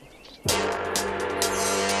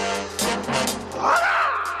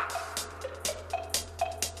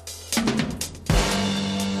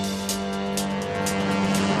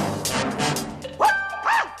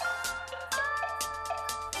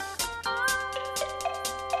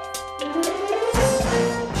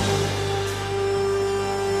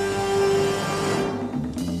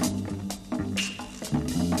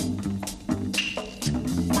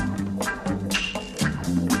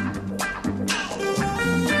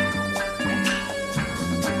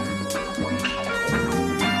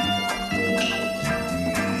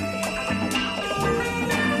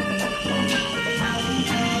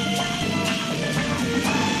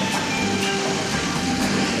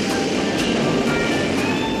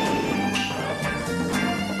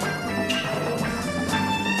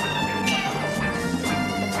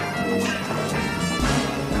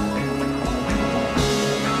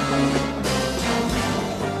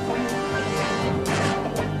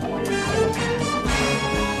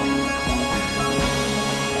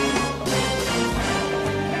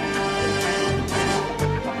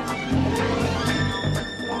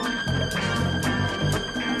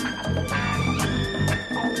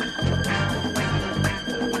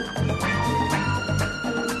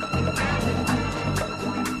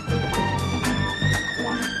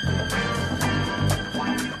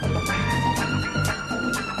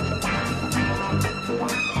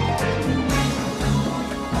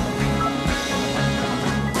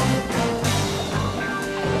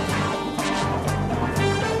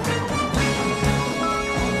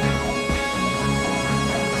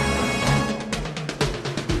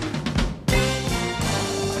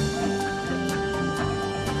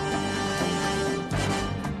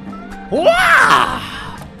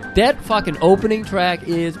Wow! That fucking opening track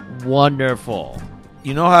is wonderful.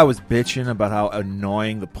 You know how I was bitching about how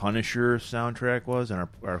annoying the Punisher soundtrack was and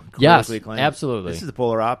our Yes, critically acclaimed? absolutely. This is the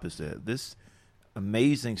polar opposite. This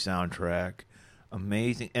amazing soundtrack,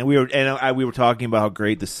 amazing, and we were talking about how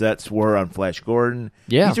great the sets were on Flash Gordon.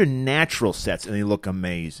 Yeah, these are natural sets and they look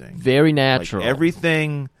amazing. Very natural. Like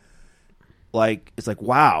everything, like it's like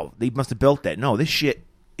wow, they must have built that. No, this shit.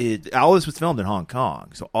 All this was filmed in Hong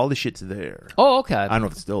Kong, so all the shit's there. Oh, okay. I don't know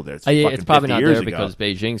if it's still there. It's, it's probably not there ago. because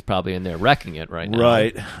Beijing's probably in there wrecking it right now.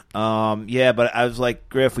 Right. Yeah, but I was like,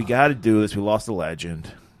 Griff, we got to do this. We lost a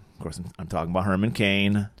legend. Of course, I'm talking about Herman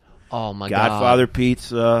Cain. Oh, my God. Godfather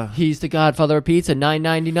Pizza. He's the Godfather of Pizza,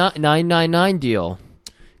 $9.99 deal.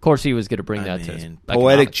 Of course, he was going to bring that to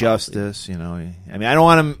poetic justice. You know, I mean, I don't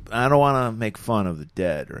want to make fun of the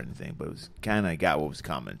dead or anything, but it was kind of got what was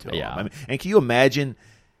coming to him. I mean, and can you imagine?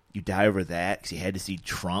 You die over that because you had to see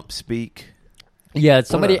Trump speak. Yeah,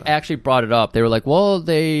 somebody actually brought it up. They were like, well,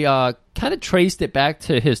 they kind of traced it back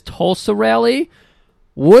to his Tulsa rally.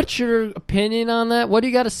 What's your opinion on that? What do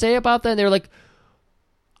you got to say about that? And they were like,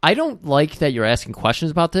 I don't like that you're asking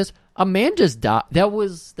questions about this. A man just died. That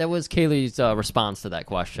was Kaylee's response to that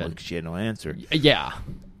question. Well, she had no answer. Yeah.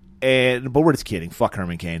 But we're just kidding. Fuck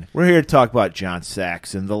Herman Cain. We're here to talk about John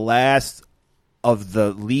Saxon, the last of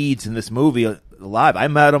the leads in this movie alive. I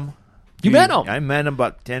met him. You met him? I met him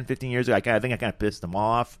about 10, 15 years ago. I think I kind of pissed him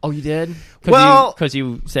off. Oh, you did? Because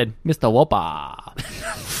you said, Mr. Wopa.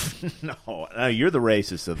 No, you're the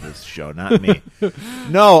racist of this show, not me.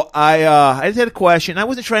 No, I just had a question. I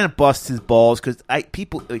wasn't trying to bust his balls because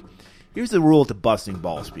here's the rule to busting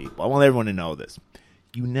balls, people. I want everyone to know this.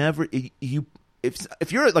 You never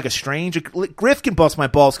if you're like a stranger, Griff can bust my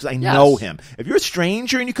balls because I know him. If you're a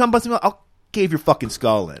stranger and you come bust me, I'll cave your fucking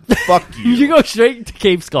skull in. Fuck you. You go straight to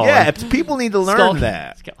cave skull. Yeah, people need to learn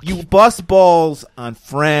that. You bust balls on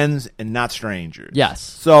friends and not strangers. Yes.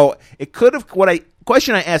 So it could have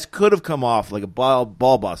question I asked could have come off like a ball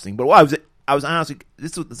busting, but I was honestly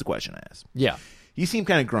this is the question I asked. Yeah. He seemed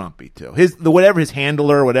kind of grumpy too. His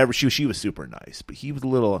handler, whatever, she was super nice, but he was a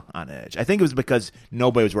little on edge. I think it was because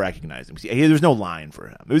nobody was recognizing him. See, there was no line for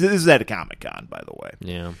him. This is at a Comic-Con, by the way.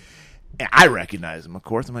 Yeah. And I recognize him, of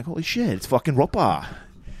course. I'm like, holy shit, it's fucking Ropa.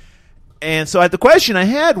 And so the question I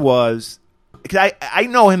had was, because I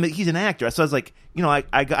know him, he's an actor. So I was like, you know,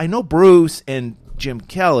 I know Bruce and Jim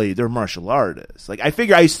Kelly, they're martial artists. Like, I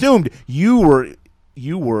assumed you were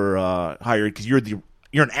hired because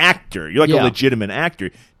you're an actor. You're like a legitimate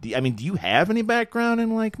actor. Do you have any background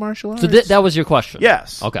in like martial arts? So that was your question?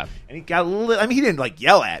 Yes. Okay. And he got he didn't like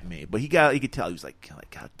yell at me, but you could tell he was like,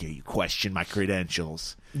 how dare you question my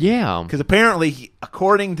credentials? Yeah. Because apparently,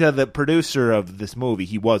 according to the producer of this movie,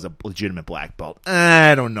 he was a legitimate black belt.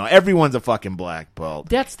 I don't know. Everyone's a fucking black belt.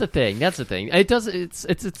 That's the thing. It does. It's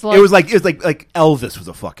like it was like Elvis was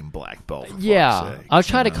a fucking black belt. Yeah. I was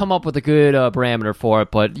trying to come up with a good parameter for it,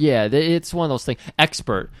 but yeah, it's one of those things.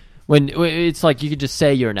 Expert. When it's like you could just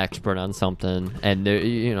say you're an expert on something, and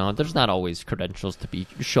there's not always credentials to be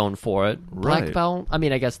shown for it. Black belt. I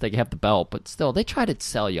mean, I guess they have the belt, but still, they try to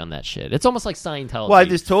sell you on that shit. It's almost like Scientology. Well, I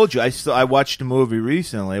just told you. I watched a movie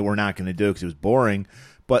recently. We're not going to do it because it was boring.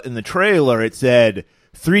 But in the trailer, it said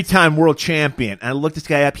 3-time world champion. And I looked this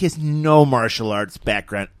guy up. He has no martial arts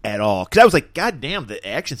background at all. Because I was like, God damn, the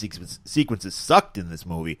action sequences sucked in this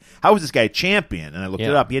movie. How was this guy a champion? And I looked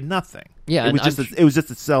it up. He had nothing. Yeah, it was just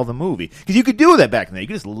to sell the movie. Because you could do that back then. You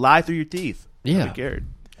could just lie through your teeth. Yeah. Nobody cared.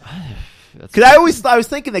 Because I was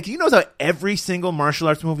thinking that. Because you know how every single martial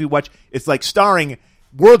arts movie you watch, it's like starring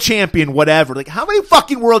world champion whatever. Like, how many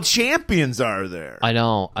fucking world champions are there? I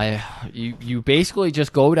know. You basically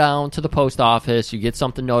just go down to the post office, you get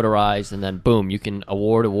something notarized, and then boom, you can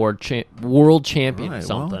award world champion or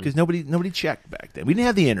something. Because nobody checked back then. We didn't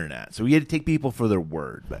have the internet, so we had to take people for their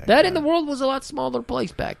word back then. That in the world was a lot smaller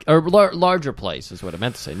place larger place is what I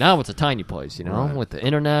meant to say. Now it's a tiny place, with the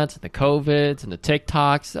internet, and the COVIDs, and the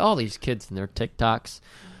TikToks, all these kids and their TikToks.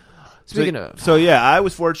 So yeah, I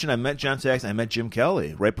was fortunate. I met John Saxon. I met Jim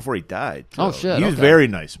Kelly right before he died. So oh shit! He was very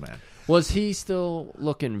nice, man. Was he still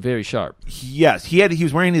looking very sharp? Yes, he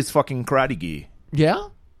was wearing his fucking karate gi. Yeah,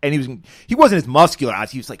 and he wasn't as muscular.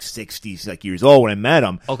 He was like 60 years old when I met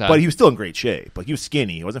him. Okay, but he was still in great shape. Like he was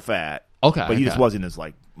skinny. He wasn't fat. Okay, but he just okay. wasn't as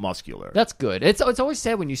like muscular. That's good. It's always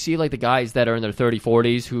sad when you see like the guys that are in their 30s,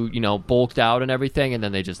 40s who, bulked out and everything, and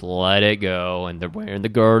then they just let it go, and they're wearing the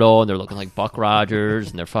girdle, and they're looking like Buck Rogers,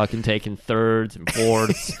 and they're fucking taking thirds and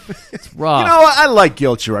fourths. It's rough. I like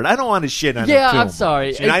Gil Gerard. I don't want to shit on him Yeah, too I'm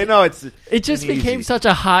sorry. much. I know it's It just became easy. such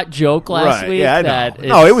a hot joke last week. Yeah, I know. that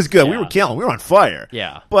No, it was good. yeah. We were killing. We were on fire.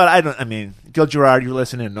 Yeah. But I mean, Gil Gerard, you're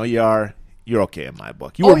listening. No, you are. You're okay in my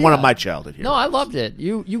book. You Oh, were one yeah. of my childhood heroes. No, I loved it.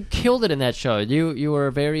 You killed it in that show. You were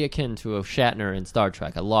very akin to a Shatner in Star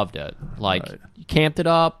Trek. I loved it. Like, Right. you camped it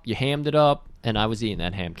up, you hammed it up, and I was eating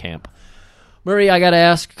that ham camp. Murray, I got to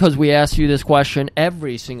ask, because we ask you this question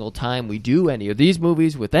every single time we do any of these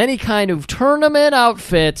movies with any kind of tournament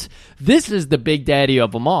outfit. This is the big daddy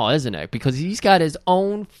of them all, isn't it? Because he's got his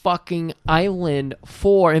own fucking island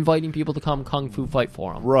for inviting people to come kung fu fight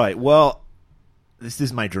for him. Right. Well, this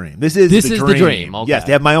is my dream. This is This the is the dream. dream, okay. Yes,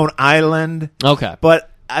 to have my own island. Okay.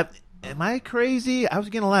 But am I crazy? I was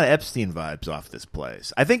getting a lot of Epstein vibes off this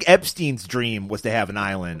place. I think Epstein's dream was to have an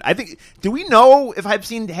island. Do we know if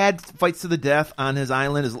Epstein had fights to the death on his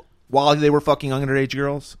island while they were fucking underage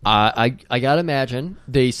girls? I gotta imagine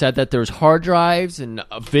they said that there's hard drives and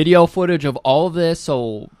video footage of all of this,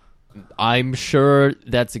 so I'm sure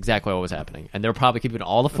that's exactly what was happening. And they're probably keeping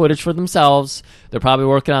all the footage for themselves. They're probably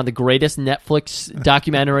working on the greatest Netflix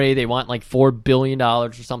documentary. They want like $4 billion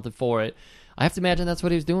or something for it. I have to imagine that's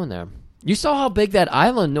what he was doing there. You saw how big that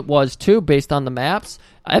island was too, based on the maps.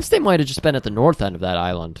 Epstein might have just been at the north end of that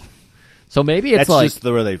island. So maybe it's That's just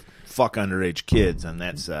where they fuck underage kids on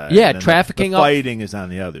that side. Yeah, And then trafficking the up- fighting is on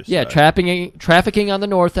the other yeah, side. trafficking on the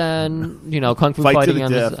north end. Kung fu Fight to fighting the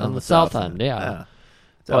on death on the south end. Yeah.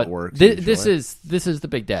 That's how it But works. this usually. is the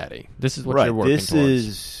big daddy. This is what right. you're working This towards.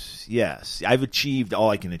 is yes. I've achieved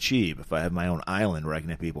all I can achieve if I have my own island where I can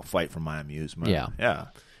have people fight for my amusement. Yeah.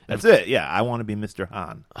 That's it. Yeah, I want to be Mr.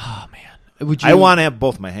 Han. Oh man, would you? I want to have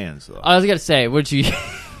both my hands though. I was gonna say, would you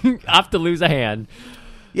have to lose a hand?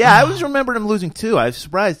 Yeah, I always remembered him losing two. I was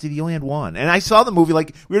surprised that he only had one. And I saw the movie,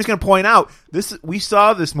 like, we were just going to point out, we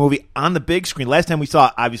saw this movie on the big screen. Last time we saw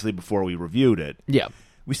it, obviously, before we reviewed it. Yeah.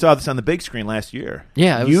 We saw this on the big screen last year.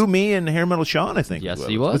 Yeah, it You, was- me, and Hair Metal Sean, I think. Yes,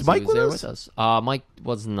 he was. Was Mike He was there with us? Mike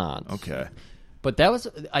was not. Okay. But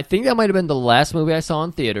I think that might have been the last movie I saw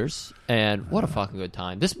in theaters, and what a fucking good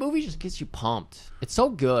time. This movie just gets you pumped. It's so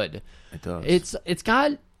good. It does. It's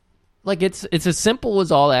got, like, it's as simple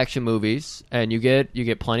as all action movies, and you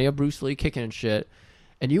get plenty of Bruce Lee kicking and shit.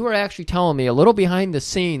 And you were actually telling me a little behind the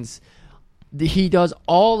scenes, he does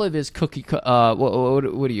all of his cookie,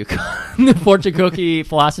 what do you call the fortune cookie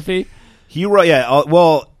philosophy? He wrote, yeah,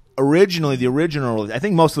 well, originally, the original, I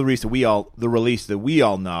think most of the release that we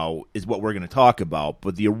all know is what we're going to talk about,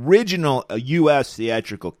 but the original U.S.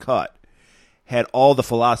 theatrical cut had all the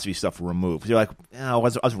philosophy stuff removed. You're like,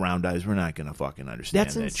 us round eyes, we're not going to fucking understand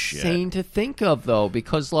That's that shit. insane to think of, though,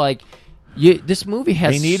 because, like, this movie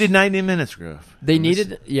has... They needed 90 minutes, Griff. They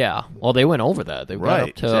needed... Yeah. Well, they went over that. They got Right,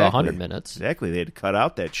 up to exactly. 100 minutes. Exactly. They had to cut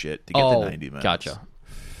out that shit to get to 90 minutes. Gotcha.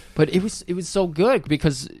 But it was so good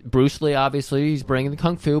because Bruce Lee, obviously, he's bringing the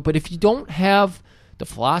kung fu. But if you don't have the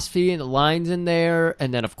philosophy and the lines in there,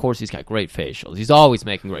 and then, of course, he's got great facials. He's always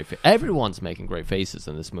making great faces. Everyone's making great faces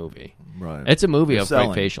in this movie. Right. It's a movie They're of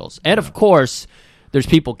selling. great facials. And, of course, there's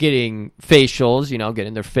people getting facials,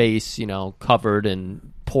 getting their face, covered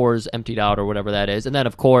and pores emptied out or whatever that is. And then,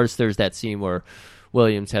 of course, there's that scene where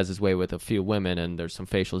Williams has his way with a few women and there's some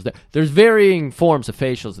facials. There's varying forms of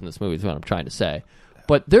facials in this movie is what I'm trying to say.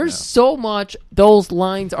 But there's so much those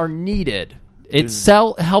lines are needed. It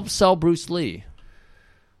helps sell Bruce Lee.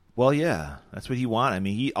 Well, yeah, that's what he wanted. I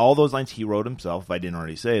mean, all those lines he wrote himself, if I didn't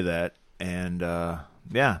already say that. And,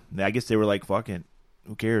 yeah, I guess they were like, fuck it.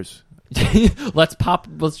 Who cares? Let's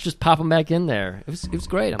just pop him back in there. It was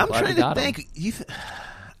great. I'm glad trying we got to him. think.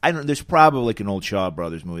 I don't. There's probably like an old Shaw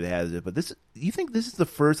Brothers movie that has it, but you think this is the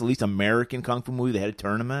first, at least American kung fu movie that had a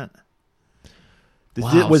tournament?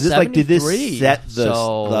 Wow, Was this like? Did this 73? set the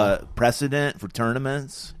So- precedent for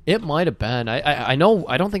tournaments? It might have been. I know.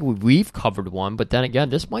 I don't think we've covered one, but then again,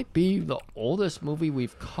 this might be the oldest movie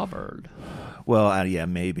we've covered. Well, yeah,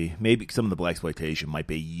 maybe some of the blaxploitation might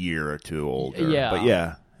be a year or two older. Yeah. but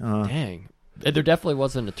yeah. Dang, there definitely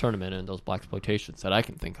wasn't a tournament in those blaxploitations that I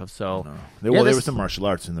can think of. So There yeah, was some martial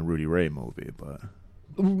arts in the Rudy Ray movie, but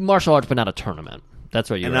martial arts, but not a tournament. That's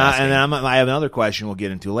what you're and asking. then I have another question we'll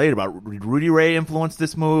get into later about did Rudy Ray influence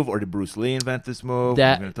this move or did Bruce Lee invent this move?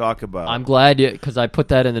 That- We're going to talk about. I'm glad because I put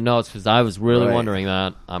that in the notes because I was really Right. wondering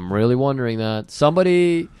that. I'm really wondering that.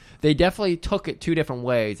 They definitely took it two different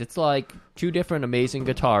ways. It's like two different amazing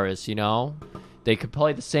guitarists, They could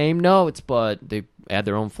play the same notes, but they add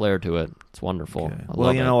their own flair to it. It's wonderful. Okay. I Well,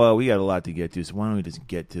 love you it. know what? We got a lot to get to, so why don't we just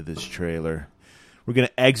get to this trailer? We're going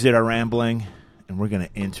to exit our rambling, and we're going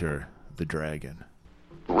to enter the dragon.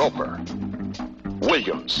 Roper,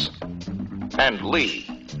 Williams, and Lee,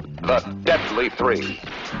 the Deadly Three,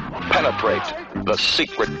 penetrate the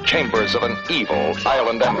secret chambers of an evil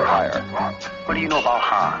island empire. What do you know about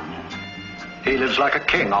Han? He lives like a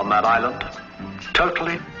king on that island,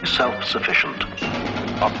 totally self-sufficient.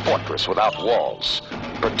 A fortress without walls,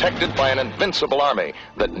 protected by an invincible army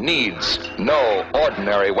that needs no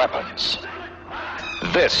ordinary weapons.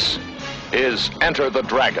 This is Enter the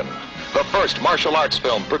Dragon, the first martial arts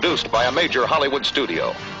film produced by a major Hollywood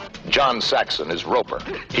studio. John Saxon is Roper.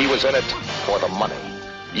 He was in it for the money.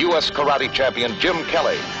 U.S. karate champion Jim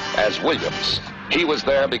Kelly as Williams. He was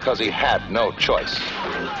there because he had no choice.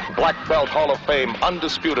 Black Belt Hall of Fame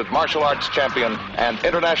undisputed martial arts champion and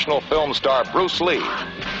international film star Bruce Lee.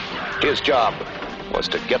 His job was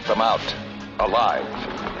to get them out alive.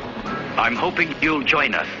 I'm hoping you'll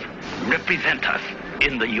join us, represent us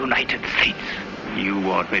in the United States. You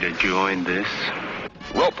want me to join this?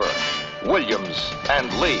 Roper, Williams,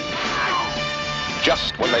 and Lee.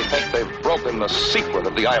 Just when they think they've broken the secret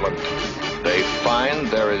of the island, they find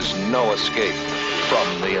there is no escape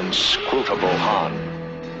from the inscrutable Han.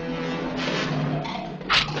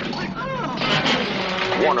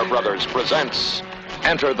 Warner Brothers presents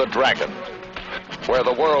Enter the Dragon, where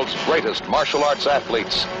the world's greatest martial arts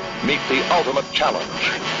athletes meet the ultimate challenge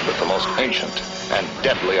with the most ancient and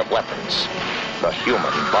deadly of weapons, the human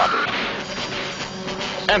body.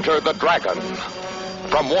 Enter the Dragon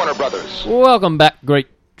from Warner Brothers. Welcome back. Great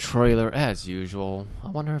trailer as usual. I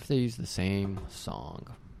wonder if they used the same song.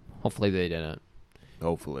 Hopefully they didn't.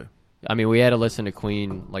 Hopefully. I mean, we had to listen to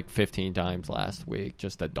Queen like 15 times last week.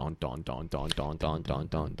 Just a don don don don don don don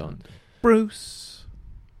don don. Bruce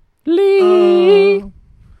Lee.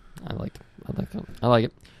 I like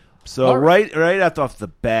it. So All right off the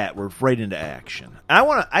bat, we're right into action. I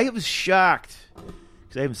was shocked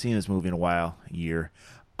because I haven't seen this movie in a year.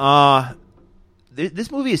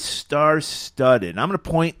 This movie is star-studded. And I'm going to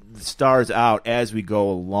point the stars out as we go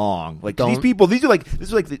along. Like these people,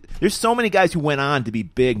 there's so many guys who went on to be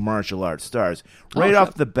big martial arts stars. Right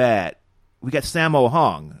off the bat, we got Sammo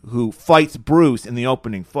Hung, who fights Bruce in the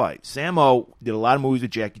opening fight. Sammo did a lot of movies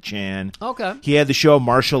with Jackie Chan. Okay. He had the show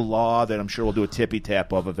Martial Law that I'm sure we'll do a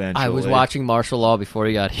tippy-tap of eventually. I was watching Martial Law before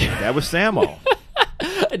he got here. That was Sammo.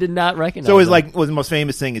 I did not recognize So him. the most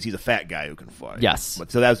famous thing is he's a fat guy who can fight. Yes.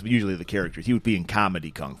 So that was usually the characters. He would be in comedy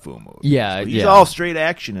kung fu movies. Yeah, So he's yeah. all straight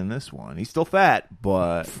action in this one. He's still fat,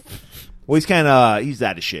 but he's he's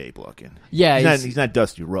out of shape looking. Yeah, he's not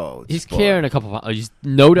Dusty Rhodes. He's but- carrying a couple of... He's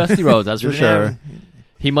no Dusty Rhodes, that's for Doesn't sure. have-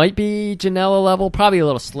 He might be Janela level, probably a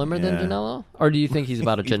little slimmer than Yeah. Janela. Or do you think he's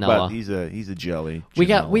about a He's Janela? he's a jelly. We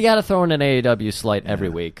got Janela. to throw in an AEW slight every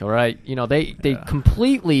week, all right? You know, they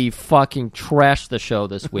completely fucking trashed the show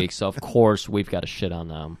this week, so of course we've got to shit on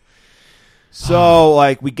them.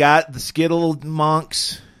 So we got the Skittle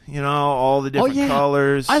monks. You know, all the different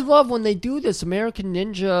colors. I love when they do this. American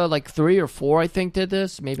Ninja, like 3 or 4, I think, did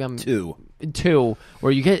this. Maybe I'm 2,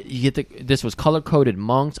 where you get this was color coded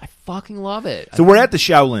monks. I fucking love it. So we're at the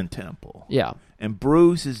Shaolin Temple. Yeah. And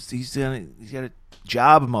Bruce he's got a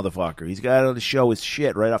job, motherfucker. He's got to show his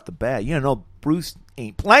shit right off the bat. You know, Bruce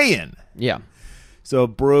ain't playing. Yeah. So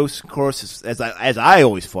Bruce, of course, as I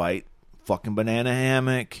always fight, fucking banana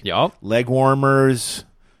hammock, Yup. leg warmers,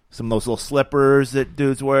 some of those little slippers that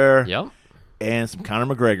dudes wear, Yep. and some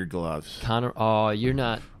Conor McGregor gloves. You're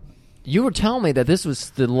not. You were telling me that this was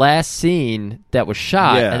the last scene that was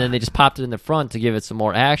shot, Yeah. and then they just popped it in the front to give it some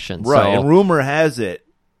more action. Right, So, and rumor has it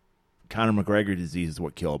Conor McGregor disease is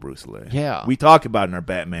what killed Bruce Lee. Yeah. We talk about it in our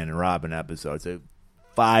Batman and Robin episodes. A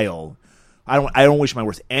vile. I don't wish my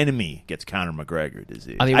worst enemy gets Conor McGregor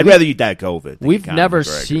disease. I mean, I'd rather you die of COVID. than we've get Conor never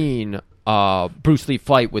McGregor. seen Bruce Lee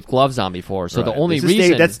fight with gloves on before. So the Right. only This is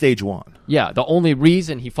reason that's stage one. Yeah, the only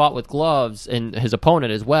reason he fought with gloves and his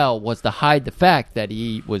opponent as well was to hide the fact that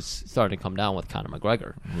he was starting to come down with Conor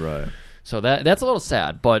McGregor. Right. So that's a little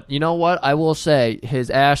sad, but you know what? I will say his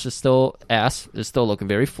ass is still looking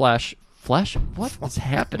very flesh. What is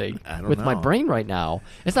happening with my know. brain right now?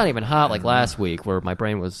 It's not even hot like last week where my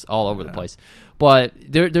brain was all over the place. But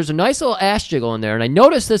there's a nice little ass jiggle in there, and I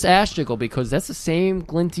noticed this ass jiggle because that's the same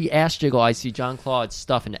glinty ass jiggle I see John Claude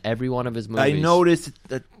stuff in every one of his movies. I noticed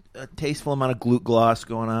a tasteful amount of glute gloss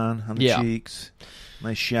going on the cheeks.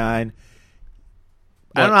 Nice shine.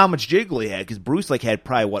 I don't know how much jiggle he had because Bruce had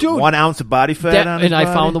probably Dude, 1 ounce of body fat on his and I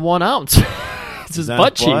body? found the 1 ounce. It's his Is that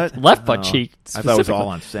butt butt? cheek, left butt Oh. cheek. I thought it was specifically. all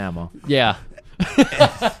on Sammo. Yeah.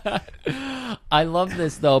 I love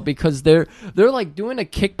this though because they're like doing a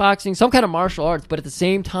kickboxing, some kind of martial arts, but at the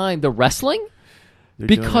same time they're wrestling. They're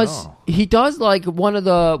doing it Because all. he does like one of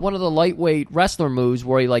the lightweight wrestler moves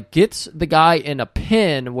where he like gets the guy in a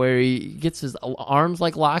pin where he gets his arms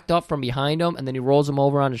like locked up from behind him and then he rolls him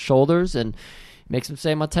over on his shoulders and makes him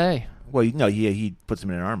say mate. Well, no, he puts him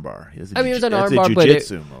in an armbar. It was an that's a armbar, but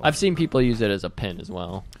jiu-jitsu move. I've seen people use it as a pin as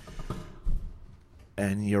well.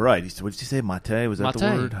 And you're right. What did you say? Mate? Was that Mate.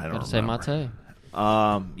 the word? I don't Gotta say remember.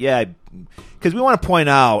 mate. Yeah, because we want to point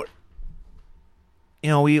out,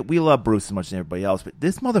 we love Bruce as much as everybody else, but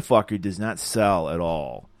this motherfucker does not sell at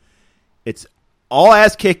all. It's all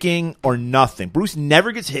ass kicking or nothing. Bruce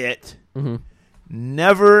never gets hit. Mm-hmm.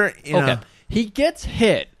 Never, Okay. He gets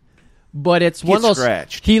hit, but it's one of gets those.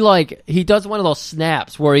 scratched. He does one of those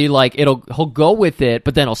snaps where he'll go with it,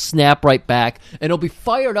 but then he'll snap right back and he'll be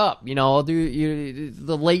fired up. He'll do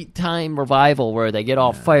the late time revival where they get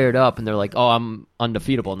all fired up and they're like, "Oh, I'm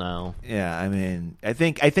undefeatable now." Yeah, I mean, I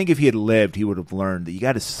think if he had lived, he would have learned that you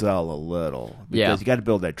got to sell a little because Yeah. you got to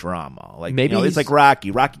build that drama. Like Maybe it's he's- like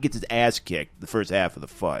Rocky. Rocky gets his ass kicked the first half of the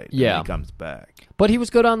fight. And Yeah. then he comes back. But he was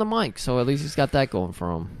good on the mic, so at least he's got that going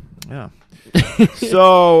for him. Yeah.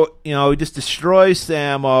 So, he just destroys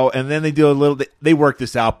Samo, and then they do a little. They work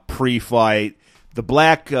this out pre-fight. The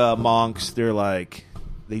black monks, they're like,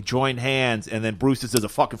 they join hands, and then Bruce just does a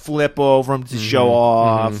fucking flip over him to show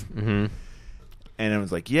off. And it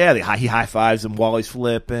was like, yeah, he high fives him while he's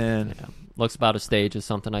flipping. Looks about a stage is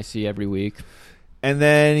something I see every week. And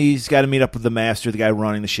then he's got to meet up with the master, the guy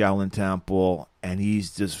running the Shaolin Temple, and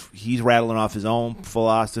he's rattling off his own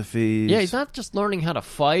philosophies. Yeah, he's not just learning how to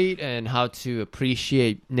fight and how to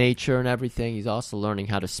appreciate nature and everything. He's also learning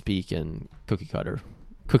how to speak in cookie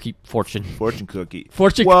fortune. Fortune cookie.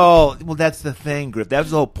 Well, that's the thing, Griff. That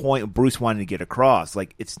was the whole point of Bruce wanting to get across.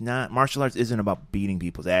 Like, it's not martial arts isn't about beating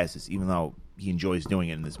people's asses, even though he enjoys doing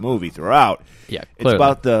it in this movie throughout. Yeah, it's clearly.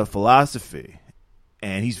 about the philosophy.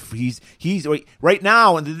 And he's right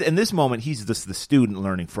now in this moment he's the student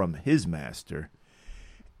learning from his master,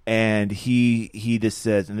 and he just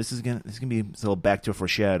says, and this is gonna be a little back to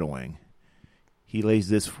foreshadowing. He lays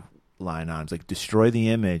this line on. It's like, destroy the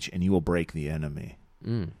image, and you will break the enemy.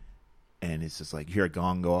 And it's just like you hear a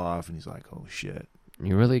gong go off, and he's like, oh shit.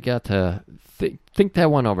 You really got to think that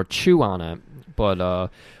one over, chew on it. But a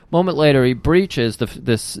moment later, he breaches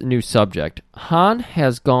this new subject. Han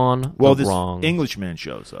has gone wrong. This Englishman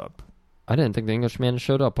shows up. I didn't think the Englishman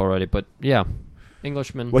showed up already, but yeah,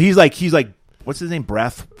 Englishman. Well, he's like, what's his name?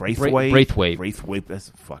 Braithwaite. Braithwaite. That's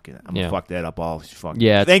fucking. I'm gonna fuck that up all. Fucking.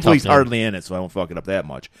 Yeah. Thankfully, he's tough name. hardly in it, so I won't fuck it up that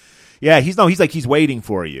much. Yeah, he's waiting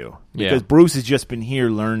for you because Yeah. Bruce has just been here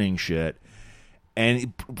learning shit.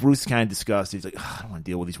 And Bruce is kind of disgusted. He's like, I don't want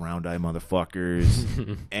to deal with these round-eye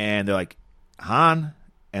motherfuckers. And they're like, Han?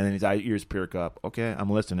 And then his ears perk up. Okay, I'm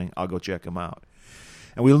listening. I'll go check him out.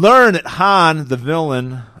 And we learn that Han, the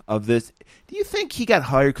villain of this, do you think he got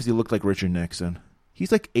hired because he looked like Richard Nixon?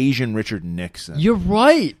 He's like Asian Richard Nixon. You're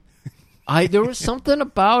right. There was something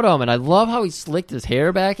about him, and I love how he slicked his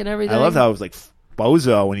hair back and everything. I loved how it was like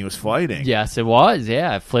Bozo when he was fighting. Yes, it was.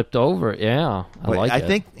 Yeah, it flipped over. Yeah, I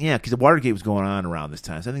think, because the Watergate was going on around this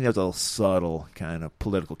time, so I think that was a little subtle kind of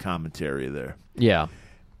political commentary there. Yeah.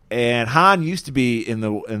 And Han used to be in the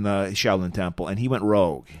Shaolin Temple, and he went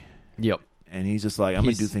rogue. Yep. And he's just like, I'm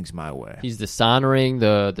going to do things my way. He's dishonoring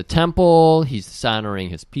the temple. He's dishonoring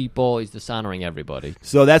his people. He's dishonoring everybody.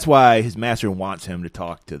 So that's why his master wants him to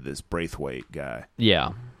talk to this Braithwaite guy.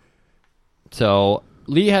 Yeah. So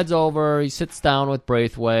Lee heads over. He sits down with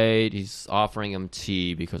Braithwaite. He's offering him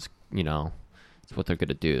tea because, it's what they're going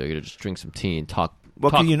to do. They're going to just drink some tea and talk.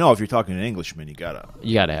 Well, if you're talking to an Englishman, you got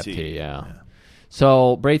to have tea, yeah.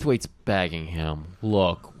 So Braithwaite's begging him,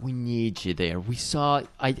 look, we need you there.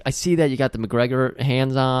 I see that you got the McGregor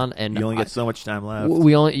hands on, and you only got so much time left.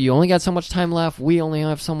 You only got so much time left. We only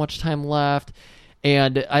have so much time left.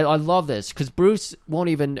 And I love this because Bruce won't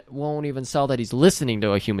even sell that he's listening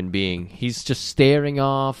to a human being. He's just staring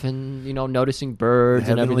off and noticing birds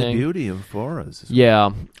and everything. Beauty of forests. Yeah,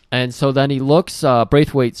 and so then he looks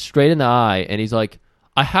Braithwaite straight in the eye, and he's like,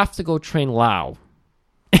 "I have to go train Lau."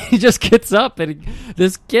 He just gets up, and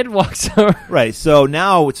this kid walks over. Right. So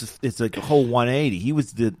now it's like a whole 180. He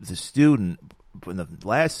was the student in the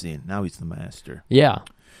last scene. Now he's the master. Yeah.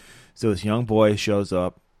 So this young boy shows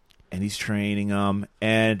up, and he's training him.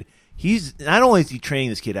 And he's not only is he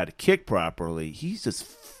training this kid how to kick properly, he's just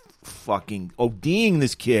fucking ODing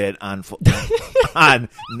this kid on on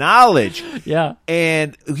knowledge. Yeah.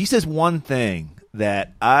 And he says one thing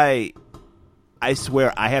that I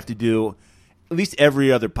swear I have to do. At least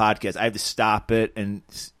every other podcast, I have to stop it and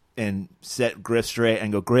set Griff straight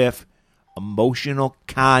and go, Griff, emotional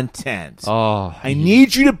content. Oh, I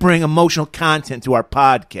need you to bring emotional content to our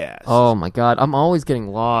podcast. oh my God, I'm always getting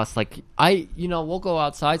lost. Like we'll go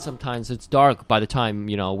outside sometimes. It's dark by the time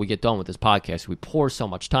we get done with this podcast. We pour so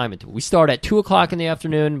much time into it. We start at 2:00 in the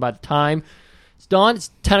afternoon. By the time it's done, it's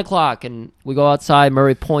 10:00, and we go outside.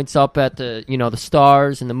 Murray points up at the the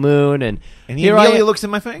stars and the moon, and he here immediately looks at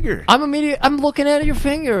my finger. I'm looking at your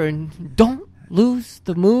finger, and don't lose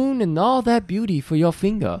the moon and all that beauty for your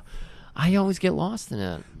finger. I always get lost in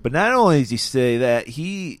it. But not only does he say that,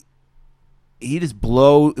 he just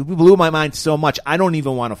blew my mind so much. I don't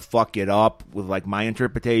even want to fuck it up with like my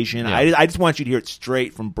interpretation. Yeah. I just want you to hear it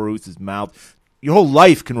straight from Bruce's mouth. Your whole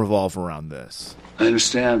life can revolve around this. I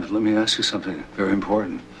understand, but let me ask you something very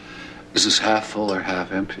important. Is this half full or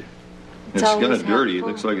half empty? It's kind of dirty. It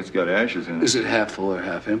looks like it's got ashes in it. Is it half full or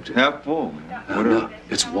half empty? Half full. No,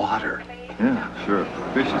 it's water. Yeah, sure.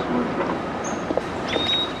 Fish is water.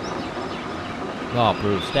 Oh,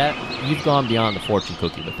 Bruce, you've gone beyond the fortune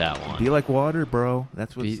cookie with that one. Be like water, bro.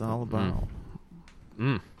 That's what it's all about.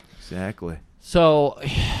 Exactly. So,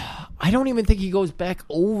 I don't even think he goes back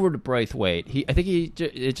over to Braithwaite. I think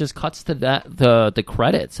it just cuts to the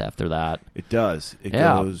credits after that. It does. It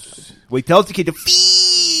Yeah. goes. Well, he tells the kid to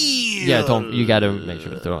feel. Yeah, you got to make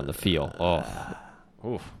sure to throw in the feel. Oh,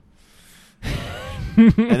 oof.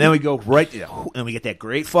 And then we go right, and we get that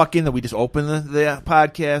great fucking that we just opened the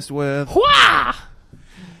podcast with. Wah!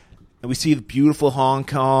 And we see the beautiful Hong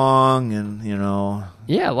Kong, and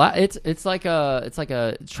Yeah, it's like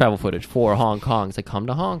a travel footage for Hong Kong. It's like, come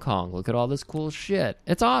to Hong Kong, look at all this cool shit.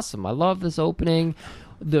 It's awesome. I love this opening.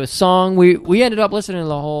 The song we ended up listening to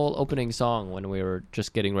the whole opening song when we were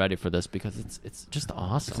just getting ready for this because it's just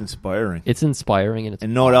awesome. it's inspiring. It's inspiring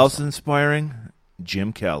and know what else is inspiring?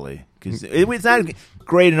 Jim Kelly. Because it's not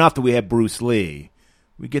great enough that we have Bruce Lee.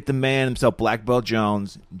 We get the man himself, Black Belt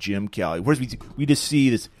Jones, Jim Kelly. Whereas we just see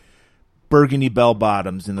this burgundy bell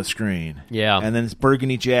bottoms in the screen. Yeah. And then this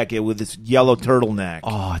burgundy jacket with this yellow turtleneck.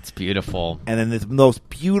 Oh, it's beautiful. And then this most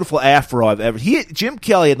beautiful afro I've ever. Jim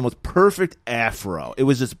Kelly had the most perfect afro. It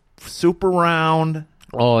was just super round.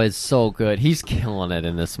 Oh, it's so good. He's killing it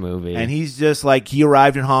in this movie. And he's just like, he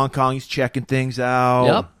arrived in Hong Kong. He's checking things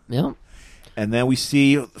out. Yep. And then we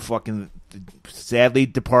see fucking sadly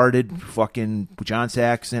departed fucking John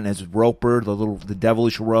Saxon as Roper, the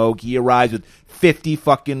devilish rogue. He arrives with 50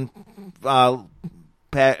 fucking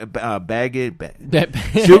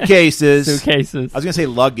suitcases. Suitcases. I was gonna say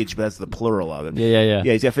luggage, but that's the plural of it. Yeah.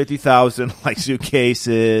 Yeah, he's got 50,000 like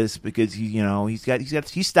suitcases because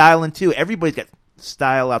he's styling too. Everybody's got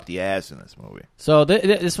style out the ass in this movie. So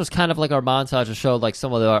this was kind of like our montage to show like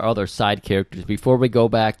some of our other side characters before we go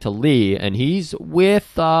back to Lee, and he's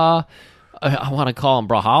with I want to call him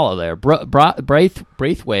Brawlhalla there,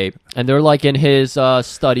 Braithwaite, and they're like in his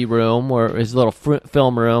study room or his little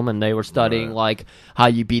film room, and they were studying like how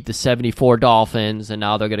you beat the 74 Dolphins, and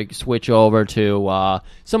now they're going to switch over to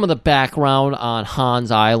some of the background on Hans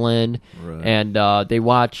Island, and they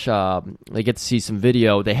watch, they get to see some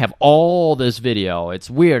video. They have all this video. It's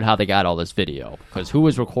weird how they got all this video, because who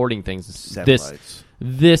was recording things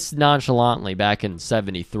this nonchalantly back in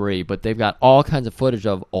 73, but they've got all kinds of footage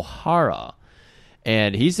of O'Hara.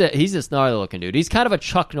 And he's a gnarly looking dude. He's kind of a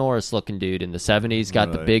Chuck Norris looking dude in the 70s.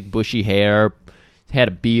 Got the big bushy hair, had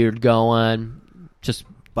a beard going. Just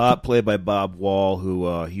played by Bob Wall,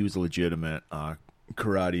 who he was a legitimate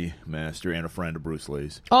karate master and a friend of Bruce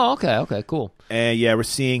Lee's. Oh, okay, cool. And yeah, we're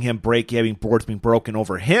seeing him having boards being broken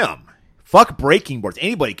over him. Fuck breaking boards.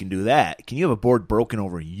 Anybody can do that. Can you have a board broken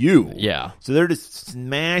over you? Yeah. So they're just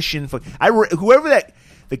smashing.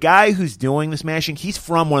 The guy who's doing the smashing, he's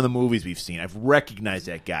from one of the movies we've seen. I've recognized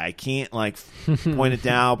that guy. I can't point it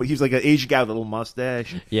down, but he's like an Asian guy with a little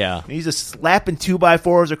mustache. Yeah. And he's just slapping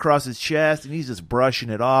 2x4s across his chest, and he's just brushing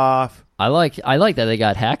it off. I like that they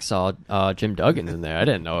got Hacksaw Jim Duggan in there. I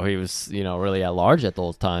didn't know he was really at large at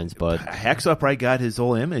those times, but Hacksaw probably got his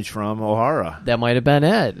whole image from O'Hara. That might have been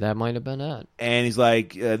it. And he's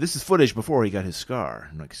like, this is footage before he got his scar.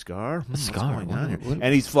 I'm like, scar? What's going on here?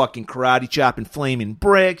 And he's fucking karate chopping flaming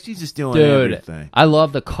bricks. He's just doing everything. I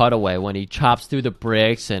love the cutaway when he chops through the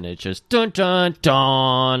bricks and it just dun dun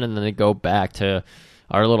dun, and then they go back to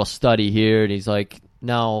our little study here, and he's like,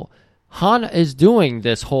 now Han is doing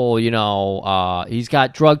this whole, he's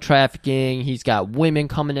got drug trafficking, he's got women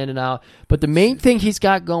coming in and out, but the main thing he's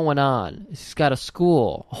got going on is he's got a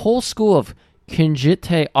whole school of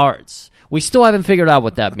Kinjite arts. We still haven't figured out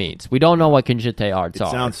what that means. We don't know what Kinjite arts are.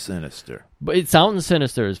 It sounds sinister. But it sounds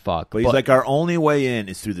sinister as fuck. But he's like, our only way in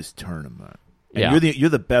is through this tournament. And you're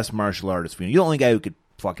the best martial artist. You're the only guy who could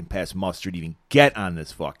fucking pass muster to even get on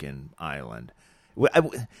this fucking island.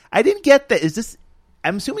 I didn't get that. Is this?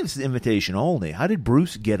 I'm assuming this is invitation only. How did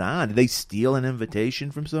Bruce get on? Did they steal an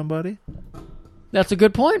invitation from somebody? That's a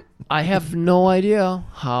good point. I have no idea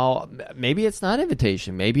how. Maybe it's not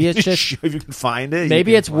invitation. Maybe it's just. If you can find it.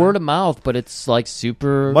 Maybe it's word of mouth, but it's like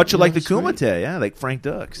super. Much like the straight. Kumite, yeah, like Frank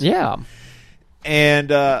Dux. Yeah. And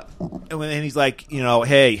he's like,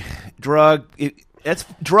 hey,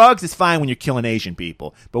 drugs is fine when you're killing Asian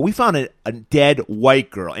people, but we found a dead white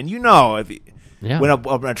girl, and when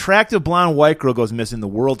an attractive blonde white girl goes missing, the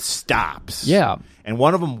world stops. Yeah. And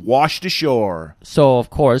one of them washed ashore. So of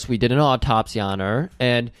course we did an autopsy on her,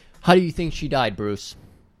 and how do you think she died, Bruce?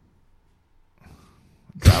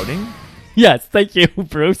 Drowning? Yes, thank you,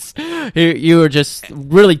 Bruce. You were just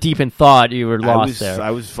really deep in thought. You were lost there.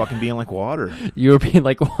 I was fucking being like water. You were being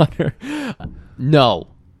like water. No,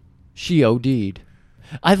 she OD'd.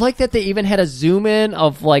 I like that they even had a zoom in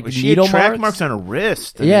of like She needle had track marks on her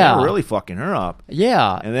wrist. And Yeah. they were really fucking her up.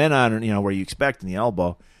 Yeah, And then on where you expect in the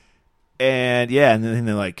elbow, and then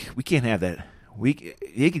they're like, we can't have that.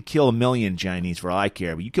 They could kill 1 million Chinese for all I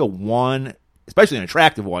care, but you kill one, especially an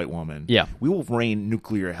attractive white woman. Yeah. we will rain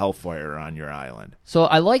nuclear hellfire on your island. So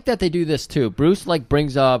I like that they do this too. Bruce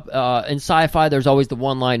brings up in sci-fi. There's always the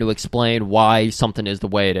one line to explain why something is the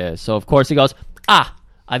way it is. So of course he goes,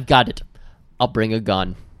 I've got it. I'll bring a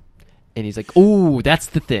gun. And he's like, ooh, that's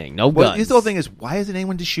the thing. No Well, guns. the whole thing is, why isn't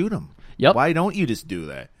anyone to shoot him? Yep. Why don't you just do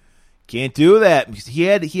that? Can't do that because he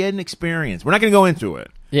had an experience. We're not going to go into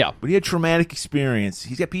it. Yeah. But he had traumatic experience.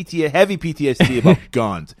 He's got heavy PTSD about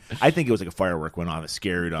guns. I think it was like a firework went on that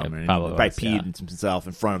scared him. And probably he probably was, peed himself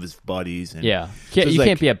in front of his buddies. And Yeah. so You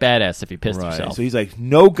can't be a badass if you pissed right. yourself. So he's like,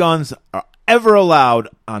 no guns are ever allowed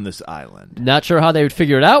on this island. Not sure how they would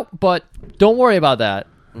figure it out, but don't worry about that.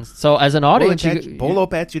 So as an audience, Bolo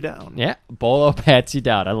pats you down. Yeah, Bolo pats you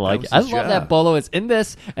down. I like it. I was his love that job. Bolo is in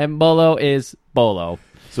this, and Bolo is Bolo.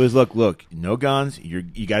 So he's look, no guns. You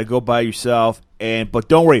got to go by yourself, but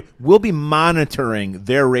don't worry, we'll be monitoring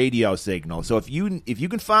their radio signal. So if you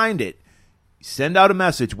can find it, send out a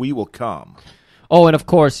message. We will come. Oh, and of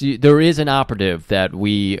course, there is an operative that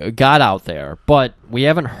we got out there, but we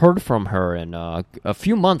haven't heard from her in a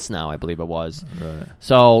few months now, I believe it was. Right.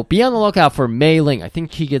 So be on the lookout for Mei Ling. I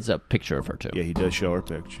think he gets a picture of her, too. Yeah, he does show her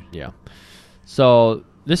picture. Yeah. So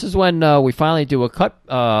this is when we finally do a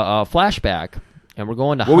flashback, and we're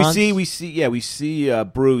going to Well, Hans. we see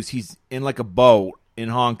Bruce. He's in like a boat in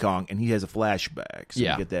Hong Kong, and he has a flashback. So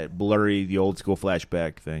Yeah. you get that blurry, the old school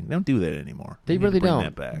flashback thing. They don't do that anymore. They need to really bring don't.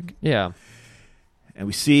 that back. Yeah. And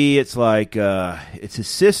we see it's like it's his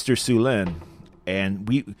sister Su Lin, and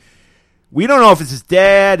we don't know if it's his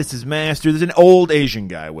dad, it's his master. There's an old Asian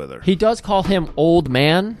guy with her, He does call him old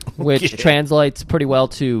man, which Yeah. translates pretty well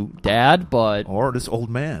to dad, but or this old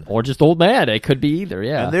man. or just old man. It could be either,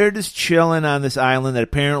 yeah. And they're just chilling on this island that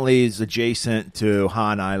apparently is adjacent to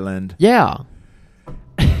Han Island. Yeah.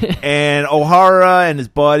 And O'Hara and his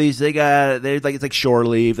buddies, it's like shore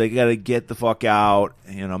leave. They got to get the fuck out.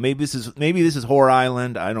 Maybe this is Whore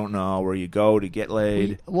Island. I don't know where you go to get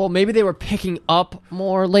laid. Well, maybe they were picking up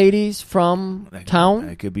more ladies from town.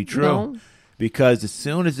 That could be true. you know? Because as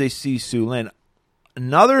soon as they see Su Lin,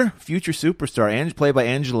 another future superstar, played by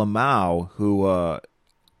Angela Mao, who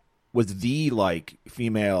was the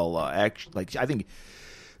female I think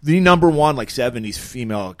the number one 70s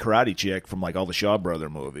female karate chick from all the Shaw Brother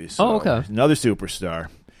movies. So, okay. Another superstar.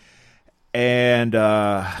 And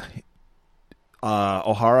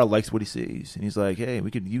O'Hara likes what he sees, and he's like, "Hey, we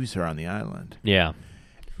could use her on the island." Yeah.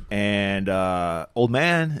 And old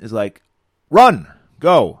man is like, "Run,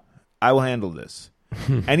 go, I will handle this."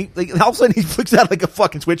 And he all of a sudden he flicks out like a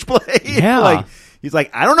fucking switchblade. Yeah. He's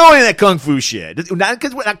like, "I don't know any of that kung fu shit. Not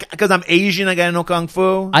because I'm Asian, I gotta know kung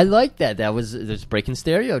fu." I like that. That was just breaking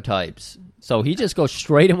stereotypes. So he just goes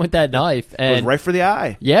straight in with that knife and Goes right for the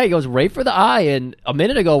eye. Yeah, he goes right for the eye. And a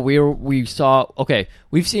minute ago, we've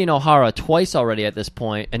seen O'Hara twice already at this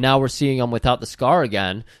point, and now we're seeing him without the scar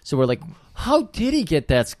again. So we're like, how did he get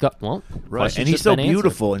that scar? Well, Right, and he's so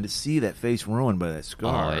beautiful, and to see that face ruined by that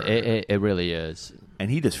scar, it really is. and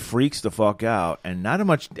he just freaks the fuck out. And not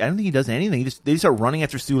much. I don't think he does anything. They start running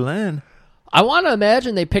after Su Lin. I want to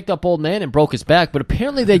imagine they picked up old man and broke his back, but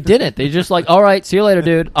apparently they didn't. They just like, all right, see you later,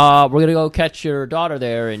 dude. We're gonna go catch your daughter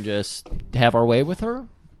there and just have our way with her.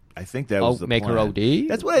 I think that was the make her plan. OD?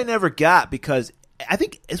 That's what I never got, because I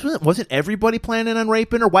think wasn't everybody planning on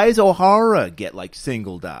raping her? Why does O'Hara get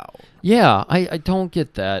singled out? Yeah, I don't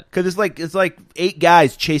get that. Because it's like 8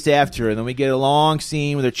 guys chase after her, and then we get a long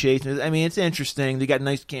scene where they're chasing. I mean, it's interesting. They got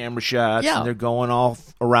nice camera shots, Yeah. and they're going all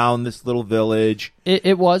around this little village.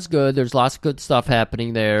 It was good. There's lots of good stuff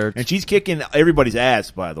happening there. And she's kicking everybody's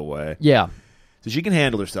ass, by the way. Yeah. So she can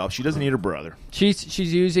handle herself. She doesn't need her brother. She's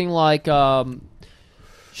using like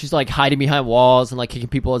she's like hiding behind walls and like kicking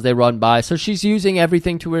people as they run by. So she's using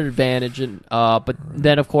everything to her advantage. And but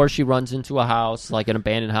then of course she runs into a house, like an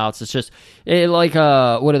abandoned house. It's just like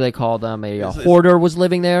what do they call them? A hoarder was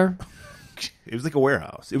living there. It was like a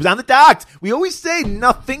warehouse. It was on the docks. We always say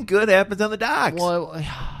nothing good happens on the docks. Well,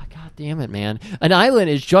 God damn it, man! An island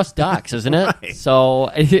is just docks, isn't it? Right. So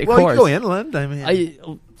of well, course, you can go inland. I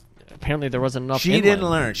mean, apparently there wasn't enough. she inland. didn't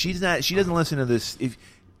learn. She's not. She doesn't listen to this. If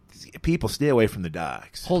people stay away from the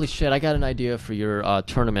docks. Holy shit! I got an idea for your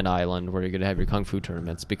tournament island where you're gonna have your kung fu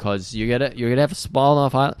tournaments, because you're gonna have a small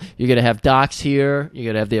enough island. You're gonna have docks here.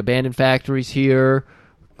 You're gonna have the abandoned factories here.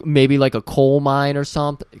 Maybe like a coal mine or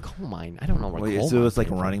something. Coal mine? I don't know where coal So mine it's like a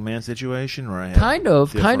came from. Running Man situation, right? Kind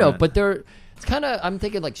of. But it's kind of. I'm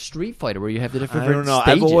thinking like Street Fighter, where you have the different. I don't know.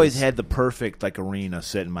 Stages. I've always had the perfect like arena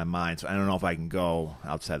set in my mind, so I don't know if I can go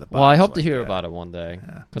outside the box. Well, I hope to like hear that. about it one day,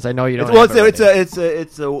 because I know you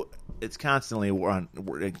don't. It's constantly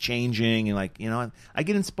we're changing, and like I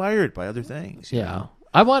get inspired by other things. you know?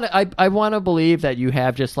 I want to believe that you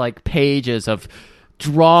have just like pages of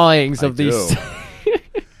drawings of these. do.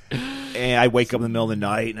 And I wake up in the middle of the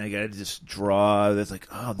night and I gotta just draw. That's like,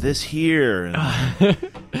 oh, this here. And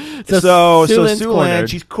so Sulin's Sue cornered. Lin,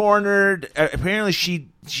 she's cornered. Apparently, she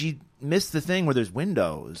missed the thing where there's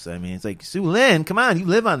windows. I mean, it's like, Sue Lin, come on, you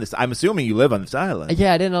live on this. I'm assuming you live on this island.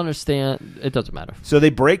 Yeah, I didn't understand. It doesn't matter. So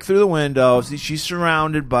they break through the windows. She's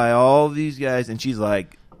surrounded by all these guys, and she's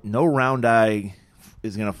like, no round eye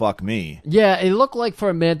is gonna fuck me. Yeah, it looked like for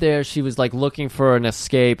a minute there she was like looking for an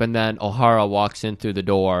escape, and then O'Hara walks in through the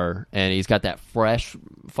door, and he's got that fresh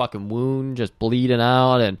fucking wound just bleeding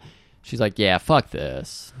out, and she's like, yeah, fuck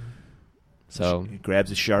this. So She grabs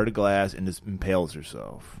a shard of glass and just impales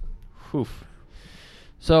herself. whew.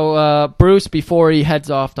 So Bruce, before he heads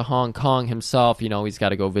off to Hong Kong himself, he's got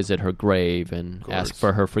to go visit her grave and ask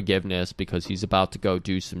for her forgiveness, because he's about to go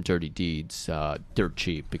do some dirty deeds dirt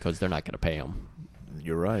cheap, because they're not going to pay him.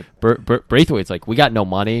 You're right. Braithwaite's like, we got no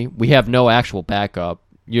money. We have no actual backup.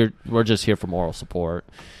 We're just here for moral support.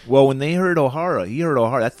 Well, when they heard O'Hara,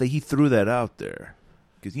 he threw that out there.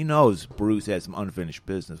 Because he knows Bruce had some unfinished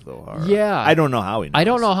business with O'Hara. Yeah. I don't know how he knows. I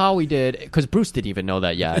don't know how he did, because Bruce didn't even know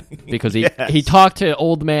that yet. Because Yes. he talked to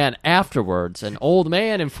Old Man afterwards, and Old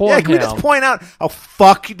Man informed Yeah, can we him. just point out how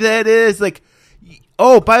fucked that is? Like,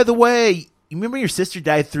 oh, by the way, you remember your sister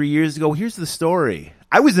died 3 years ago? Here's the story.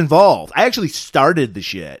 I was involved. I actually started the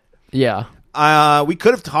shit. Yeah. We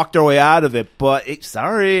could have talked our way out of it, but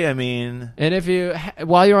sorry. I mean, And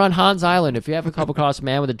while you're on Hans Island, if you ever come across a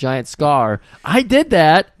man with a giant scar, I did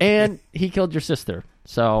that, and he killed your sister.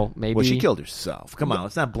 So maybe. well, she killed herself. Come on,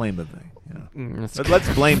 let's not blame the thing. That's-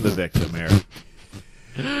 Let's blame the victim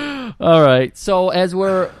here. All right. So as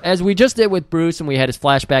we just did with Bruce, and we had his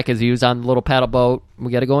flashback as he was on the little paddle boat,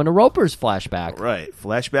 we got to go into Roper's flashback. Right,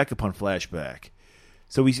 flashback upon flashback.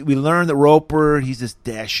 So we learn that Roper, he's this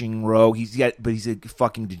dashing rogue. But he's a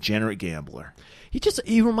fucking degenerate gambler.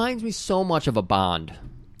 He reminds me so much of a Bond.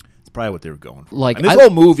 It's probably what they were going for. Like, and this whole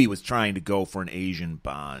movie was trying to go for an Asian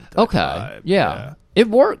Bond type Okay. vibe. Yeah. It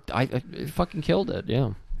worked. It fucking killed it. Yeah.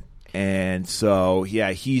 And so,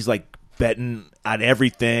 he's like betting on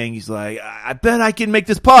everything. He's like, I bet I can make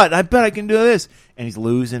this putt. I bet I can do this. And he's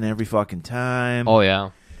losing every fucking time. Oh yeah.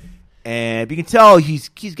 And you can tell he's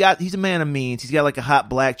a man of means. He's got like a hot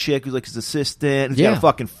black chick who's like his assistant. He's got a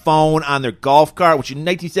fucking phone on their golf cart, which in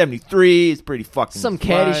 1973 is pretty fucking Some fly.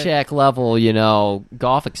 Caddyshack level,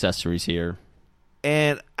 golf accessories here.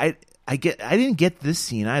 And I didn't get this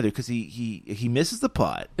scene either, because he misses the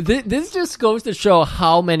putt. This just goes to show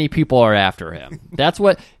how many people are after him. That's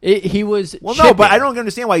what he was. Well, chipping. no, but I don't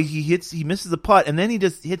understand why he misses the putt and then he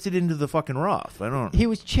just hits it into the fucking rough. I don't. He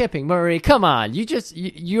was chipping. Murray, come on!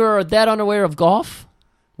 You're that unaware of golf?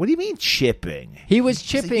 What do you mean chipping? He was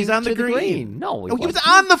chipping. He's on the to green. No, he was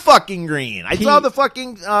on the fucking green. I saw the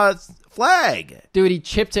fucking flag. Dude, he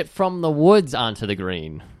chipped it from the woods onto the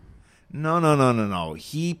green. No.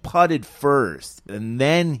 He putted first, and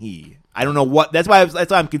then I don't know what. That's why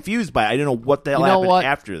I'm confused by it. I didn't know what the hell happened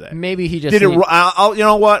after that. Maybe he just did it. You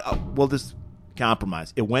know what? We'll just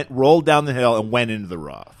compromise. It rolled down the hill and went into the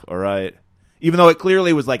rough. All right, even though it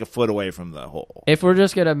clearly was like a foot away from the hole. If we're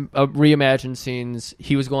just gonna reimagine scenes,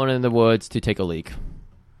 he was going in the woods to take a leak.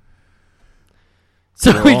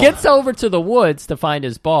 So he gets over to the woods to find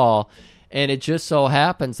his ball. And it just so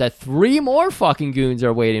happens that 3 more fucking goons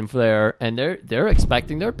are waiting for there, and they're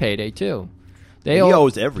expecting their payday too. He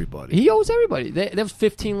owes everybody. He owes everybody. There was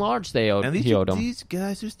 15 large he owed him. These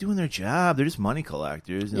guys are just doing their job. They're just money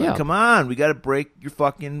collectors. Yeah. Like, come on, we got to break your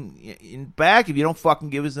fucking back if you don't fucking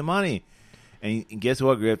give us the money. And guess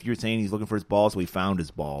what, Griff? You're saying he's looking for his balls, so he found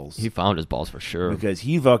his balls. He found his balls for sure. Because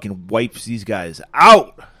he fucking wipes these guys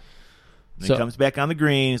out. And So- he comes back on the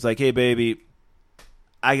green. He's like, hey, baby,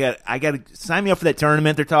 I got to sign me up for that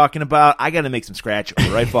tournament they're talking about. I got to make some scratch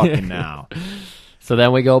right fucking now. So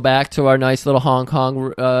then we go back to our nice little Hong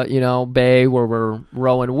Kong, bay where we're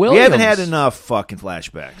rowing Williams. We haven't had enough fucking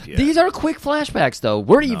flashbacks yet. These are quick flashbacks, though.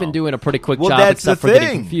 We're even doing a pretty quick Well, job, that's except the for getting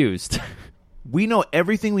thing. confused. We know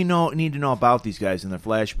everything we need to know about these guys in their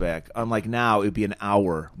flashback. Unlike now, it would be an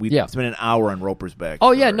hour. We'd spend an hour on Roper's back.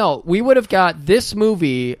 Oh, yeah, no. We would have got this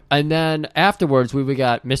movie, and then afterwards we would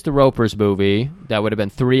have got Mr. Roper's movie. That would have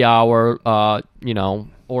been 3-hour,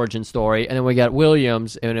 origin story. And then we got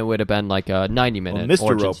Williams, and it would have been like a 90-minute Mr.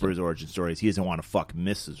 origin Roper's origin story is he doesn't want to fuck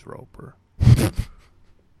Mrs. Roper. We're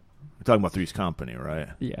talking about Three's Company, right?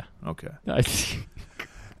 Yeah. Okay. I-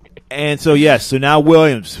 And so, yes, so now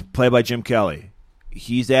Williams, played by Jim Kelly,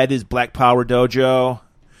 he's at his Black Power dojo,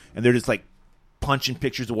 and they're just, like, punching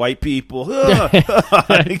pictures of white people. Hey,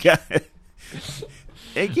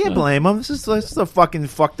 can't blame them. This is a fucking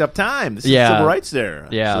fucked up time. This is civil rights there.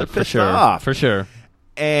 Yeah, So they're for pissed sure. off. For sure.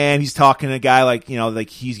 And he's talking to a guy like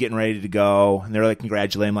he's getting ready to go, and they're like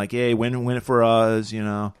congratulating him, like, "Hey, win it for us,"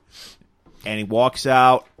 And he walks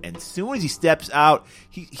out, and as soon as he steps out,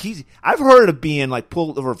 he's I've heard of being like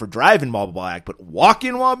pulled over for driving while black, but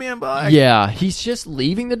walking while being black. Yeah, he's just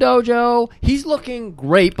leaving the dojo. He's looking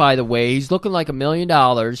great, by the way. He's looking like $1 million.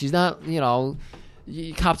 He's not,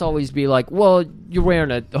 cops always be like, well, you're wearing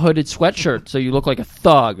a hooded sweatshirt, so you look like a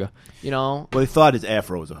thug, Well, they thought his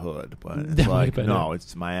afro was a hood, but it's That like, would've been no,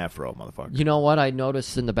 it's my afro, motherfucker. You know what? I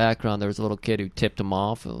noticed in the background there was a little kid who tipped him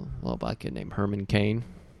off, a little black kid named Herman Cain,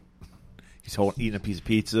 He's eating a piece of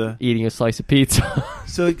pizza. eating a slice of pizza.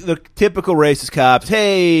 So the typical racist cops,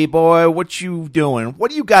 hey, boy, what you doing? What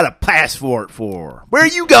do you got a passport for? Where are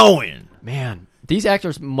you going? Man, these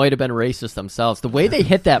actors might have been racist themselves. The way they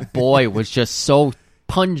hit that boy was just so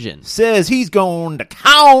pungent. Says he's going to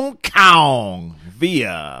Hong Kong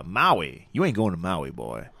via Maui. You ain't going to Maui,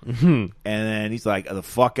 boy. Mm-hmm. And then he's like, the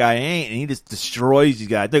fuck I ain't. And he just destroys these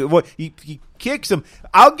guys. He kicks them.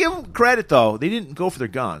 I'll give them credit, though. They didn't go for their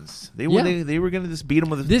guns. They were going to just beat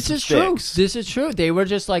them with This some is true. sticks. This is true. They were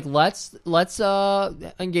just like, let's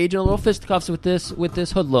engage in a little fisticuffs with this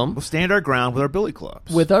hoodlum. We'll stand our ground with our billy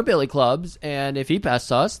clubs. With our billy clubs, and if he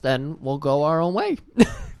bests us, then we'll go our own way.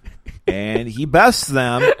 And he bests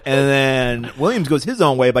them, and then Williams goes his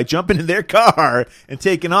own way by jumping in their car and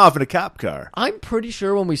taking off in a cop car. I'm pretty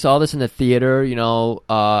sure when we saw this in the theater,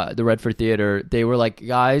 the Redford Theater, they were like,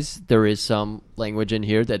 guys, there is some language in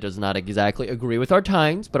here that does not exactly agree with our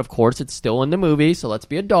times, but of course it's still in the movie, so let's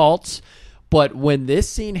be adults. But when this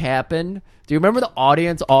scene happened, do you remember the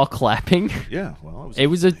audience all clapping? Yeah, well, It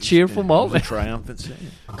was a cheerful moment. A triumphant scene.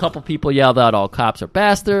 A couple people yelled out, "All cops are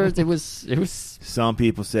bastards." It was. Some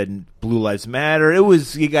people said Blue Lives Matter. It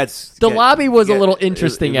was The lobby was a little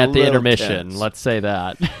interesting at the intermission. Tense. Let's say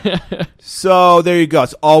that. So there you go.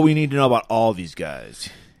 It's all we need to know about all these guys.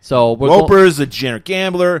 So Roper's a degenerate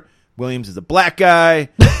gambler. Williams is a black guy,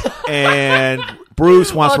 and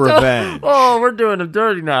Bruce wants revenge. Oh, we're doing him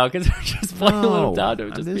dirty now because we're just playing him down to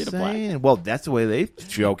I'm just being a black. saying. Well, that's the way they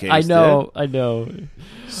showcased I know. it.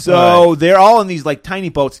 So they're all in these like tiny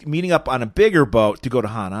boats, meeting up on a bigger boat to go to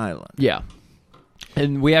Han Island. Yeah.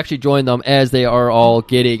 And we actually joined them as they are all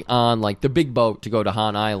getting on like the big boat to go to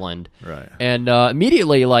Han Island. Right. And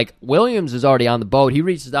immediately, like, Williams is already on the boat. He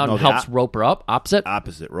reaches down and helps Roper up. Opposite?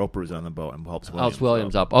 Roper is on the boat and helps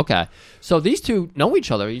Williams up. Okay. So these two know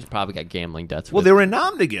each other. He's probably got gambling debts. Well, they were in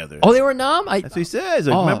Nam together. Oh, they were in Nam? That's what he says.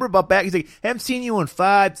 Like, remember about back? He's like, haven't seen you in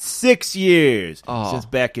 5-6 years since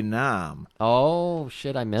back in Nam. Oh,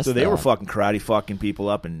 shit, I missed So that. they were fucking karate fucking people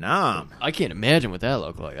up in Nam. I can't imagine what that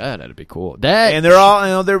looked like. That'd be cool. And they're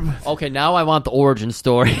all, they're... Okay, now I want the origin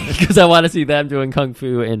story because I want to see them doing kung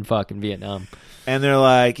fu in fucking Vietnam. And they're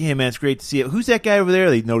like, hey, man, it's great to see you. Who's that guy over there?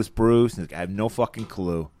 They notice Bruce. And I have no fucking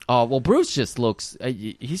clue. Oh, well, Bruce just looks...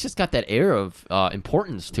 he's just got that air of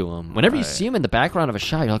importance to him. Whenever you see him in the background of a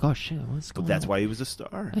shot, you're like, oh, shit, what's going on? That's why he was a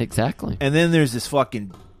star. Exactly. And then there's this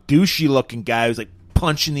fucking douchey-looking guy who's, like,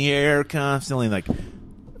 punching the air constantly. Like,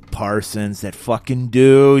 Parsons, that fucking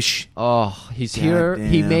douche. Oh, he's God here. damn.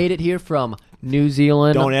 He made it here from New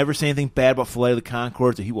Zealand. Don't ever say anything bad about Filet of the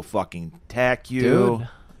Conchords or he will fucking attack you. Dude,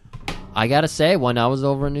 I gotta say, when I was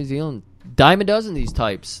over in New Zealand, dime a dozen these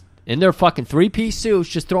types in their fucking three-piece suits,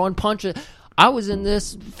 just throwing punches. I was in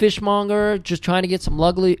this fishmonger just trying to get some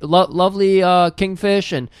lovely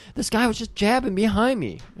kingfish, and this guy was just jabbing behind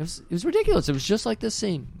me. It was ridiculous. It was just like this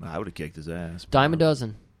scene. I would have kicked his ass. Dime a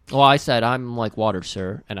dozen. Well, I said, I'm like water,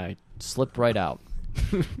 sir, and I slipped right out.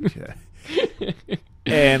 Okay.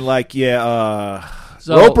 And like,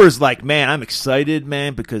 So- Roper's like, man, I'm excited,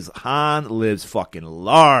 man, because Han lives fucking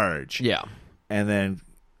large. Yeah. And then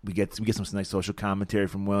we get some nice social commentary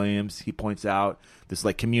from Williams. He points out this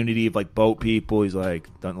like community of like boat people. He's like,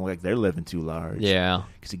 don't look like they're living too large. Yeah.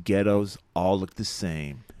 Because the ghettos all look the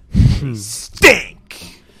same. They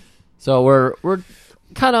stink. So we're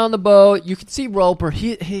kind of on the boat. You can see Roper.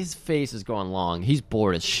 His face is going long. He's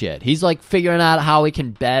bored as shit. He's like figuring out how he can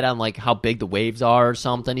bet on like how big the waves are or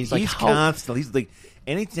something. He's like, Constant. He's like,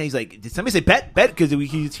 anything. He's like, did somebody say bet? Because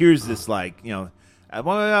he hears this like, you know,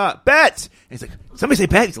 bet. And he's like, somebody say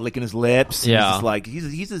bet. He's licking his lips. Yeah. He's just like,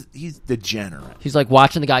 he's degenerate. He's like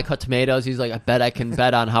watching the guy cut tomatoes. He's like, I bet I can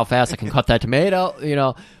bet on how fast I can cut that tomato, you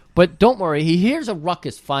know. But don't worry, he hears a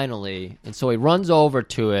ruckus finally, and so he runs over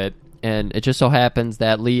to it, and it just so happens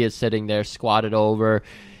that Lee is sitting there squatted over.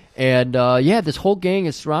 And, this whole gang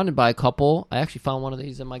is surrounded by a couple. I actually found one of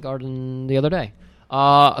these in my garden the other day.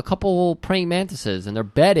 A couple praying mantises, and they're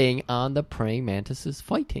betting on the praying mantises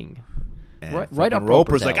fighting. And Right up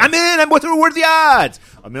Roper's Roper's like, alley. I'm in. What's the odds?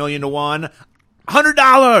 $1,000,000 to 1,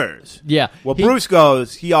 $100. Yeah. Well, Bruce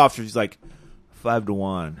goes. He offers. He's like 5 to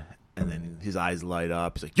 1, and then his eyes light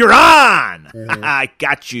up. He's like, "You're on! I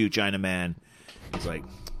got you, Chinaman." He's like,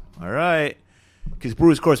 "All right," because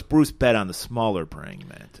Bruce bet on the smaller praying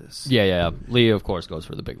mantis. Yeah. Lee, of course, goes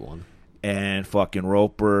for the big one. And fucking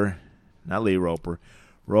Roper, not Lee Roper.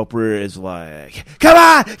 Roper is like, come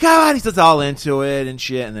on! He starts all into it and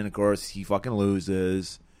shit. And then, of course, he fucking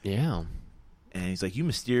loses. Yeah. And he's like, you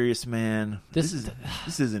mysterious man. This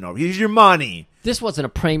isn't over. Here's your money. This wasn't a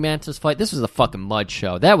praying mantis fight. This was a fucking mud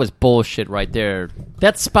show. That was bullshit right there.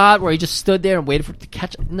 That spot where he just stood there and waited for it to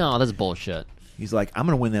catch. No, that's bullshit. He's like, I'm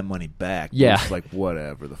going to win that money back. Yeah. It's like,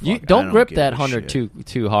 whatever the fuck. You I don't grip give that a 100 shit.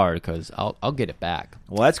 too hard because I'll get it back.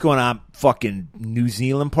 Well, that's going on fucking New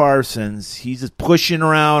Zealand Parsons. He's just pushing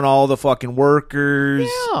around all the fucking workers.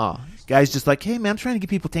 Yeah. Guy's just like, hey, man, I'm trying to get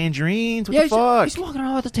people tangerines. What the he's fuck? walking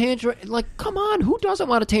around with a tangerine. Like, come on, who doesn't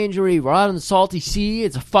want a tangerine? We're out on the salty sea.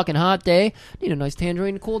 It's a fucking hot day. Need a nice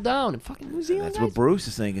tangerine to cool down. And fucking New Zealand. That's guys. what Bruce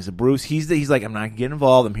is thinking. So Bruce, he's like, I'm not gonna get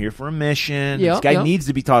involved. I'm here for a mission. Yeah, this guy yeah. needs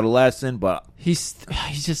to be taught a lesson, but He's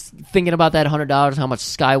just thinking about that $100, how much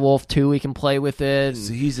Skywolf 2 he can play with it.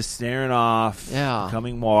 so he's just staring off, Yeah.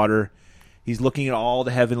 coming water. He's looking at all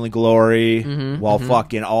the heavenly glory while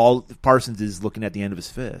fucking all Parsons is looking at the end of his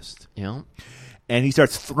fist. Yeah. And he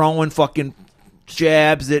starts throwing fucking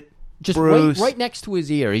jabs at Just Bruce. right next to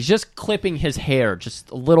his ear. He's just clipping his hair just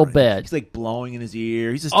a little bit. He's like blowing in his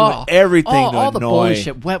ear. He's just doing everything to all the annoy.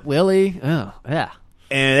 bullshit. Wet Willie. Oh, yeah.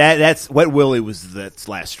 And that's Wet Willie was the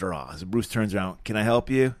last straw. So Bruce turns around. Can I help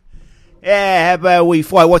you? Yeah, how about we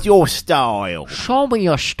fight? What's your style? Show me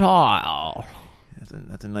your style.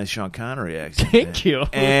 That's a nice Sean Connery accent. Thank you.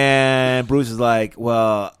 And Bruce is like,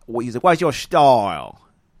 well, he's like, what's your style?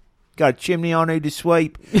 Got a chimney on need to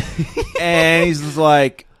sweep? And he's just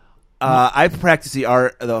like, I practice the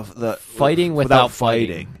art, the Fighting without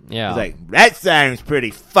fighting. Yeah. He's like, that sounds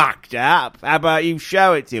pretty fucked up. How about you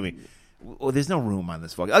show it to me? Well, there's no room on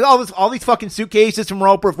this fucking all these fucking suitcases from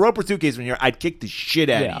Roper. If Roper suitcase were here, I'd kick the shit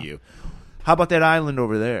out of you. How about that island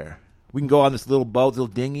over there? We can go on this little boat, little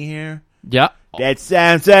dinghy here. Yeah. That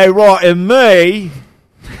sounds all right to me.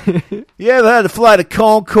 You ever had a flight of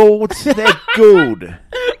Concorde? They're good.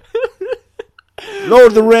 Lord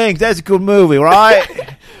of the Rings, that's a good movie, right?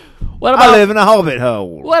 What I about live in a hobbit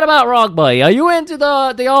hole. What about Rugby? Are you into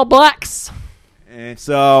the All Blacks? And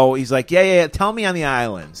so he's like, yeah, tell me on the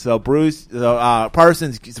island. So Bruce,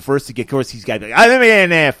 Parsons is the first to get, of course, he's got to be like, let me in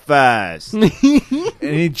there first. And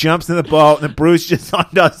he jumps in the boat, and then Bruce just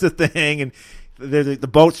undoes the thing, and the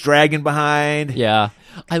boat's dragging behind. Yeah.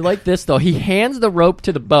 I like this, though. He hands the rope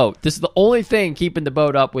to the boat. This is the only thing keeping the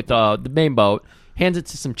boat up with the main boat. Hands it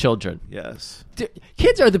to some children. Yes.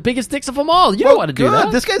 Kids are the biggest dicks of them all. You don't want to do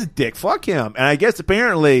that. This guy's a dick. Fuck him. And I guess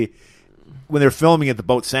apparently when they're filming it, the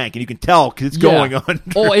boat sank, and you can tell because it's going under.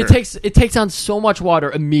 Oh, it takes on so much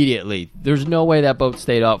water immediately. There's no way that boat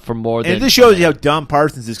stayed up for more than. And this shows you how dumb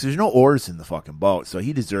Parsons is because there's no oars in the fucking boat, so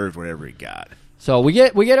he deserved whatever he got. So we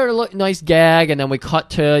get our nice gag, and then we cut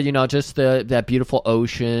to just that beautiful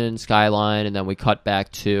ocean skyline, and then we cut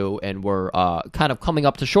back to, and we're kind of coming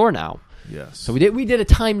up to shore now. Yes. So we did a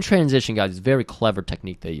time transition, guys. It's a very clever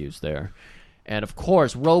technique they used there, and of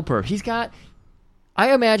course Roper.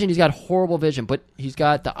 I imagine he's got horrible vision, but he's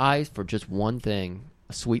got the eyes for just one thing: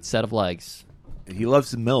 a sweet set of legs. He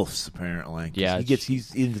loves the MILFs, apparently. Yeah,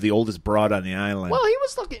 he's into the oldest broad on the island. Well,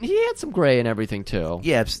 he had some gray and everything too.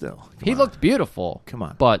 Yeah, still. He looked beautiful. Come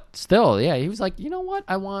on. But still, yeah, he was like, you know what?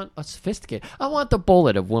 I want a sophisticated. I want the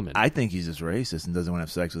bullet of women. I think he's just racist and doesn't want to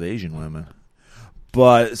have sex with Asian women.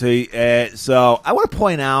 But so I want to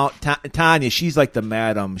point out Tanya. She's like the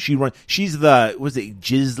madam. She's the was it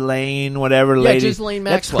Ghislaine whatever lady. Ghislaine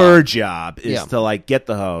That's Maxwell. her job is to like get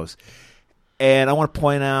the hose. And I want to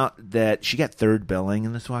point out that she got third billing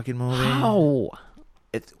in this fucking movie. How?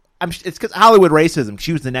 It's because Hollywood racism.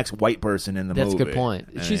 She was the next white person in the movie. That's a good point.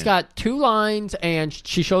 She's got 2 lines, and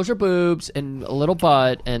she shows her boobs and a little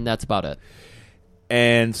butt, and that's about it.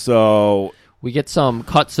 And so we get some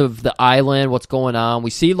cuts of the island, what's going on.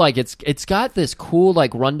 We see like it's got this cool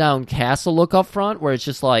like rundown castle look up front where it's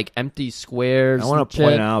just like empty squares. I want to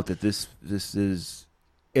point out that this is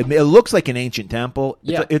it looks like an ancient temple.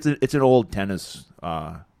 Yeah. It's an old tennis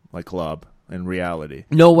like club in reality.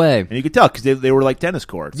 No way. And you could tell because they were like tennis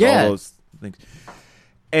courts. Yeah. All those things.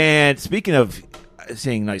 And speaking of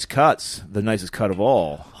seeing nice cuts, the nicest cut of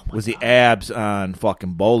all was the abs on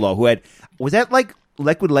fucking Bolo, who was that like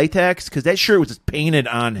liquid latex? Because that shirt was just painted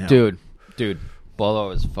on him. Dude, Bolo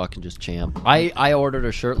is fucking just champ. I ordered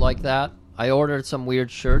a shirt like that. I ordered some weird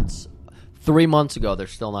shirts 3 months ago. They're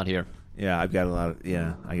still not here. Yeah, I got a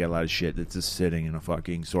lot of shit that's just sitting in a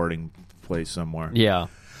fucking sorting place somewhere. Yeah.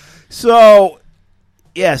 So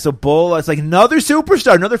Bolo, it's like another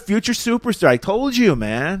superstar, another future superstar. I told you,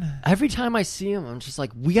 man. Every time I see him, I'm just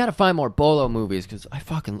like, we got to find more Bolo movies because I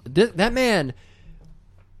fucking that man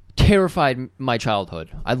terrified my childhood.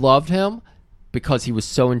 I loved him because he was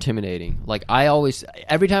so intimidating. Like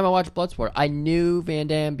every time I watched Bloodsport, I knew Van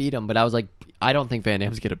Damme beat him, but I was like, I don't think Van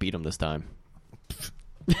Damme's gonna beat him this time.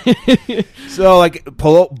 So like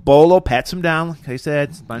Bolo pats him down, like I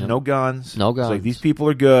said, no guns. No guns. So like, these people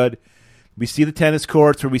are good. We see the tennis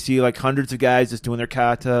courts where we see like hundreds of guys just doing their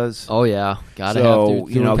katas. Oh yeah, gotta so,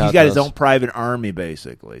 have he's got his own private army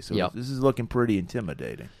basically. So Yep. this is looking pretty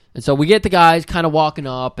intimidating. And so we get the guys kind of walking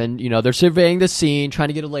up, and they're surveying the scene, trying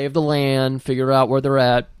to get a lay of the land, figure out where they're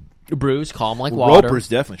at. Bruce, calm like water. Roper's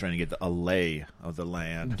definitely trying to get a lay of the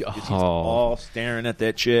land. Oh. He's all staring at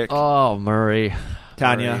that chick. Oh, Murray.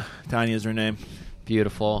 Tanya. Tanya's her name.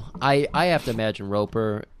 Beautiful. I have to imagine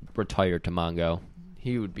Roper retired to Mongo.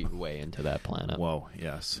 He would be way into that planet. Whoa,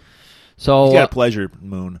 yes. So He's got a pleasure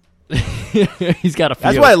moon. he's got a few.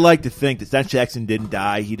 That's why I like to think that Sam Jackson didn't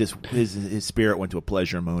die. He just his spirit went to a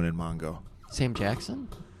pleasure moon in Mongo. Sam Jackson?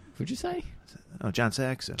 Who'd you say? Oh, John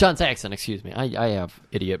Saxon. John Saxon, excuse me. I have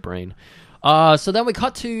idiot brain. So then we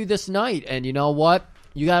cut to this night, and you know what?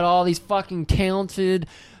 You got all these fucking talented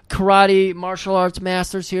karate martial arts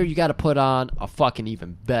masters here. You got to put on a fucking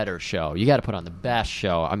even better show. You got to put on the best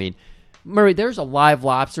show. I mean, Murray, there's a live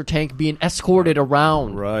lobster tank being escorted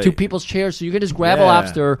around to people's chairs, so you can just grab a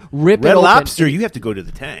lobster, rip it open. Red Lobster, you have to go to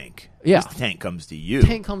the tank. Yeah. The tank comes to you.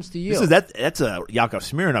 Tank comes to you. That's a Yakov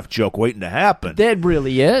Smirnoff joke waiting to happen. That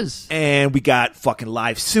really is. And we got fucking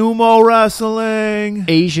live sumo wrestling.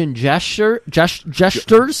 Asian gestures,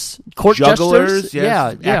 court jugglers, gestures.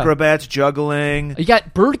 yes. Yeah. Acrobats juggling. You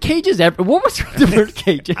got bird cages. What was with the bird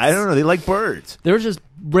cages? I don't know. They like birds. There's just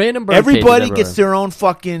random bird Everybody cages gets their own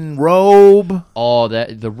fucking robe. Oh,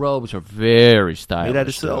 the robes are very stylish. Made out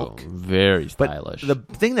of silk. Though. Very But stylish. the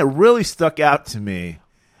thing that really stuck out to me,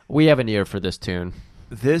 we have an ear for this tune.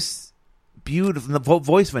 this beautiful, the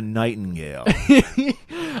voice of a nightingale.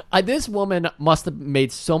 This woman must have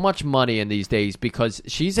made so much money in these days because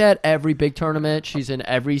she's at every big tournament. She's in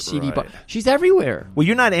every CD bar. She's everywhere. Well,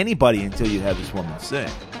 you're not anybody until you have this woman sing.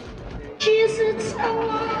 She sits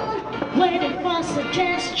alone, waiting for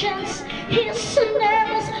suggestions. His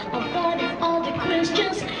scenarios, avoiding all the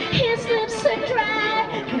questions. His lips are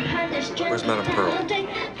dry, her hand is just Where's Madame Pearl?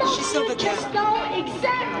 She's over there. Just know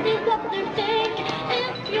exactly what they think.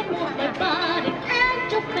 If you want my body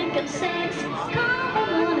and you're thinking sex, come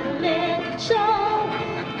on and let's show.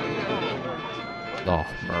 Oh,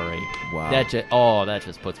 Murray. Wow. That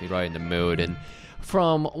just puts me right in the mood. And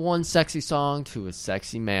from one sexy song to a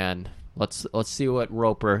sexy man. Let's see what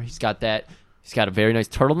Roper. He's got a very nice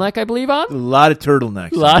turtleneck, I believe, on. A lot of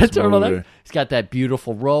turtlenecks. A lot of turtleneck. He's got that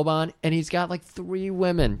beautiful robe on, and he's got like 3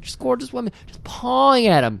 women, just gorgeous women, just pawing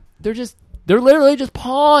at him. They're literally just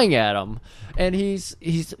pawing at him, and he's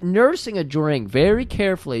nursing a drink very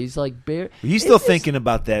carefully. He's like, he's still thinking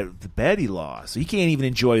about the bet he lost. So he can't even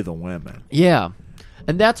enjoy the women. Yeah.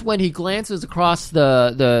 And that's when he glances across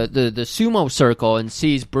the sumo circle and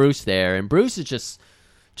sees Bruce there, and Bruce is just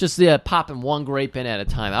popping one grape in at a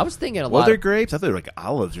time. I was thinking a lot. Were there grapes? I thought they were like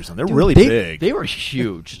olives or something. They're really big. They were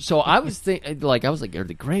huge. So I was thinking, I was like, are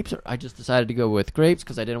they grapes? Or I just decided to go with grapes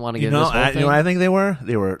because I didn't want to get this whole thing. You know what I think they were?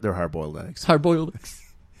 They're hard-boiled eggs. Hard-boiled eggs.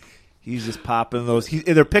 He's just popping those.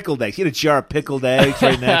 They're pickled eggs. He had a jar of pickled eggs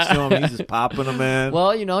right next to him. He's just popping them in.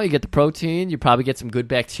 Well, you get the protein. You probably get some good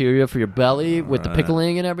bacteria for your belly with the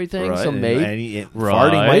pickling and everything. Right. So maybe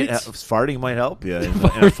farting might help you in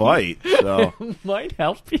a fight. So might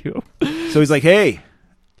help you. So he's like, "Hey,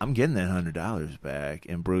 I'm getting that $100 back,"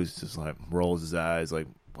 and Bruce just like rolls his eyes, like,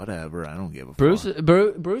 "Whatever, I don't give a fuck."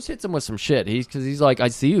 Bruce hits him with some shit. He's like, "I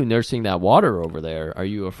see you nursing that water over there. Are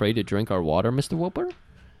you afraid to drink our water, Mr. Whooper?"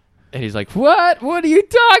 And he's like, "What? What are you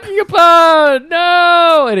talking about?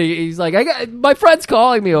 No!" And he's like, my friend's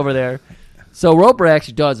calling me over there." So Roper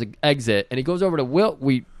actually does exit, and he goes over to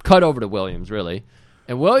We cut over to Williams, really.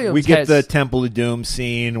 And Williams we get the Temple of Doom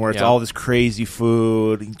scene where it's all this crazy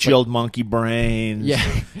food, chilled monkey brains,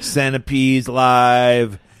 centipedes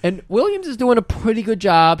live. And Williams is doing a pretty good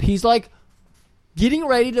job. He's like getting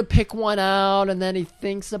ready to pick one out, and then he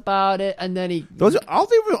thinks about it, and then all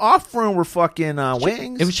they were offering were fucking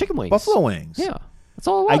wings. It was chicken wings, buffalo wings. Yeah, that's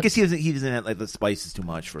all it was. I guess he doesn't have like the spices too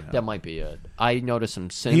much for him. That might be it. I noticed some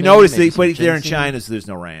cinnamon. He noticed it, but they're in China, so there's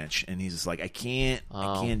no ranch, and he's just like, I can't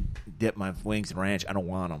dip my wings in ranch. I don't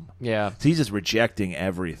want them. Yeah, so he's just rejecting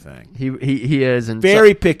everything. He is, and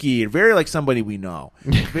very picky eater, very like somebody we know,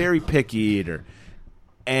 very picky eater.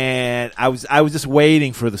 And I was just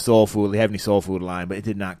waiting for the soul food. They have any soul food line, but it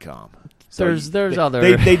did not come. So there's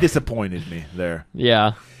other. They disappointed me there.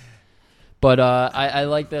 Yeah, but I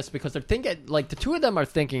like this because they're thinking like the two of them are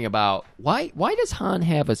thinking about why does Han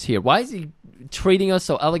have us here? Why is he treating us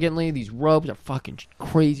so elegantly? These robes are fucking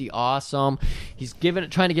crazy awesome. He's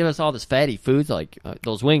trying to give us all this fatty foods. Like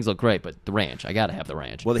those wings look great, but the ranch, I gotta have the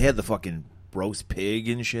ranch. Well, they had the fucking roast pig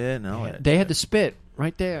and shit. No, they had the spit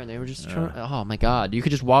right there, and they were just trying. Oh my god, you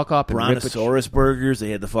could just walk up and Brontosaurus burgers. They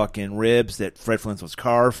had the fucking ribs that Fred Flintstone's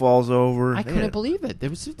car falls over. I couldn't believe it. It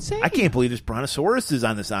was insane. I can't believe there's brontosauruses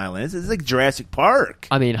on this island. It's like Jurassic Park.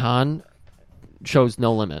 I mean, Han shows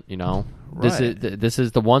no limit. Right. This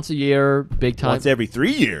is the once a year big time. Once every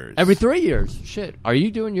 3 years. Every 3 years. Shit. Are you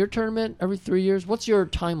doing your tournament every 3 years? What's your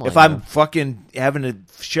timeline? If I'm fucking having to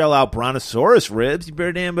shell out Brontosaurus ribs, you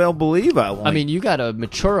better damn well believe I won't. I mean, you got to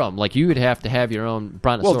mature them. Like, you would have to have your own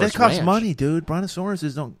Brontosaurus. Well, that costs ranch. money, dude.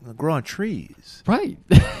 Brontosauruses don't grow on trees. Right.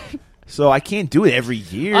 So I can't do it every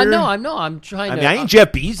year. I know. I'm trying to. I ain't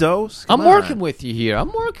Jeff Bezos. I'm working with you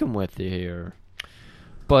here.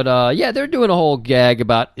 But, yeah, they're doing a whole gag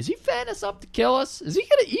about, is he fatting us up to kill us? Is he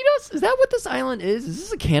going to eat us? Is that what this island is? Is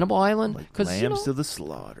this a cannibal island? Like lambs to the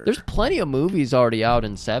slaughter. There's plenty of movies already out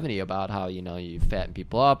in 70 about how, you fatten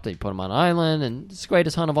people up, they put them on an island, and it's the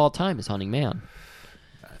greatest hunt of all time is hunting man.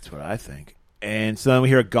 That's what I think. And so then we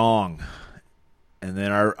hear a gong. And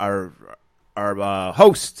then our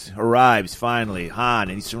host arrives, finally, Han,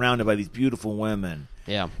 and he's surrounded by these beautiful women.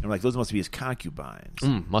 Yeah. And I'm like, those must be his concubines.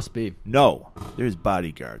 Must be. No, they're his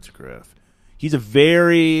bodyguards, Griff. He's a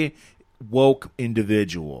very woke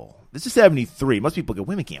individual. This is 73. Most people go,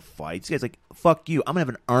 women can't fight. This guy's like, fuck you. I'm going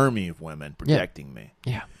to have an army of women protecting me.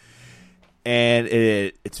 Yeah. And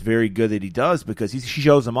it's very good that he does because he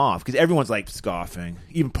shows them off. Because everyone's like scoffing.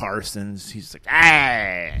 Even Parsons. He's like,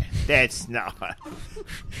 that's not.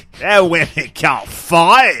 That women can't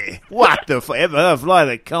fight. What the fuck? Ever fly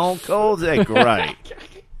the Concorde? They're great.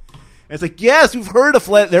 It's like, yes, we've heard of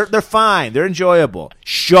flight. They're fine. They're enjoyable.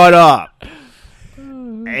 Shut up.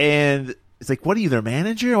 And it's like, what are you, their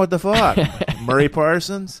manager? What the fuck? Murray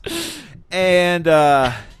Parsons? And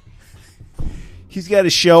he's got to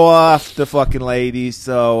show off the fucking ladies,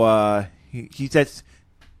 so he sets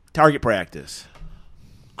target practice.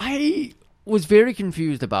 I was very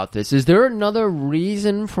confused about this. Is there another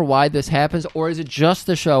reason for why this happens, or is it just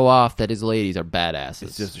to show off that his ladies are badasses?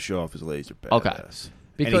 It's just to show off his ladies are badass. Okay.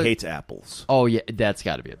 Because, and he hates apples. Oh, yeah, that's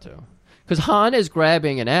got to be it, too. Because Han is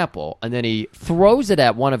grabbing an apple, and then he throws it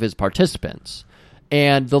at one of his participants.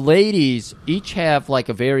 And the ladies each have, like,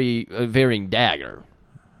 a varying dagger.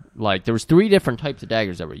 Like, there was 3 different types of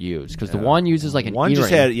daggers that were used. Because the one uses, like, an one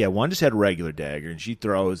earring. One just had a regular dagger, and she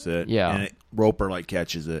throws it. Yeah. And Roper, like,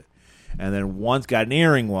 catches it. And then one's got an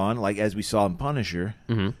earring one, like, as we saw in Punisher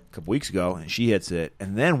a couple weeks ago, and she hits it.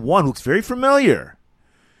 And then one looks very familiar.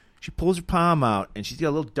 She pulls her palm out, and she's got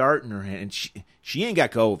a little dart in her hand, and she ain't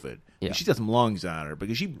got COVID. Yeah. She's got some lungs on her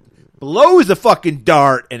because she blows the fucking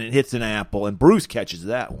dart, and it hits an apple, and Bruce catches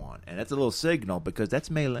that one. And that's a little signal because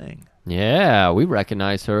that's Mei Ling. Yeah, we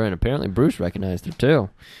recognize her, and apparently Bruce recognized her,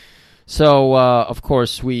 too. So, of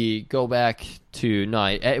course, we go back to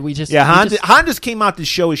night. Han just came out to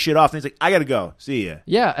show his shit off, and he's like, I got to go. See ya.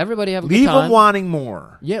 Yeah, everybody have a leave good time. Him wanting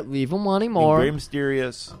more. Yeah, leave him wanting more. Being very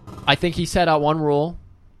mysterious. I think he set out one rule.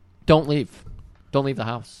 Don't leave. Don't leave the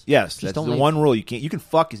house. Yes, Just that's don't the leave. one rule. You can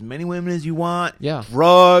fuck as many women as you want. Yeah.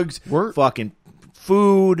 Drugs, We're- fucking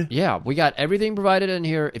food. Yeah, we got everything provided in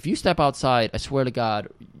here. If you step outside, I swear to God,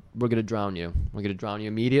 we're gonna drown you. We're gonna drown you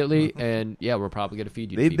immediately, and yeah, we're probably gonna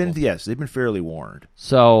feed you. to They've been people. they've been fairly warned.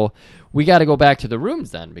 So we got to go back to the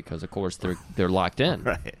rooms then, because of course they're locked in.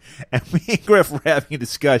 Right. And me and Griff were having a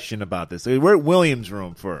discussion about this. So we're at Williams'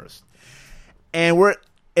 room first. And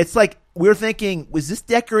it's like we're thinking, was this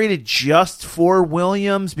decorated just for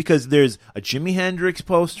Williams? Because there's a Jimi Hendrix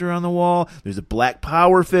poster on the wall, there's a Black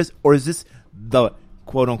Power Fist, or is this the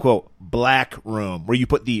quote unquote black room where you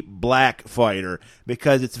put the black fighter?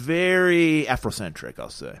 Because it's very Afrocentric, I'll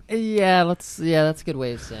say. Yeah, that's a good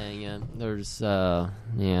way of saying it. There's Doc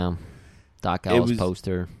Ellis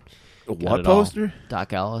poster. A Got what it all. poster?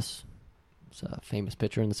 Doc Ellis. It's a famous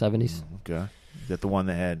pitcher in the 70s. Okay. Is that the one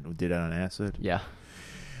that did it on acid? Yeah.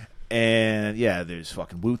 And yeah, there's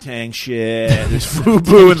fucking Wu-Tang shit. There's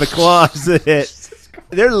FUBU in the closet.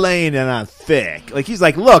 They're laying it on thick. Like, he's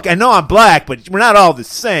like, look, I know I'm black, but we're not all the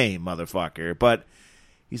same, motherfucker. But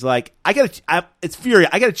he's like, it's Fury.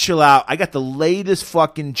 I gotta chill out. I got the latest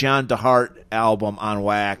fucking John DeHart album on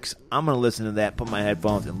wax. I'm gonna listen to that, put my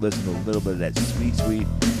headphones, and listen to a little bit of that sweet, sweet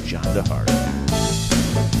John DeHart.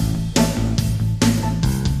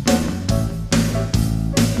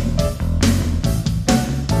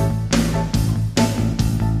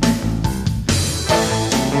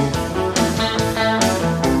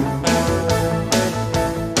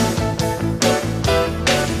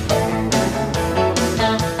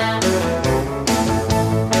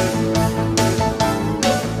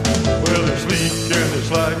 Well, they're sleek and they're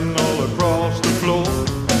sliding all across the floor,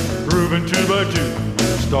 grooving 2 by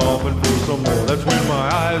 2, stomping for some more. That's when my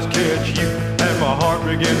eyes catch you and my heart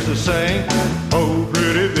begins to sing. Oh,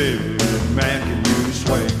 pretty baby, man, can you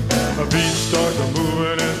swing? My feet start to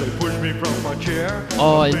moving as they push me from my chair.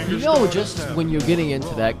 Oh, My and fingers you know, start just to when you're getting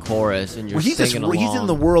into that chorus and you're Well, he's singing along. in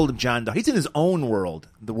the world of John DeHart. He's in his own world,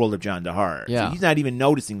 the world of John DeHart. Yeah. So he's not even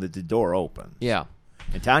noticing that the door opens. Yeah.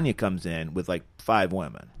 And Tanya comes in with like 5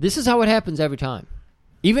 women. This is how it happens every time.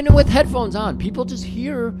 Even with headphones on, people just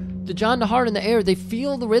hear the John DeHart in the air. They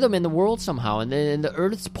feel the rhythm in the world somehow, and in the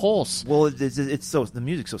Earth's pulse. Well, it's so the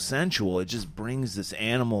music's so sensual. It just brings this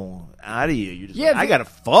animal out of you. You're just Yeah, like, I gotta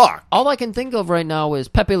fuck. All I can think of right now is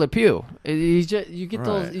Pepe Le Pew. He's just, you get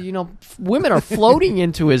Right. those, women are floating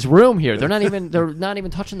into his room here. They're not even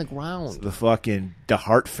touching the ground. The fucking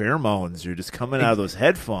DeHart pheromones are just coming out of those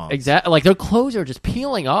headphones. Exactly, like their clothes are just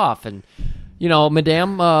peeling off, and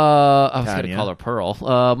Madame, I was going to Tanya. call her Pearl.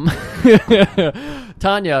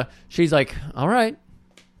 Tanya, she's like, all right,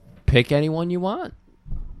 pick anyone you want.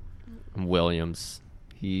 Williams,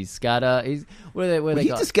 he's got where they He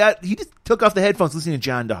go? just took off the headphones listening to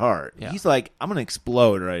John DeHart. Yeah. He's like, I'm gonna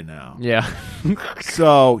explode right now. Yeah.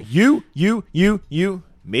 So you,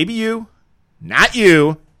 maybe you, not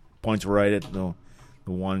you. Points right at the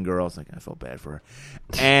one girl. It's like, I felt bad for her.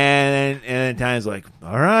 And then Tanya's like,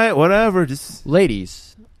 all right, whatever. Just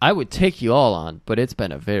Ladies, I would take you all on, but it's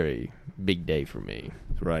been a very big day for me.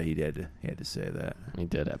 right. He had to say that. He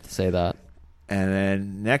did have to say that. And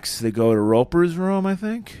then next they go to Roper's room, I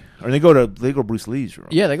think, or they go to Bruce Lee's room.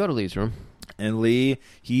 Yeah, they go to Lee's room. And Lee,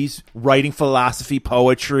 he's writing philosophy,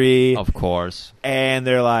 poetry. Of course. And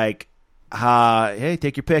they're like, hey,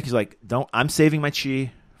 take your pick. He's like, I'm saving my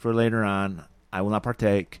chi for later on. I will not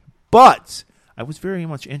partake. But I was very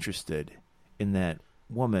much interested in that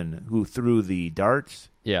woman who threw the darts.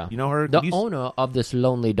 Yeah. You know her? The owner of this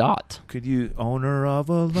lonely dot. Owner of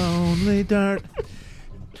a lonely dart.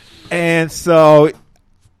 And so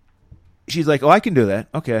she's like, oh, I can do that.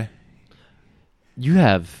 Okay. You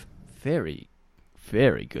have very,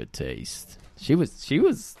 very good taste. She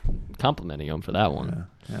was complimenting him for that one.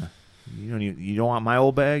 Yeah. You don't want my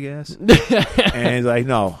old bag ass? And he's like,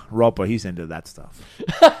 no, Roper, he's into that stuff.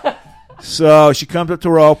 So she comes up to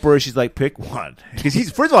Roper. She's like, pick one. Because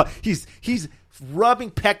first of all, he's rubbing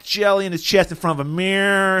peck jelly in his chest in front of a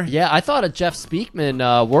mirror. Yeah, I thought a Jeff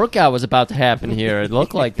Speakman workout was about to happen here. It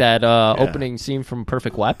looked like that opening scene from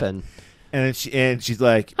Perfect Weapon. And she's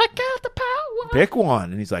like, I got the power. pick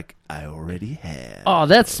one. And he's like, I already have. Oh,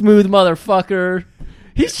 that smooth motherfucker.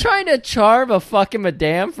 He's trying to charm a fucking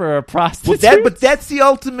madame for a prostitute. But that's the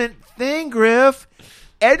ultimate thing, Griff.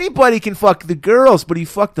 Anybody can fuck the girls, but he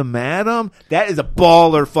fucked the madam. That is a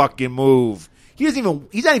baller fucking move. He's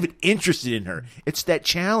not even interested in her. It's that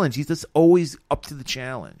challenge. He's just always up to the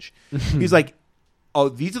challenge. He's like, oh,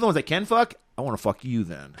 these are the ones I can fuck. I want to fuck you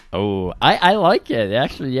then. Oh, I like it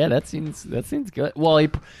actually. Yeah, that seems good. Well,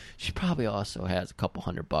 she probably also has a couple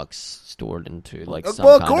 $100 stored into like. Some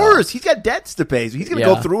Well, of kind course, he's got debts to pay, so he's gonna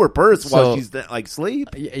go through her purse while she's like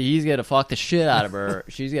sleep. He's gonna fuck the shit out of her.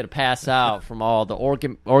 She's gonna pass out from all the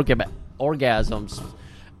orgasms,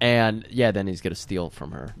 and then he's gonna steal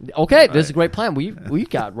from her. Okay, this is a great plan. We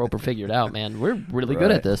got Roper figured out, man. We're really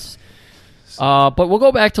good at this. But we'll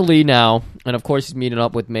go back to Lee now, and of course he's meeting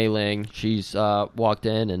up with Mei Ling. She's walked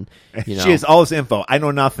in, and she has all this info. I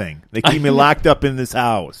know nothing. They keep me locked up in this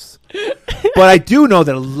house, but I do know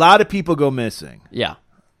that a lot of people go missing. Yeah,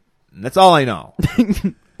 and that's all I know.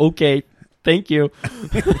 Okay, thank you.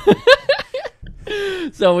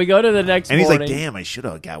 So we go to the next and morning. He's like, damn, I should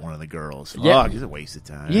have got one of the girls. Fuck, Yeah. it's a waste of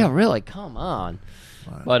time. Yeah, really, come on.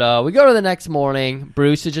 But we go to the next morning.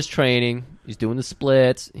 Bruce is just training. He's doing the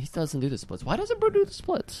splits. He doesn't do the splits. Why doesn't Bruce do the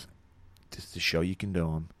splits? Just to show you can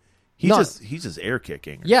do them. He's just air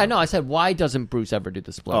kicking. Yeah, no, I said, why doesn't Bruce ever do the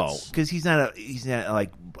Oh, splits? because he's not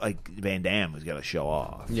like Van Damme who's got to show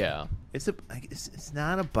off. Yeah. It's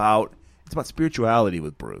not about. It's about spirituality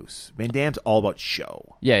with Bruce. Van Damme's all about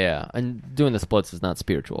show. Yeah. And doing the splits is not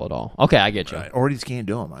spiritual at all. Okay, I get you. Right. Or he just can't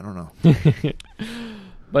do them. I don't know.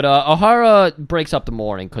 But O'Hara breaks up the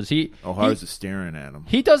morning because O'Hara's just staring at him.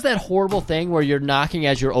 he does that horrible thing where you're knocking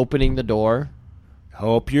as you're opening the door.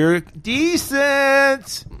 Hope you're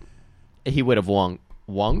decent. He would have wunk.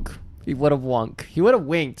 He would have wunk. He would have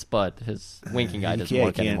winked, but his winking guy doesn't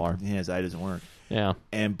work anymore. Yeah, his eye doesn't work. Yeah.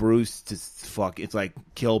 And Bruce just it's like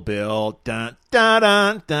Kill Bill, dun dun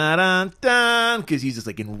dun dun dun dun, because he's just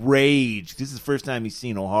like enraged. This is the first time he's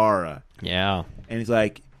seen O'Hara. Yeah. And he's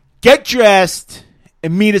like, get dressed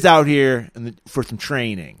and meet us out here for some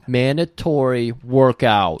training. Mandatory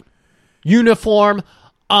workout. Uniform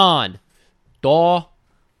on. Door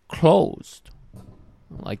closed. I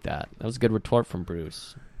like that. That was a good retort from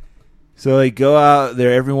Bruce. So they go out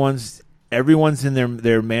there. Everyone's in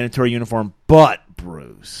their mandatory uniform, but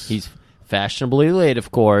Bruce. He's fashionably late,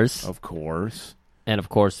 of course. Of course. And of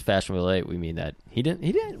course, fashionably late, we mean that he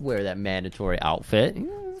didn't wear that mandatory outfit.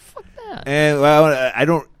 Fuck that. And well, I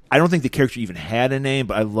don't think the character even had a name,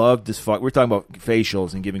 but I love this fuck. We're talking about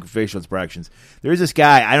facials and giving facial expressions. There's this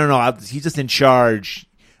guy, I don't know, he's just in charge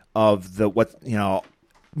of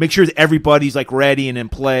make sure that everybody's like ready and in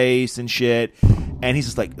place and shit. And he's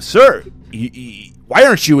just like, sir, why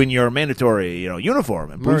aren't you in your mandatory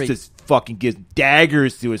uniform? And Bruce just fucking gives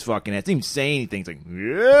daggers to his fucking head. Doesn't even say anything. He's like,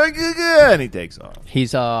 yeah, and he takes off.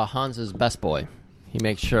 He's Hans's best boy. He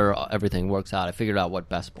makes sure everything works out. I figured out what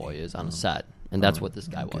best boy is on a set. And that's what this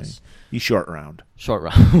guy was. He's short round. Short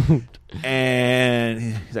round. And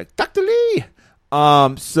he's like, Dr. Lee.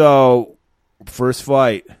 So, first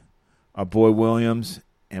fight, our boy Williams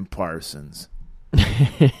and Parsons.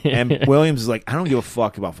 And Williams is like, I don't give a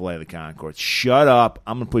fuck about Filet of the Conchords. Shut up.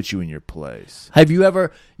 I'm going to put you in your place. Have you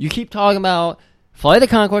ever, you keep talking about Filet of the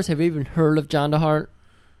Conchords. Have you even heard of John DeHart?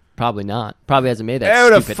 Probably not. Probably hasn't made that Who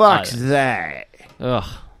the stupid fuck's title. that? Ugh.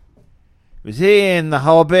 Was he in The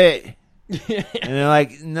Hobbit? And they're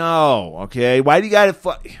like, no, okay. Why do you got to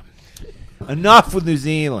fuck? Enough with New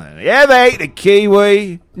Zealand. Yeah, they ate the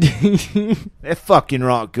Kiwi. They're fucking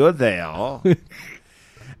rock good, they are.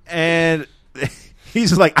 And he's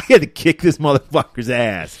just like, I had to kick this motherfucker's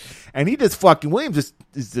ass. And he just fucking, Williams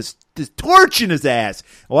is just torching his ass.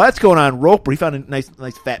 Well, that's going on. Roper, he found a nice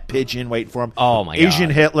fat pigeon waiting for him. Oh, my God.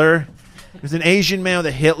 Asian Hitler. There's an Asian man with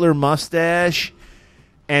a Hitler mustache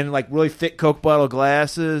and like really thick Coke bottle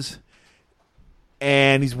glasses.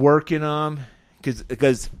 And he's working them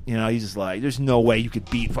because he's just like, there's no way you could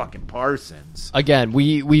beat fucking Parsons. Again,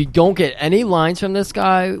 we don't get any lines from this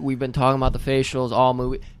guy. We've been talking about the facials all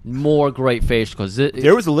movie. More great facials because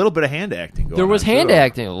there was a little bit of hand acting going on. There was hand too.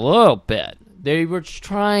 acting a little bit. They were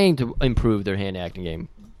trying to improve their hand acting game.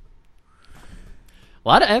 A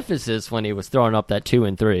lot of emphasis when he was throwing up that 2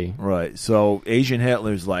 and 3. Right. So Asian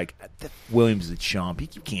Hitler's like, Williams is a chump.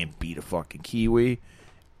 You can't beat a fucking Kiwi.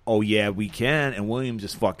 Oh, yeah, we can. And Williams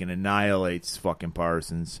just fucking annihilates fucking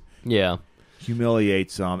Parsons. Yeah.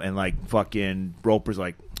 Humiliates him. And, like, fucking Roper's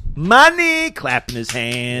like, money! Clapping his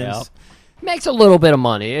hands. Yep. Makes a little bit of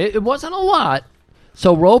money. It wasn't a lot.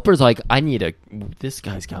 So Roper's like, this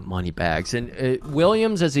guy's got money bags. And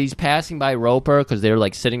Williams, as he's passing by Roper, because they're,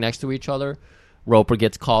 like, sitting next to each other, Roper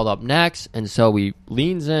gets called up next, and so he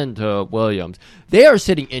leans into Williams. They are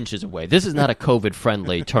sitting inches away. This is not a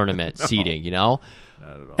COVID-friendly tournament seating,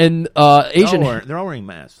 And Asian, they're all wearing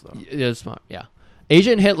masks, though. Yeah, smart. Yeah,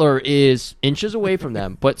 Asian Hitler is inches away from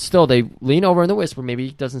them, but still they lean over in the whisper. Maybe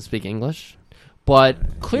he doesn't speak English,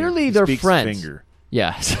 but clearly they're speaks friends. Finger.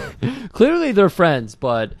 Yes. Clearly they're friends,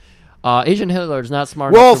 but Agent Hitler is not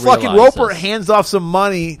smart Well, enough to fucking realize Roper this. hands off some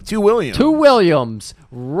money to Williams. To Williams,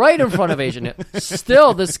 right in front of Agent Hitler.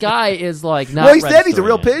 Still, this guy is like not Well, he said he's a registering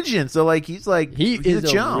real it. pigeon, so like he's Is a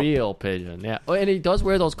a chump. real pigeon, yeah. Oh, and he does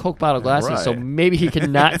wear those Coke bottle glasses, so Right. maybe he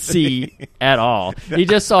cannot see at all. He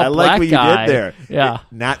just saw I a like black what you guy. did there. Yeah.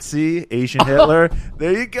 Nazi, Asian Hitler.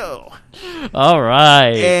 There you go. All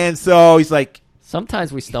right. And so he's like,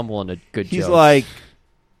 Sometimes we stumble into good he's jokes. like,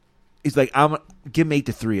 I'm give me 8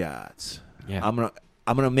 to 3 odds. Yeah. I'm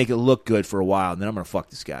gonna make it look good for a while, and then I'm gonna fuck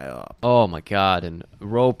this guy up. Oh my God! And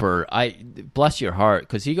Roper, bless your heart,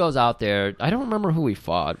 because he goes out there. I don't remember who he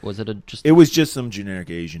fought. Was it It was just some generic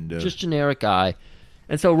Asian dude. just generic guy?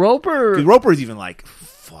 And so Roper, 'Cause Roper's even like,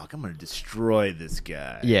 fuck, I'm gonna destroy this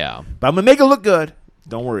guy. yeah. But I'm gonna make it look good.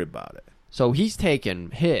 Don't worry about it. So he's taking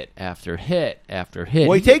hit after hit after hit.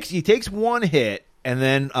 Well, he takes one hit, and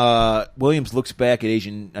then Williams looks back at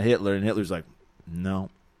Asian Hitler, and Hitler's like, no,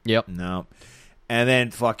 Yep. no. And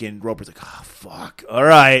then fucking Roper's like, oh, fuck, all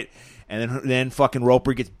right. And then fucking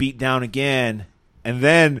Roper gets beat down again, and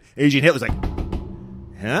then Asian Hitler's like,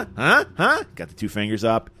 huh? Got the 2 fingers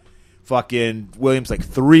up. Fucking Williams like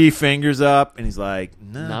 3 fingers up, and he's like,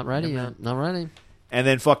 no, Not ready never yet. Not ready. And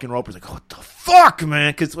then fucking Roper's like, what the fuck,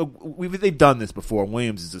 man? Because they've done this before.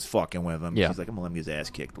 Williams is just fucking with him. Yeah. He's like, I'm going to let him get his ass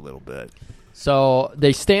kicked a little bit. So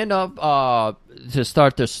they stand up to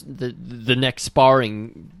start the next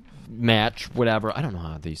sparring match, whatever. I don't know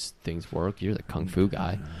how these things work. You're the kung fu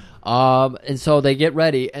guy. And so they get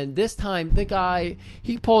ready, and this time the guy,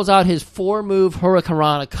 he pulls out his 4-move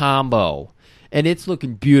Hurricanrana combo, and it's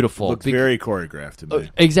looking beautiful. Looks very choreographed to me.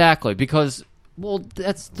 Exactly, because, well,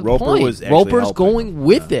 that's the Roper point. was actually Roper's helping going him.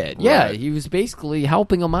 with Yeah. it. Yeah, Right. he was basically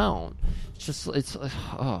helping him out. It's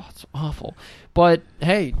awful. But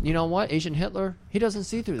hey, you know what? Agent Hitler, he doesn't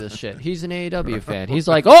see through this shit. He's an AEW fan. He's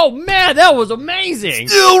like, oh man, that was amazing.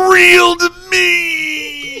 Still real to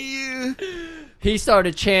me. He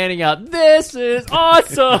started chanting out, "This is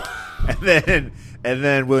awesome." and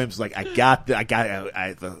then Williams is like,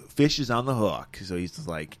 the fish is on the hook. So he's just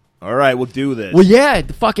like, all right, we'll do this. Well, yeah,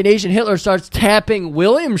 the fucking Agent Hitler starts tapping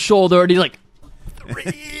Williams' shoulder, and he's like,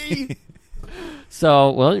 3.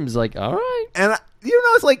 So Williams is like, all right. And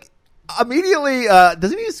it's like immediately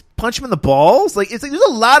doesn't he just punch him in the balls? Like it's like there's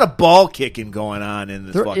a lot of ball kicking going on in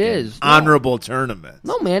this There fucking is. No. honorable tournament.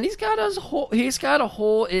 No, man, he's got a whole.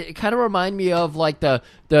 It kind of remind me of like the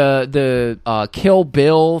Kill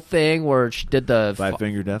Bill thing where she did the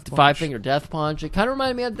 5-finger death punch. 5-finger death punch. It kind of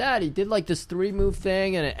reminded me of that. He did like this 3-move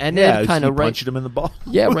thing, and it ended Yeah, kind he of right. punched him in the balls.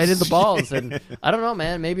 Yeah, right in the balls, and I don't know,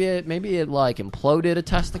 man. Maybe it like imploded a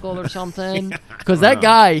testicle or something. Because that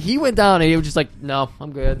guy, he went down and he was just like, "No,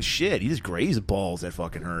 I'm good." Shit, he just grazed balls. That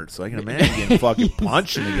fucking hurts. So I can imagine getting fucking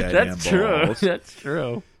punched in the goddamn That's true. balls. That's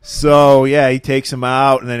true. So yeah, he takes him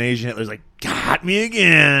out, and then Agent Hitler's like, "Got me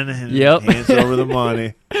again." And Yep. hands over the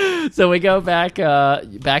money. So we go back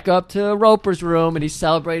up to Roper's room, and he's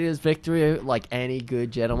celebrating his victory like any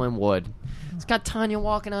good gentleman would. He's got Tanya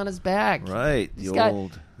walking on his back. Right, He's the got-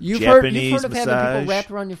 old You've heard Japanese of having massage. people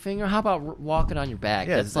wrapped around your finger. How about walking on your back?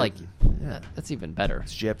 Yeah, That's like, yeah. that's even better.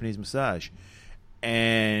 It's Japanese massage.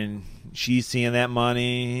 And she's seeing that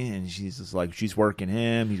money, and she's just like, she's working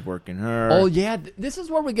him, he's working her. Oh yeah, this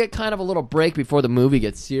is where we get kind of a little break before the movie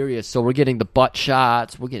gets serious. So we're getting the butt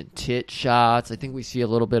shots, we're getting tit shots. I think we see a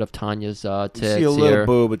little bit of Tanya's tits We see a little here.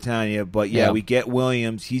 boob of Tanya, but yeah, we get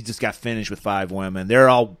Williams. He just got finished with 5 women. They're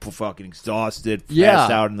all fucking exhausted,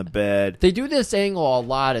 passed out in the bed. They do this angle a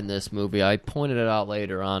lot in this movie. I pointed it out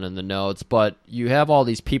later on in the notes, but you have all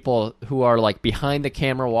these people who are like behind the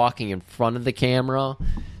camera walking in front of the camera.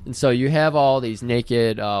 And so you have all these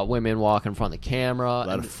naked women walking in front of the camera. A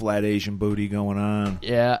lot of flat Asian booty going on.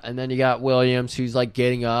 Yeah, and then you got Williams who's like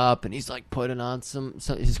getting up and he's like putting on some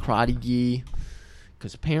his karate gi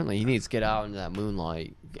because apparently he needs to get out into that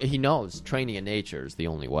moonlight. He knows training in nature is the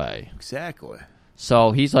only way. Exactly.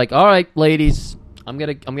 So he's like, "All right, ladies, I'm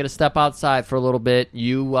gonna step outside for a little bit.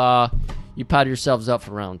 You powder yourselves up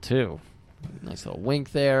for round 2." Nice little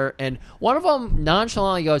wink there, and one of them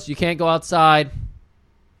nonchalantly goes, "You can't go outside."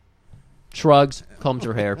 Shrugs, combs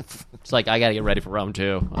her hair. It's like, I gotta get ready for round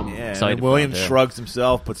 2. I'm Yeah, excited. and for Williams round 2. shrugs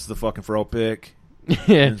himself, puts the fucking throw pick. Yeah.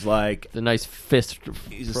 And it's like, The nice fist.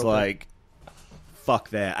 he's just like,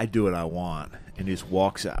 fuck that, I do what I want. And he just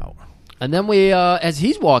walks out. And then we, as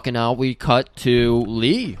he's walking out, we cut to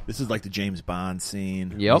Lee. This is like the James Bond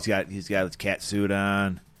scene. Yep. He's got his cat suit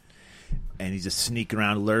on, and he's just sneaking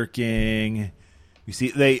around, lurking. You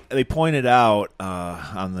see, they pointed out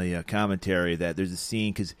on the commentary that there's a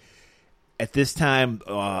scene because at this time,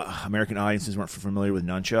 American audiences weren't familiar with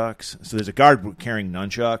nunchucks. So there's a guard carrying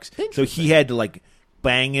nunchucks. So he had to like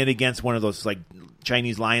bang it against one of those like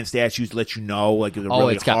Chinese lion statues to let you know like it's a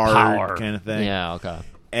really it's got hard power kind of thing. Yeah, okay.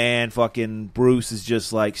 And fucking Bruce is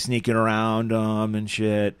just like sneaking around and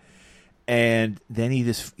shit. And then he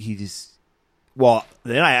just well,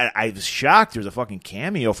 then I was shocked. There's a fucking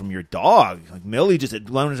cameo from your dog. Like Millie just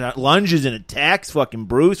lunges and attacks fucking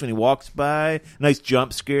Bruce when he walks by. Nice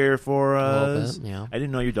jump scare for us. Bit, yeah. I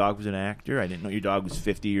didn't know your dog was an actor. I didn't know your dog was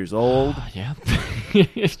 50 years old. Yeah.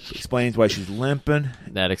 Explains why she's limping.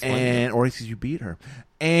 That explains. Or because you beat her.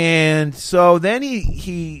 And so then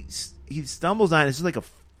he stumbles on. It's just like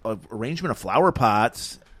a arrangement of flower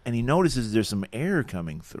pots, and he notices there's some air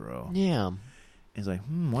coming through. Yeah. He's like,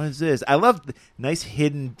 what is this? I love the nice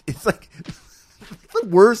hidden. It's like the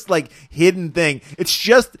worst like hidden thing. It's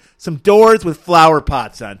just some doors with flower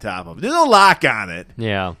pots on top of it. There's no lock on it.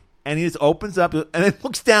 Yeah. And he just opens up and then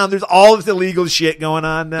looks down. There's all this illegal shit going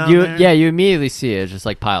on down there. Yeah, you immediately see it. It's just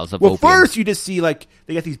like piles of Well, opium. first you just see like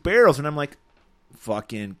they got these barrels, and I'm like,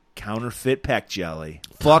 fucking counterfeit peck jelly.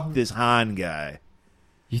 Fuck this Han guy.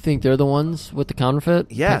 You think they're the ones with the counterfeit?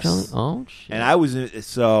 Yes. Oh, shit. And I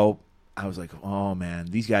was like, oh man,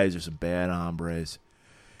 these guys are some bad hombres.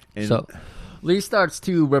 And So Lee starts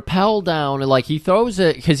to rappel down, and like he throws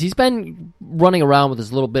it because he's been running around with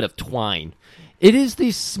this little bit of twine. It is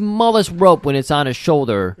the smallest rope when it's on his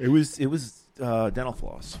shoulder, it was dental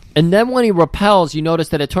floss. and then when he rappels, you notice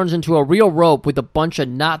that it turns into a real rope with a bunch of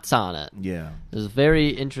knots on it. Yeah. There's a very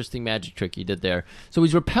interesting magic trick he did there. So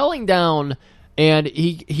he's rappelling down, and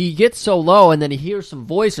he gets so low, and then he hears some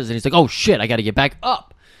voices, and he's like, "Oh shit, I got to get back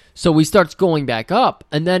up." So he starts going back up,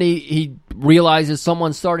 and then he realizes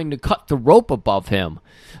someone's starting to cut the rope above him.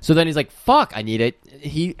 So then he's like, fuck, I need it.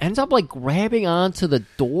 He ends up like grabbing onto the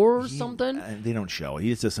door or something. They don't show it. He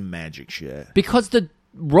just does some magic shit. Because the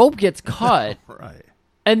rope gets cut, Right.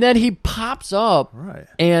 and then he pops up Right.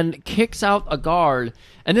 and kicks out a guard,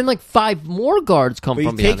 and then like 5 more guards come But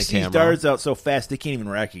from he behind takes the these camera. darts out so fast they can't even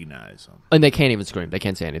recognize him. And they can't even scream. They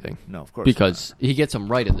can't say anything. No, of course Because he gets them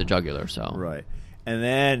right in the jugular, so. Right. And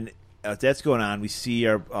then that's going on. We see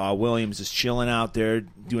our Williams is chilling out there,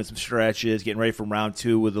 doing some stretches, getting ready for round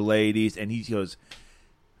 2 with the ladies, and he says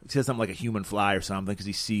something like a human fly or something because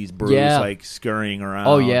he sees Bruce like scurrying around.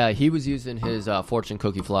 Oh, yeah. He was using his fortune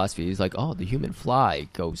cookie philosophy. He's like, oh, the human fly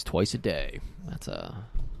goes twice a day.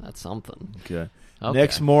 That's something. Okay. Okay.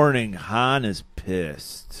 Next morning, Han is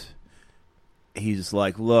pissed. He's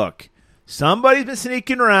like, look, somebody's been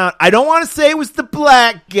sneaking around. I don't want to say it was the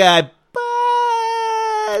black guy, but...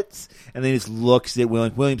 And then he just looks at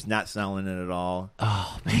Williams. Williams not selling it at all.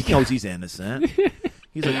 Oh, man. He knows he's innocent.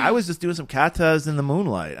 He's like, I was just doing some katas in the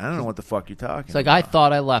moonlight. I don't know what the fuck you're talking It's like, about. I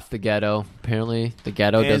thought I left the ghetto. Apparently, the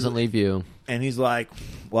ghetto doesn't leave you. And he's like,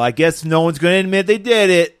 well, I guess no one's going to admit they did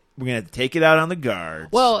it. We're going to have to take it out on the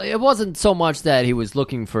guards. Well, it wasn't so much that he was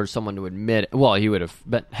looking for someone to admit it. Well, he would have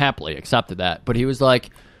happily accepted that. But he was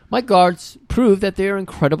like, my guards prove that they're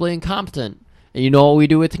incredibly incompetent. And you know what we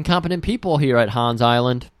do with incompetent people here at Hans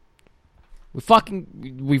Island?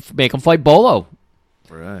 We make them fight Bolo.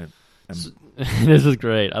 Right. And This is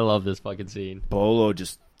great. I love this fucking scene. Bolo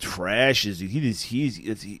just trashes.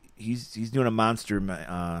 He's doing a monster.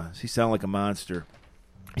 He sounds like a monster.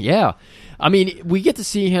 Yeah. I mean, we get to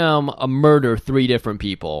see him murder 3 different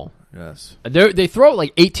people. Yes. They throw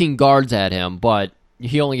like 18 guards at him, but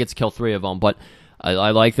he only gets to kill 3 of them. But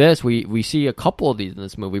I like this. We see a couple of these in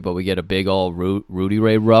this movie, but we get a big old Rudy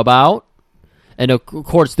Ray rub out. And of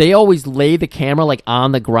course, they always lay the camera like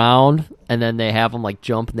on the ground, and then they have him like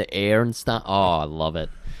jump in the air and stuff. Oh, I love it.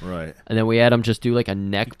 Right. And then we had him just do like a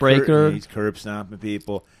neck breaker. He's curb stomping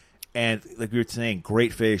people. And like we were saying,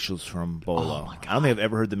 great facials from Bolo. Oh, my God. I don't think I've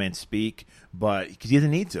ever heard the man speak, but because he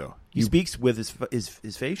doesn't need to. He speaks with his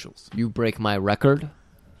facials. You break my record,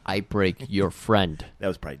 I break your friend. That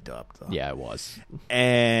was probably dubbed, though. Yeah, it was.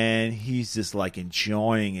 And he's just like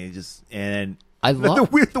enjoying it. I love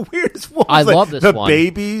the weirdest one. I like, love this the one.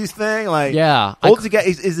 babies thing. Like, Yeah. holds the guy.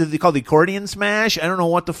 Is it called the accordion smash? I don't know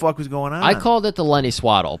what the fuck was going on. I called it the Lenny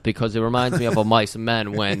Swaddle because it reminds me of a Mice and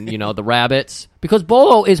Men when, the rabbits. Because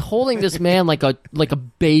Bolo is holding this man like a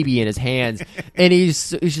baby in his hands, and he's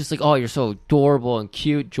just like, "Oh, you're so adorable and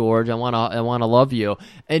cute, George. I wanna love you."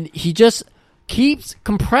 And he just keeps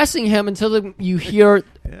compressing him until you hear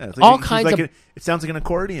it's like all he's kinds like of it sounds like an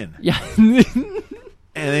accordion. yeah.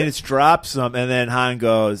 And then it drops him, and then Han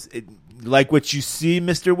goes, like what you see,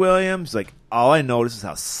 Mr. Williams? Like, all I notice is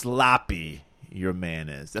how sloppy your man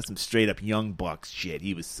is. That's some straight-up Young Bucks shit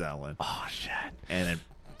he was selling. Oh shit. And then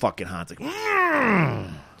fucking Han's like,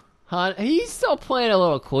 Han, he's still playing a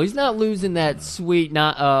little cool. He's not losing that sweet,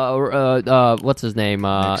 what's his name?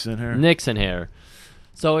 Nixon here.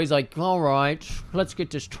 So he's like, all right, let's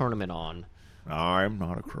get this tournament on. I'm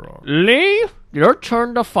not a crook. Lee, your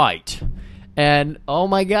turn to fight. And, oh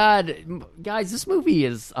my God, guys, this movie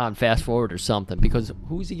is on fast forward or something, because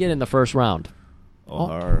who's he getting in the first round?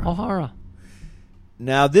 O'Hara. O'Hara.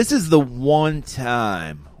 Now, this is the one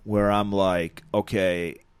time where I'm like,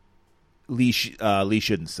 okay, Lee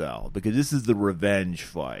shouldn't sell, because this is the revenge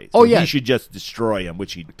fight. So he should just destroy him,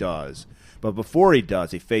 which he does. But before he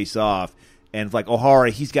does, they face off. And like O'Hara,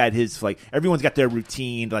 he's got his everyone's got their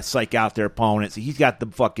routine to psych out their opponent. So he's got the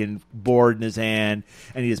fucking board in his hand,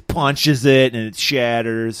 and he just punches it, and it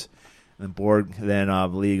shatters. And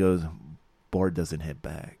Lee goes, board doesn't hit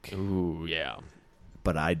back. Ooh, yeah.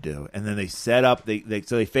 But I do. And then they set up.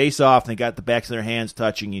 So they face off, and they got the backs of their hands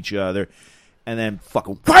touching each other. And then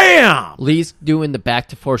fucking wham! Lee's doing the back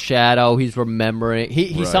to foreshadow. He's remembering.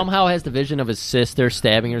 He somehow has the vision of his sister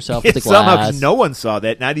stabbing herself with the glass. Somehow, 'cause no one saw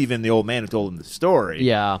that. Not even the old man who told him the story.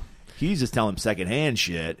 Yeah. He's just telling him secondhand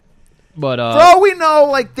shit. But for all we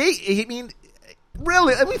know,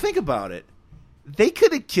 really, think about it. They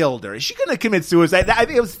could have killed her. She couldn't have committed suicide. I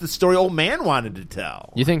think it was the story old man wanted to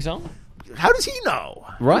tell. You think so? How does he know?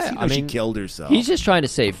 Right. How does he know she killed herself? He's just trying to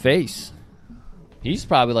save face. He's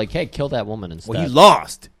probably like, hey, kill that woman instead. Well, he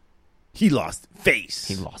lost. He lost face.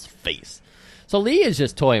 He lost face. So Lee is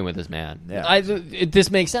just toying with this man. Yeah.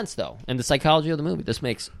 This makes sense, though. In the psychology of the movie, this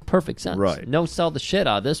makes perfect sense. Right. No sell the shit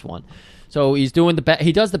out of this one. So he's doing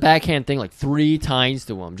he does the backhand thing 3 times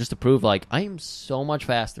to him just to prove, I am so much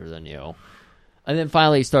faster than you. And then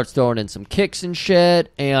finally he starts throwing in some kicks and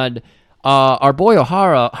shit. And our boy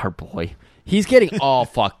O'Hara, he's getting all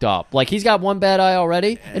fucked up. He's got one bad eye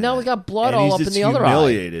already, and now he's got blood all up in the other eye. He's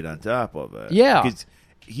humiliated on top of it. Yeah.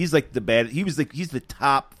 He's like the bad. He's the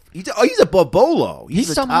top. He's a Bobolo. He's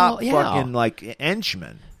the top fucking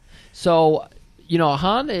henchman. So,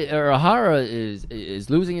 O'Hara is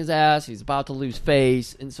losing his ass. He's about to lose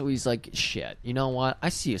face, and so he's like, "Shit, you know what? I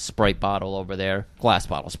see a Sprite bottle over there, glass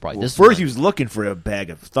bottle Sprite." Well, first he was looking for a bag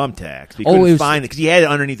of thumbtacks. He couldn't find it because he had it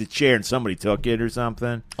underneath the chair, and somebody took it or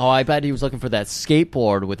something. Oh, I bet he was looking for that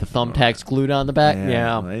skateboard with the thumbtacks glued on the back.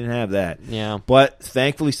 Yeah, they didn't have that. Yeah, but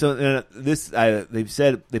thankfully, they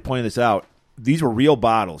pointed this out. These were real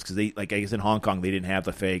bottles because I guess in Hong Kong they didn't have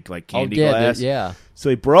the fake candy glass. Yeah, so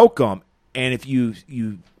he broke them. And if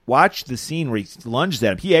you watch the scene where he lunges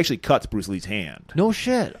at him, he actually cuts Bruce Lee's hand. No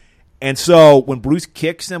shit. And so when Bruce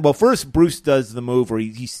kicks him, first Bruce does the move where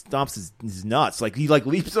he stomps his nuts. He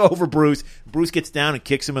leaps over Bruce. Bruce gets down and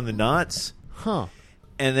kicks him in the nuts. Huh.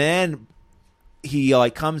 And then he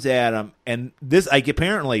comes at him, and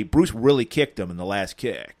apparently Bruce really kicked him in the last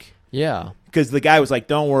kick. Yeah. Because the guy was like,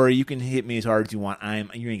 "Don't worry, you can hit me as hard as you want.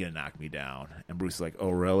 You ain't gonna knock me down." And Bruce is like,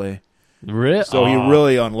 "Oh, really?" So he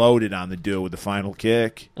really unloaded on the dude with the final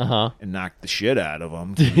kick and knocked the shit out of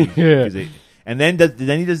him. And then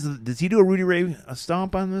does he do a Rudy Ray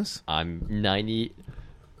stomp on this? I'm 90.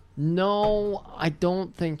 No, I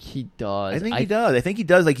don't think he does. I think he does. I think he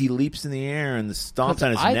does. He leaps in the air and the stomps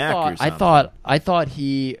on his neck or something. I thought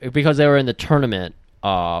he, because they were in the tournament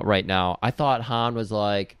right now, I thought Han was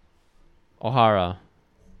like, O'Hara,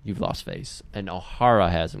 you've lost face, and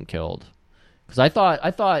O'Hara has him killed. Because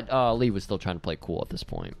I thought Lee was still trying to play cool at this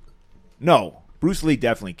point. No, Bruce Lee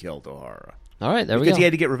definitely killed O'Hara. All right, there we go. Because he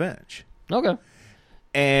had to get revenge. Okay.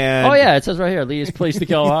 And it says right here, Lee is pleased to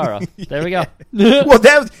kill O'Hara. There we go. Well,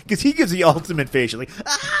 that was because he gives the ultimate facial,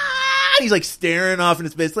 he's staring off in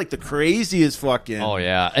his face, the craziest fucking. Oh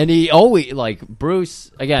yeah, and he always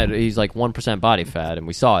Bruce again. He's 1% body fat, and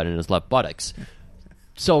we saw it in his left buttocks.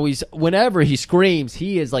 So whenever he screams,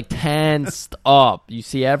 he is tensed up. You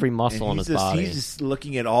see every muscle in his body. He's just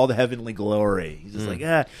looking at all the heavenly glory. He's just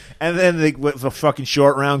And then the fucking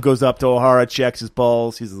short round goes up to O'Hara, checks his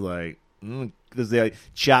pulse. He's does the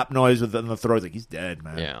chop noise in the throat. He's dead,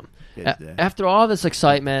 man. Yeah. He's dead. After all this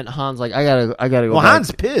excitement, Han's like, I gotta go. Well,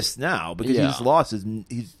 Han's pissed now because he's lost his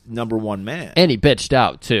number one man, and he bitched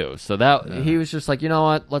out too. So he was just like, you know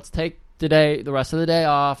what? Let's take the rest of the day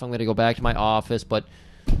off. I'm going to go back to my office. But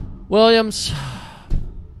Williams,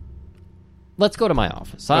 let's go to my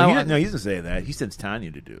office. No, he doesn't say that. He sends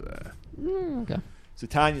Tanya to do that. Okay. So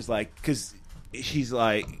Tanya's because she's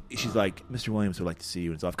like, Mr. Williams would like to see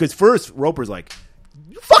you and stuff. Because first Roper's like,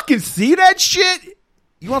 you fucking see that shit?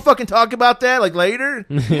 You want to fucking talk about that later?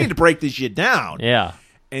 You need to break this shit down. Yeah.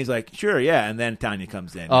 And he's like, sure, yeah. And then Tanya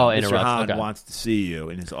comes in. Oh, Mr. interrupts. Han Okay. wants to see you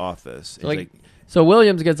in his office. And So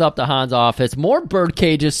Williams gets up to Han's office. More bird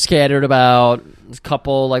cages scattered about. There's a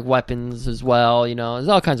couple like weapons as well. You know, there's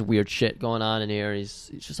all kinds of weird shit going on in here.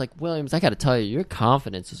 He's just like, Williams, I got to tell you, your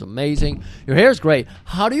confidence is amazing. Your hair's great.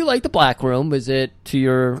 How do you like the black room? Was it to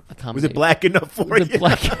your accommodation? Was it black enough for Was you? it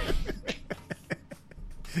black?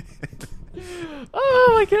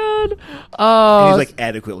 Oh my god! And he's like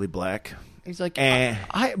adequately black. He's like, Eh.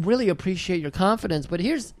 I really appreciate your confidence, but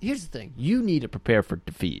here's the thing: you need to prepare for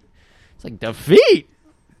defeat. It's like, defeat,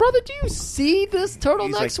 brother. Do you see this turtleneck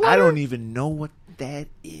He's like, sweater? I don't even know what that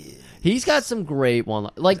is. He's got some great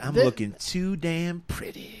one. Like I'm looking too damn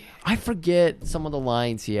pretty. I forget some of the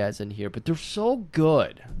lines he has in here, but they're so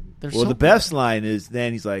good. Well, the best line is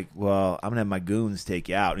then he's like, well, I'm going to have my goons take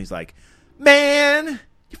you out. And he's like, man,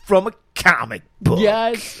 you're from a comic book.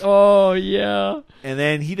 Yes. Oh, yeah. And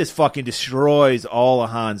then he just fucking destroys all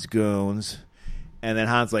of Han's goons. And then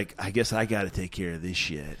Han's like, I guess I got to take care of this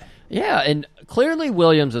shit. Yeah, and clearly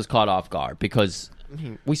Williams is caught off guard because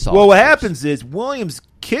we saw. Well, what happens is Williams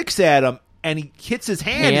kicks at him and he hits his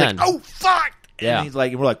hand. He's Hand. like, oh, fuck. Yeah. And he's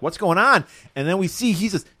like, we're like, what's going on? And then we see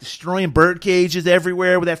he's just destroying bird cages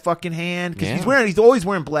everywhere with that fucking hand because he's always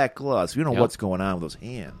wearing black gloves. We don't know what's going on with those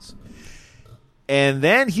hands. And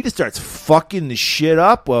then he just starts fucking the shit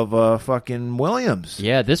up of fucking Williams.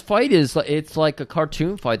 Yeah, this fight it's like a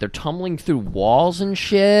cartoon fight. They're tumbling through walls and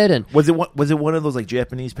shit. And Was it one of those like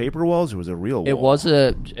Japanese paper walls or was it a real wall?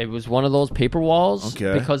 it was one of those paper walls.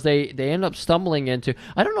 Okay. Because they end up stumbling into.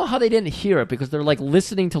 I don't know how they didn't hear it because they're like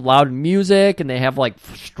listening to loud music and they have like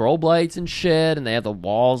strobe lights and shit and they have the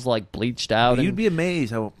walls like bleached out. You'd and be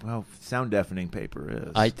amazed how sound deafening paper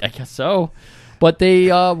is. I guess so. But they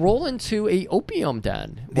roll into a opium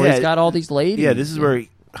den where Yeah, he's got all these ladies. Yeah, this is where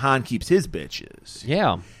Han keeps his bitches.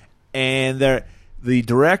 Yeah. And the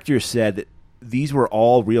director said that these were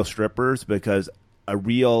all real strippers because a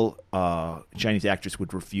real Chinese actress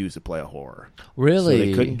would refuse to play a whore. Really? So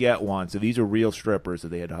they couldn't get one. So these are real strippers that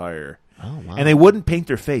they had to hire. Oh, wow. And they wouldn't paint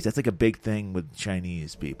their face. That's like a big thing with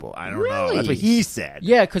Chinese people. I don't know. Really? That's what he said.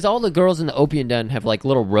 Yeah, because all the girls in the opium den have like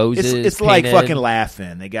little roses. It's like painted. fucking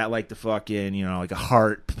Laughing. They got like the fucking, like a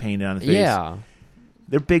heart painted on the face. Yeah.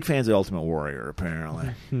 They're big fans of Ultimate Warrior,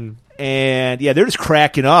 apparently. And, yeah, they're just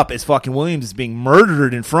cracking up as fucking Williams is being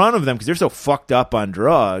murdered in front of them because they're so fucked up on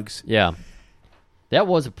drugs. Yeah. That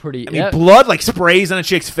was a pretty... I mean, blood, like, sprays on a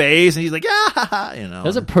chick's face, and he's like, ah, That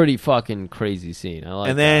was a pretty fucking crazy scene. I like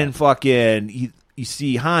And then that. fucking, you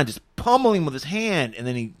see Han just pummeling with his hand, and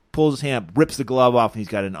then he pulls his hand up, rips the glove off, and he's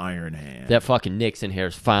got an iron hand. That fucking Nixon hair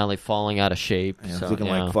is finally falling out of shape. Yeah, so, he's looking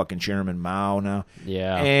yeah. like fucking Chairman Mao now.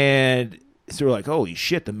 Yeah. And so we're like, holy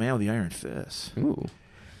shit, the man with the iron fist. Ooh.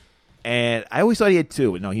 And I always thought he had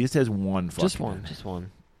two, but no, he just has one fucking. Just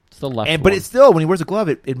one. It's the left one. But it's still, when he wears a glove,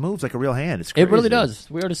 it moves like a real hand. It's crazy. It really does. It's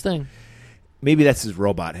the weirdest thing. Maybe that's his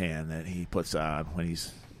robot hand that he puts on when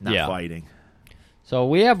he's not fighting. So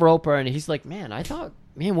we have Roper, and he's like, man, I thought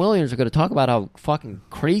me and Williams are going to talk about how fucking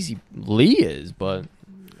crazy Lee is, but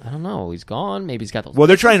I don't know. He's gone. Maybe he's got those... Well,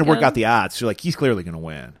 they're trying to work again. out the odds. So, like, he's clearly going to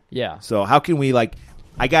win. Yeah. So how can we, like...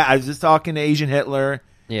 I was just talking to Asian Hitler.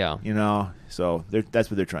 Yeah. So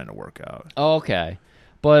that's what they're trying to work out. Okay.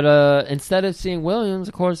 But instead of seeing Williams,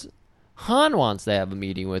 of course, Han wants to have a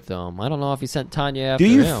meeting with them. I don't know if he sent Tanya after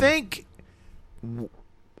Do you him. think...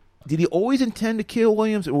 Did he always intend to kill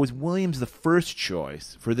Williams, or was Williams the first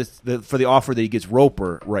choice for for the offer that he gets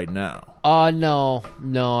Roper right now? No.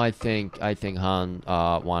 I think Han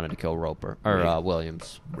wanted to kill Roper or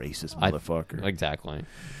Williams. Racist motherfucker. Exactly.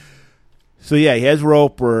 So yeah, he has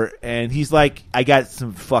Roper, and he's like, I got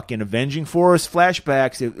some fucking Avenging Force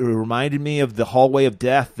flashbacks. It reminded me of the Hallway of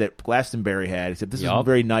Death that Glastonbury had, except this is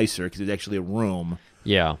very nicer because it's actually a room.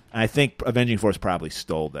 Yeah. And I think Avenging Force probably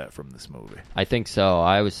stole that from this movie. I think so.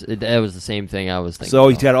 It was the same thing I was thinking. So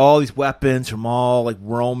he's got all these weapons from all like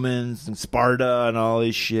Romans and Sparta and all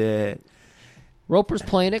this shit. Roper's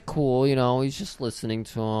playing it cool, he's just listening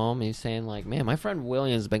to him. He's saying like, man, my friend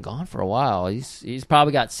Williams has been gone for a while. He's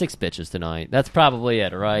probably got 6 bitches tonight. That's probably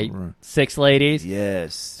it, right? 6 ladies?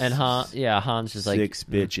 Yes. And Han's just like 6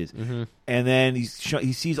 bitches. Mm-hmm. And then he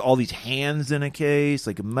sees all these hands in a case,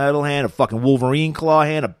 like a metal hand, a fucking Wolverine claw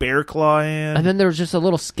hand, a bear claw hand. And then there's just a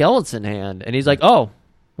little skeleton hand. And he's like, oh,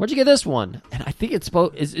 where'd you get this one? And I think it's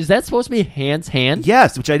is that supposed to be Han's hand?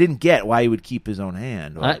 Yes, which I didn't get why he would keep his own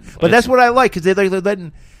hand. But that's what I like, because they're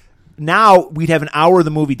letting... Now we'd have an hour of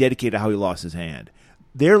the movie dedicated to how he lost his hand.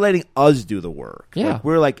 They're letting us do the work. Yeah.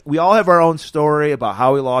 We all have our own story about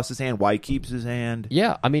how he lost his hand, why he keeps his hand.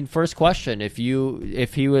 Yeah, I mean, first question: if he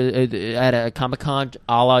was at a Comic-Con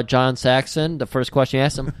a la John Saxon, the first question you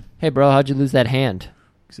ask him, "Hey, bro, how'd you lose that hand?"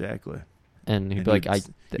 Exactly. and he'd be like,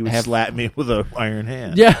 he would slap me with an iron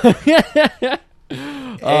hand. Yeah.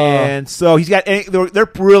 And so he's got.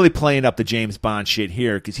 They're really playing up the James Bond shit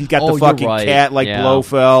here because he's got the fucking cat like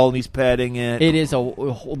Blofeld, and he's petting it. It is a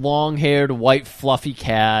long-haired, white, fluffy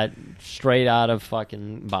cat straight out of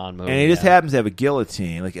fucking Bond movie. And he just happens to have a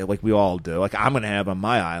guillotine, like we all do. Like I'm gonna have on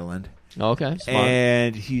my island. Okay, smart.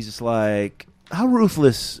 And he's just like, "How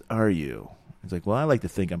ruthless are you?" He's like, "Well, I like to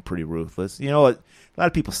think I'm pretty ruthless. You know what? A lot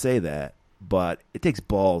of people say that, but it takes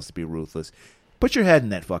balls to be ruthless. Put your head in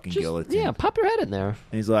that fucking guillotine. Yeah, pop your head in there." And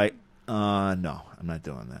he's like, no, I'm not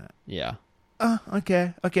doing that. Yeah.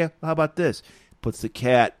 Okay. How about this? Puts the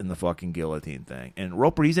cat in the fucking guillotine thing. And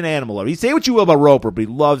Roper, he's an animal lover. You say what you will about Roper, but he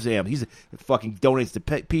loves animals. He's fucking donates to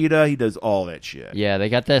PETA. He does all that shit. Yeah, they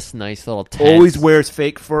got this nice little tense. Always wears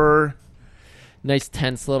fake fur. Nice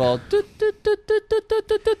tense little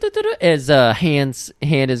as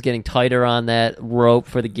hand is getting tighter on that rope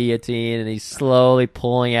for the guillotine, and he's slowly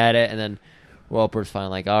pulling at it, and then Roper's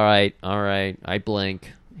finally like, all right, I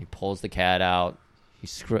blink. He pulls the cat out. He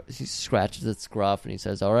scratches its scruff, and he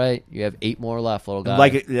says, all right, you have 8 more left, little guy.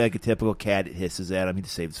 Like a typical cat, it hisses at him. He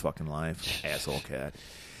just saved his fucking life. Asshole cat.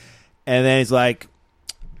 And then he's like,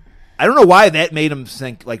 I don't know why that made him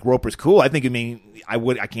think like Roper's cool. I think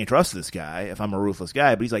I can't trust this guy if I'm a ruthless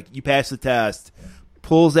guy. But he's like, you pass the test,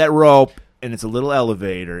 pulls that rope, and it's a little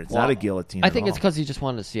elevator. It's not a guillotine. I think it's because he just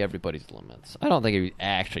wanted to see everybody's limits. I don't think he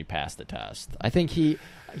actually passed the test. I think he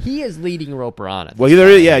is leading Roper on it. Well,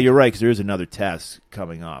 you're right, because there is another test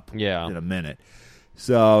coming up. Yeah. In a minute.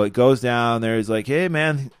 So it goes down there. He's like, hey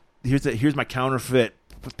man, here's my counterfeit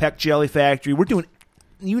peck jelly factory. We're doing,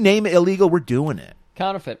 you name it illegal, we're doing it.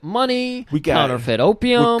 Counterfeit money. We got counterfeit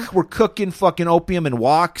opium. We're cooking fucking opium and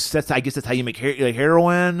wax. I guess that's how you make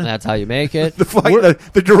heroin. That's how you make it.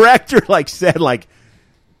 The director said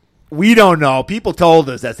we don't know. People told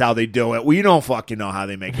us that's how they do it. We don't fucking know how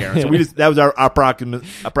they make heroin. So that was our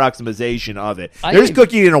approximation of it. They're just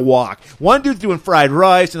cooking it in a wok. One dude's doing fried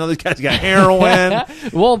rice, another guy's got heroin.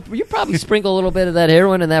 Well, you probably sprinkle a little bit of that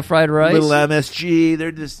heroin in that fried rice. A little MSG.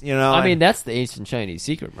 They're just, I mean, that's the ancient Chinese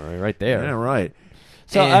secret, Murray, right there. Yeah, right.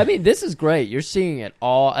 So, I mean, this is great. You're seeing it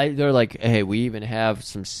all. They're like, hey, we even have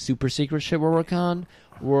some super secret shit we're working on.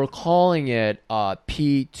 We're calling it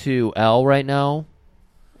P2L right now.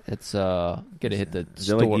 It's going to hit the Is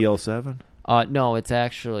store. that like EL7? No, it's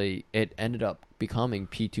actually, it ended up becoming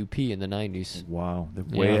P2P in the 90s. Wow. They're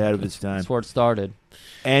way ahead of its time. That's where it started.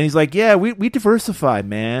 And he's like, yeah, we diversify,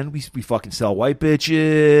 man. We fucking sell white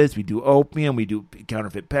bitches. We do opium. We do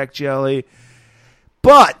counterfeit peck jelly.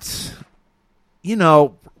 But...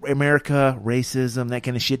 America, racism, that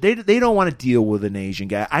kind of shit. They don't want to deal with an Asian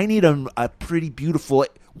guy. I need a pretty beautiful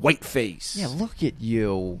white face. Yeah, look at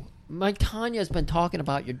you. My Tanya's been talking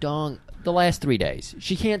about your dong the last 3 days.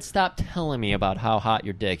 She can't stop telling me about how hot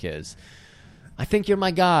your dick is. I think you're my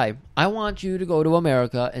guy. I want you to go to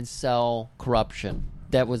America and sell corruption.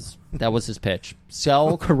 That was his pitch.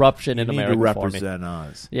 Sell corruption in America. Need to represent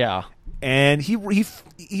us. Yeah. And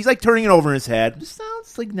he's like turning it over in his head. This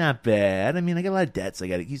sounds like not bad. I mean, I got a lot of debts.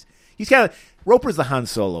 He's kind of Roper's the Han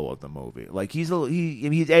Solo of the movie. Like he's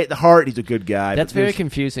at the heart. He's a good guy. That's very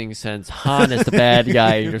confusing since Han is the bad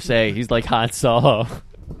guy. You're saying he's like Han Solo.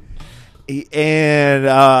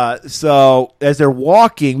 And so as they're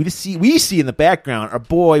walking, we see in the background our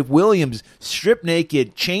boy Williams stripped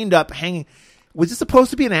naked, chained up, hanging. Was this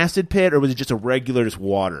supposed to be an acid pit or was it just a regular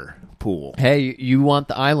water pool? Hey, you want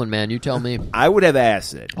the island, man? You tell me. I would have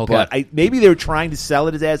acid. Okay. But maybe they were trying to sell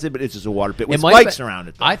it as acid, but it's just a water pit with spikes around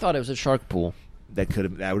it. Though. I thought it was a shark pool. That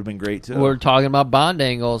would have been great too. We're talking about Bond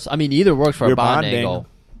angles. I mean, either works for a Bond angle.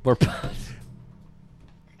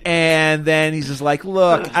 And then he's just like,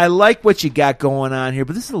 look, I like what you got going on here,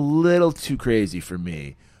 but this is a little too crazy for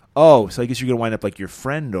me. Oh, so I guess you're going to wind up like your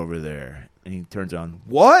friend over there. And he turns on,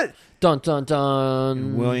 what? Dun, dun, dun.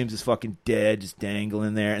 And Williams is fucking dead, just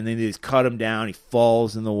dangling there. And then they just cut him down. He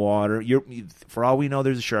falls in the water. For all we know,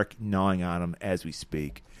 there's a shark gnawing on him as we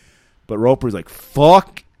speak. But Roper's like,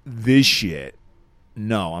 fuck this shit.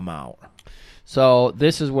 No, I'm out. So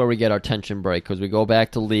this is where we get our tension break because we go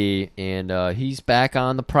back to Lee, and he's back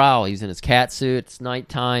on the prowl. He's in his cat suit. It's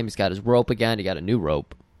nighttime. He's got his rope again. He got a new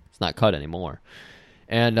rope. It's not cut anymore.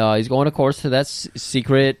 And he's going, of course, to that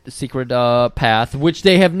secret path, which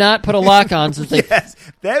they have not put a lock on since they... Yes.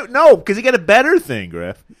 No, because he got a better thing,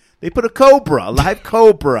 Griff. They put a live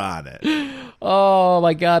cobra on it. Oh,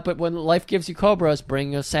 my God. But when life gives you cobras,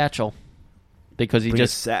 bring a satchel. Because bring a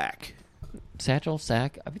sack. Satchel,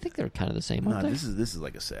 sack? I think they're kind of the same, aren't they? This is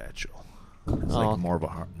like a satchel. It's like more of a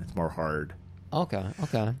hard. It's more hard. Okay.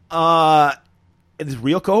 It's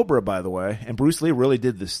real cobra, by the way, and Bruce Lee really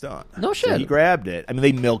did this stunt. No So shit. he grabbed it. I mean,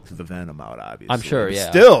 they milked the venom out, obviously. I'm sure, But yeah.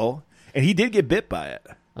 Still, and he did get bit by it.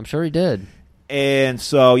 I'm sure he did. And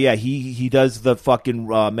so, yeah, he does the fucking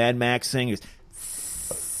Mad Max thing. He goes,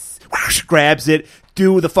 grabs it,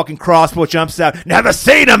 do the fucking crossbow, jumps out. Never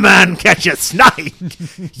seen a man catch a snake.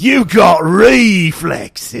 You got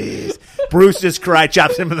reflexes. Bruce just cried,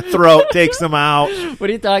 chops him in the throat, takes him out. What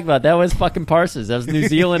are you talking about? That was fucking Parsons. That was New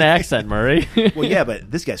Zealand accent, Murray. Well, yeah, but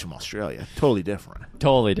this guy's from Australia. Totally different.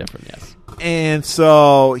 Totally different, yes. And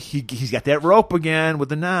so he's got that rope again with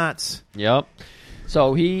the knots. Yep.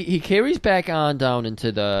 So he carries back on down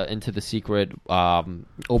into the secret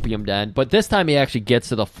opium den, but this time he actually gets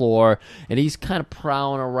to the floor and he's kind of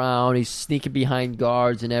prowling around. He's sneaking behind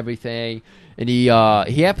guards and everything, and he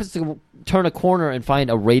happens to turn a corner and find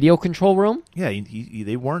a radio control room. Yeah,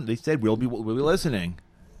 they said we'll be listening.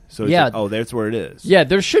 So Yeah. yeah, that's where it is. Yeah,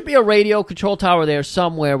 there should be a radio control tower there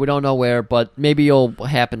somewhere. We don't know where, but maybe you'll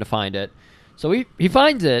happen to find it. So he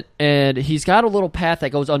finds it, and he's got a little path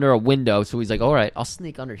that goes under a window. So he's like, all right, I'll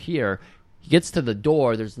sneak under here. He gets to the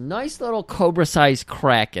door. There's a nice little Cobra-sized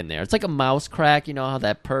crack in there. It's like a mouse crack. You know how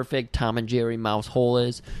that perfect Tom and Jerry mouse hole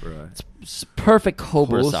is? Right. It's perfect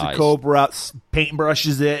Cobra Pulls size. the Cobra out,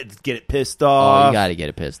 paintbrushes it, get it pissed Oh, off. you got to get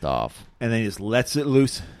it pissed off. And then he just lets it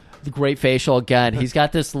loose. The great facial again. He's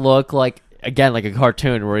got this look like a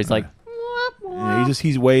cartoon where he's like, Yeah,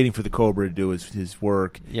 he's waiting for the Cobra to do his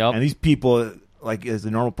work. Yep. And these people, like as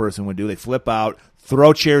a normal person would do, they flip out,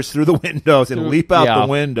 throw chairs through the windows, and leap out Yeah. the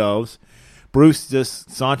windows. Bruce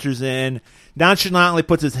just saunters in, nonchalantly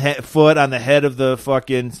puts his foot on the head of the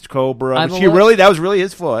fucking Cobra. That was really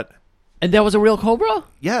his foot. and that was a real Cobra?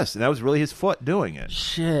 Yes, and that was really his foot doing it.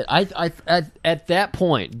 Shit. I at that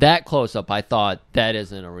point, that close up, I thought that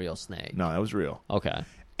isn't a real snake. No, that was real. Okay.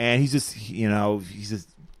 And he's just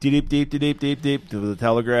deep to the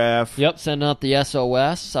telegraph. Yep, sending out the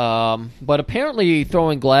SOS. But apparently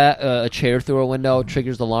throwing a chair through a window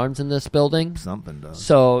triggers alarms in this building. Something does.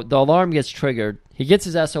 So the alarm gets triggered. He gets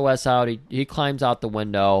his SOS out. He climbs out the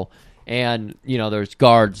window. And, there's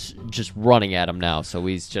guards just running at him now. So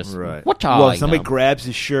he's just, Right. Well, somebody grabs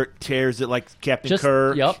his shirt, tears it like Captain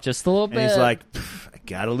Kirk. Yep, just a little bit. And he's like, I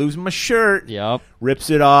gotta lose my shirt. Yep. Rips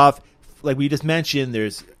it off. Like we just mentioned,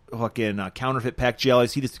 there's fucking counterfeit packed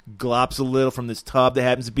jellies. He just glops a little from this tub that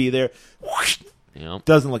happens to be there. Whoosh. Yep.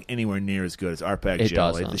 Doesn't look anywhere near as good as our packed It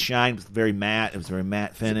jelly. doesn't. The shine was very matte. It was a very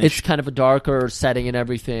matte finish. It's kind of a darker setting and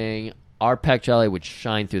everything. Our Peck Jelly would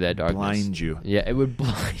shine through that darkness. Blind you. Yeah, it would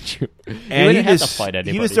blind you. You And wouldn't have to fight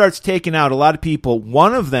anybody. he just starts taking out a lot of people.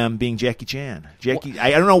 One of them being Jackie Chan.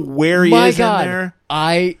 I don't know where he My is God. in there.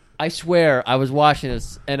 I swear, I was watching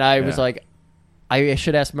this, and I was Yeah. like, I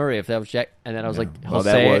should ask Murray if that was Jack. And then I was like, Well,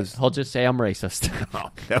 he'll just say I'm racist.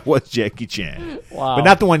 Oh, that was Jackie Chan. Wow. But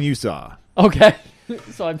not the one you saw. Okay.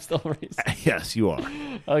 So I'm still racist. Yes, you are.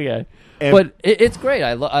 Okay. And- But it's great.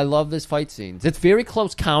 I love this fight scenes. It's very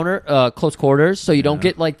close quarters, so you don't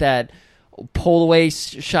get like that pull away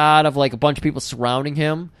shot of like a bunch of people surrounding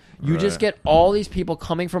him. You just get all these people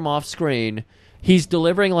coming from off screen. He's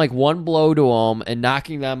delivering like one blow to them and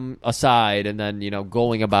knocking them aside, and then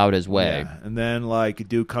going about his way. Yeah. And then like a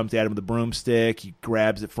dude comes at him with a broomstick. He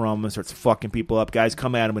grabs it from him and starts fucking people up. Guys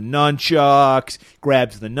come at him with nunchucks.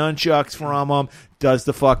 Grabs the nunchucks from him. Does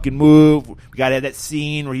the fucking move. We got to have that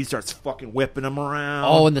scene where he starts fucking whipping them around.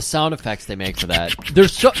 Oh, and the sound effects they make for that.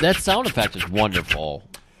 That sound effect is wonderful.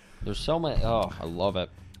 There's so many. Oh, I love it.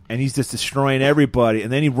 And he's just destroying everybody.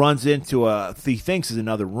 And then he runs into he thinks is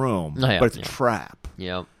another room, Oh, yeah, but it's a yeah. trap.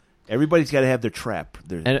 Yep. Everybody's got to have their trap.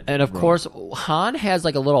 And of course, Han has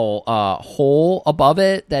like a little hole above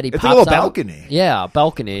it that he It's pops a little out. balcony. Yeah,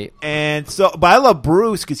 balcony. And so, but I love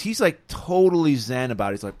Bruce because he's like totally zen about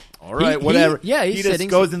it. He's like, all right, whatever. He's he just sitting-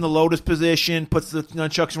 goes in the lotus position, puts the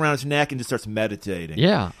nunchucks around his neck, and just starts meditating.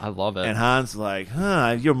 Yeah, I love it. And Han's like,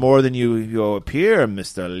 you're more than you appear,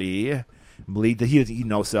 Mr. Lee. He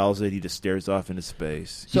no-sells it. He just stares off into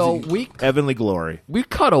space. So He's heavenly glory. we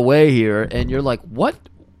cut away here, and you're like, what?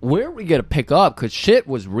 Where are we going to pick up? Because shit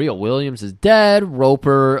was real. Williams is dead.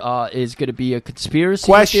 Roper is going to be a conspiracy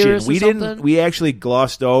Question: theorist or We something. didn't. We actually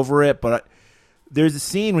glossed over it, but there's a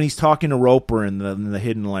scene when he's talking to Roper in the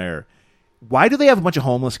hidden lair. Why do they have a bunch of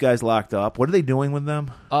homeless guys locked up? What are they doing with them?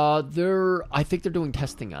 I think they're doing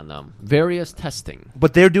testing on them. Various testing.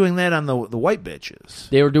 But they're doing that on the white bitches.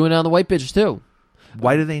 They were doing it on the white bitches too.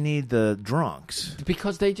 Why do they need the drunks?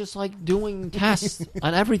 Because they just like doing tests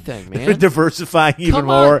on everything, They're man. diversifying even Come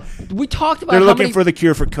more. on. We talked about They're how looking many... for the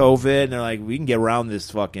cure for COVID, and they're like, we can get around this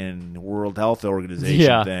fucking World Health Organization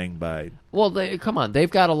Yeah. thing by... Well, come on. They've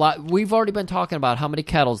got a lot. We've already been talking about how many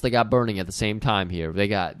kettles they got burning at the same time here. They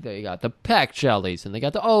got the peck jellies, and they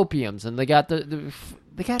got the opiums, and they got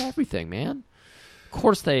they got everything, man. Of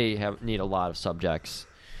course they need a lot of subjects.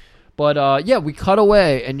 But, yeah, we cut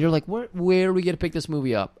away, and you're like, where are we going to pick this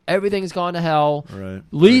movie up? Everything's gone to hell. Right.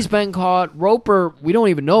 Lee's been caught. Roper, we don't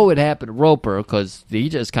even know what happened to Roper because he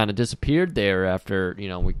just kind of disappeared there after,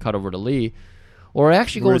 we cut over to Lee. Or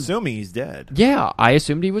actually We're assuming he's dead. Yeah, I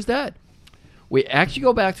assumed he was dead. We actually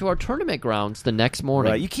go back to our tournament grounds the next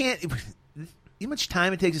morning. Right. You can't... How much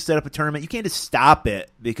time it takes to set up a tournament? You can't just stop it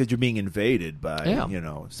because you're being invaded by,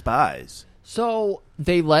 spies. So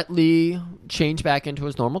they let Lee change back into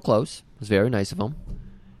his normal clothes. It was very nice of him.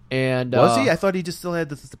 And Was he? I thought he just still had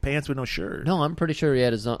the pants with no shirt. No, I'm pretty sure he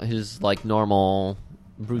had his like normal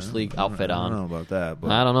Bruce Lee outfit on. I don't know about that.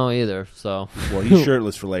 But... I don't know either. So well, he's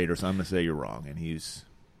shirtless for later, so I'm going to say you're wrong. And he's...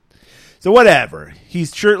 So whatever.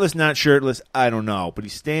 He's shirtless, not shirtless, I don't know. But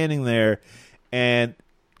he's standing there, and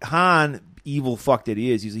Han, evil fuck that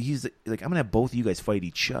he is, he's like, I'm going to have both of you guys fight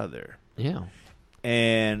each other. Yeah.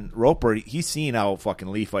 And Roper, he's seen how fucking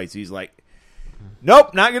Lee fights. He's like,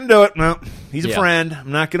 nope, not going to do it. No, he's a friend.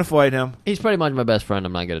 I'm not going to fight him. He's pretty much my best friend.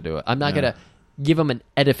 I'm not going to do it. I'm not going to give him an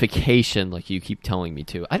edification like you keep telling me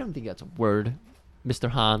to. I don't think that's a word,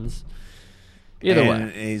 Mr. Hans. Either way.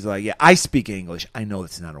 And he's like, yeah, I speak English. I know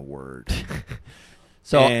it's not a word.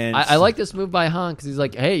 So I like this move by Han because he's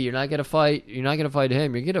like, hey, you're not going to fight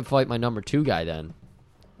him. You're going to fight my number 2 guy then.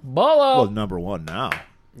 Bolo. Well, number 1 now.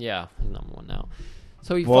 Yeah, he's number 1 now.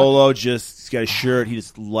 So Bolo he's got a shirt. He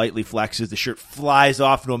just lightly flexes. The shirt flies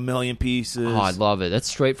off into a million pieces. Oh, I love it. That's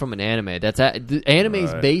straight from an anime. The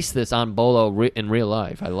anime's based this on Bolo in real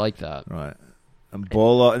life. I like that. Right. And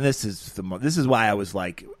Bolo, and this is why I was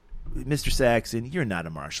like, Mr. Saxon, you're not a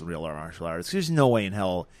real martial artist. There's no way in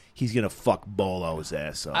hell he's gonna fuck Bolo's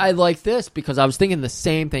ass up. I like this because I was thinking the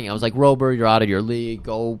same thing. I was like, Rober, you're out of your league.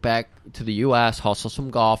 Go back to the U.S., hustle some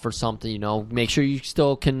golf or something. Make sure you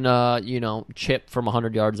still can, chip from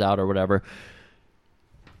 100 yards out or whatever.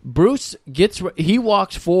 Bruce he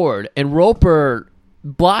walks forward and Roper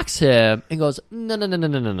blocks him and goes,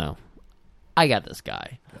 no. I got this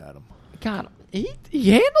guy. Got him.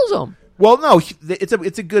 He handles him. Well, no,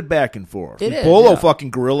 it's a good back and forth. It is, Bolo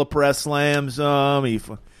fucking gorilla press slams him.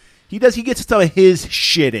 He gets some of his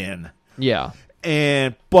shit in. Yeah.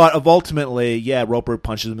 But ultimately, Roper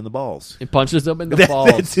punches him in the balls. He punches him in the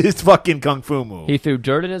balls. That's his fucking kung fu move. He threw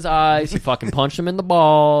dirt in his eyes. He fucking punched him in the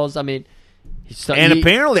balls. I mean,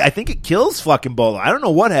 apparently, I think it kills fucking Bolo. I don't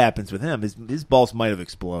know what happens with him. His balls might have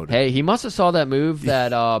exploded. Hey, he must have saw that move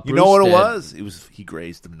that Bruce you know what did. it was? He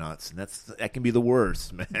grazed him nuts, and that can be the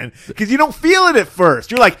worst, man. Because you don't feel it at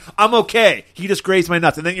first. You're like, I'm okay. He just grazed my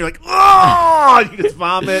nuts, and then you're like, oh! You just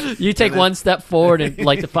vomit. You take one step forward and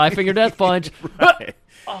like the 5-finger death punch. Right.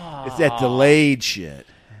 It's that delayed shit.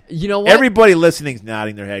 You know what? Everybody listening's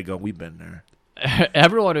nodding their head, going, "We've been there."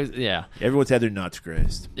 Everyone's had their nuts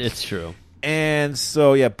grazed. It's true. And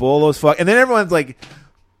so, Bolo's fuck. And then everyone's like,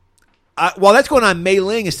 while that's going on, Mei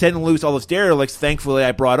Ling is setting loose all those derelicts. Thankfully,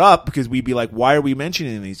 I brought up because we'd be like, why are we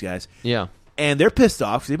mentioning these guys? Yeah. And they're pissed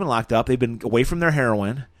off because they've been locked up. They've been away from their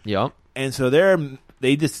heroin. Yep. And so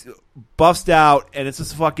they just bust out, and it's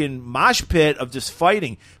this fucking mosh pit of just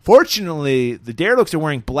fighting. Fortunately, the derelicts are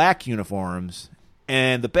wearing black uniforms,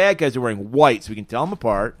 and the bad guys are wearing white, so we can tell them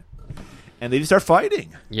apart. And they just start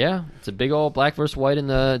fighting. Yeah, it's a big old black versus white in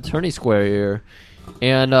the tourney square here.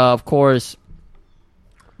 And, of course,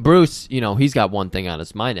 Bruce, he's got one thing on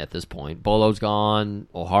his mind at this point. Bolo's gone.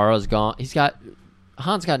 O'Hara's gone.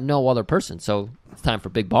 Han's got no other person, so it's time for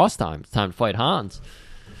big boss time. It's time to fight Hans.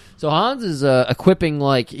 So Hans is equipping,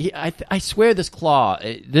 I swear this claw,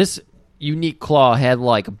 this unique claw had,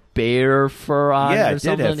 bear fur on it or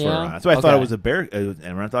something. Yeah, it did have fur on. That's why I thought it was a bear, and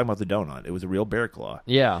we're not talking about the donut. It was a real bear claw.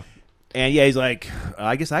 Yeah. And he's like,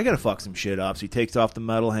 I guess I got to fuck some shit up. So he takes off the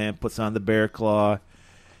metal hand, puts on the bear claw,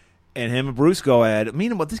 and him and Bruce go at it.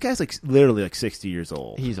 Meanwhile, this guy's literally 60 years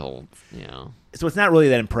old. He's old, yeah. So it's not really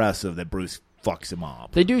that impressive that Bruce fucks him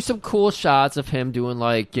up. They do some cool shots of him doing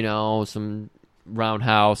some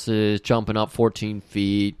roundhouses, jumping up 14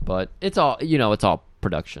 feet, but it's all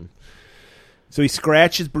production. So he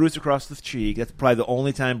scratches Bruce across the cheek. That's probably the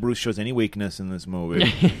only time Bruce shows any weakness in this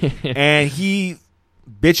movie. And he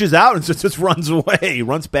bitches out and just runs away. He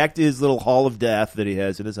runs back to his little hall of death that he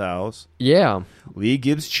has in his house. Yeah. Lee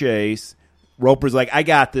gives chase. Roper's like, I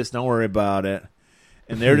got this. Don't worry about it.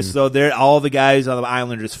 And they're just they're all the guys on the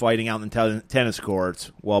island are just fighting out in the tennis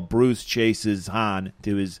courts while Bruce chases Han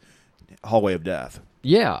to his hallway of death.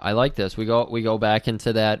 Yeah, I like this. We go back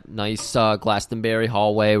into that nice Glastonbury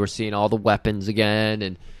hallway. We're seeing all the weapons again,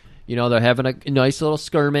 and they're having a nice little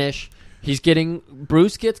skirmish.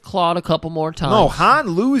 Bruce gets clawed a couple more times. No, Han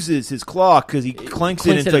loses his claw because he clinks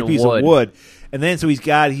it into a piece of wood. And then so he's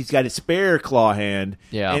got his spare claw hand.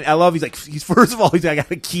 Yeah. And I love first of all he's got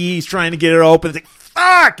a key, he's trying to get it open. It's like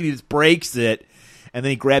fuck, and he just breaks it. And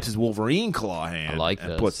then he grabs his Wolverine claw hand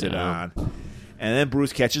and puts it on. And then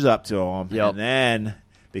Bruce catches up to him. Yep. And then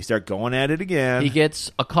they start going at it again. He gets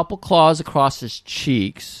a couple claws across his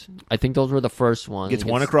cheeks. I think those were the first ones. He gets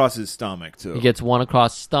one across his stomach too. He gets one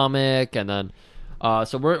across his stomach, and then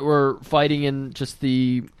so we're fighting in just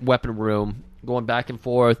the weapon room, going back and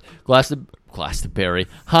forth. Glastonbury.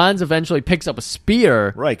 Hans eventually picks up a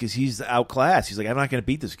spear. Right, because he's outclassed. He's like, I'm not going to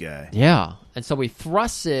beat this guy. Yeah. And so he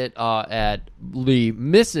thrusts it at Lee,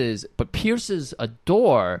 misses, but pierces a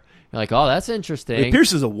door. You're like, oh, that's interesting. It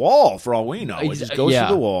pierces a wall, for all we know. It just goes through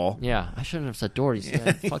the wall. Yeah, I shouldn't have said door. He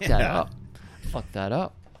said, fuck that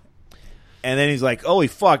up. And then he's like, holy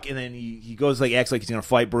fuck. And then he goes, acts like he's going to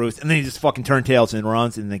fight Bruce. And then he just fucking turntails and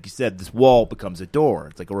runs. And like you said, this wall becomes a door.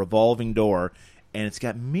 It's like a revolving door. And it's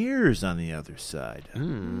got mirrors on the other side.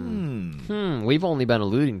 We've only been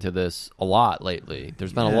alluding to this a lot lately.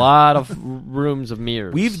 There's been a lot of rooms of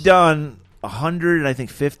mirrors. We've done 100, I think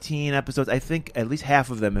 15 episodes. I think at least half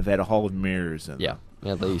of them have had a hall of mirrors in them.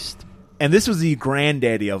 Yeah, at least. And this was the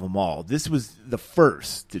granddaddy of them all. This was the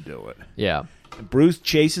first to do it. Yeah. And Bruce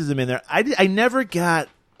chases him in there. I never got...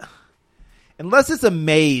 Unless it's a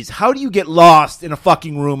maze, how do you get lost in a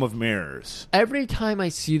fucking room of mirrors? Every time I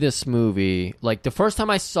see this movie, like the first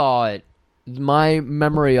time I saw it, my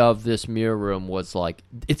memory of this mirror room was like,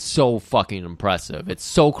 it's so fucking impressive. It's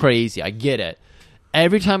so crazy. I get it.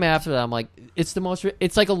 Every time after that, I'm like, it's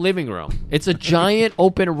like a living room. It's a giant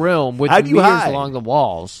open room with mirrors along the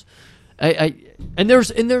walls. And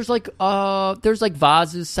there's like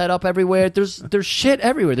vases set up everywhere. There's shit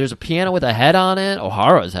everywhere. There's a piano with a head on it.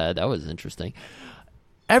 O'Hara's head. That was interesting.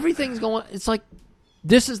 Everything's going. It's like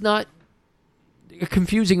this is not a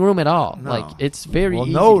confusing room at all. No. Like it's very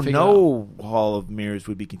easy. No hall of mirrors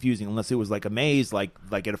would be confusing unless it was like a maze, like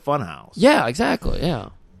at a fun house. Yeah, exactly. Yeah.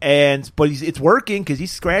 But it's working because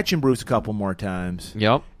he's scratching Bruce a couple more times.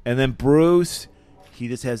 Yep. And then Bruce. He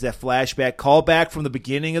just has that flashback callback from the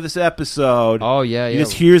beginning of this episode. Oh, yeah. He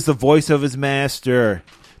just hears the voice of his master.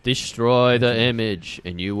 Destroy the image,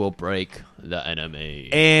 and you will break the enemy.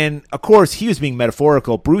 And, of course, he was being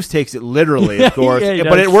metaphorical. Bruce takes it literally, of course. Yeah,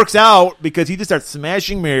 but it works out because he just starts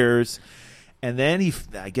smashing mirrors. And then he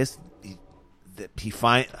finds...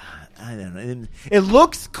 I don't know. It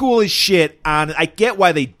looks cool as shit. I get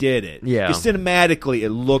why they did it. Yeah. Because cinematically, it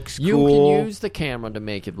looks cool. You can use the camera to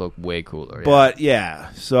make it look way cooler. Yeah.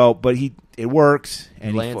 But, it works.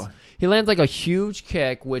 And he lands like a huge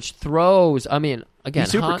kick, which throws... I mean, again, he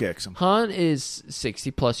super kicks him. Han is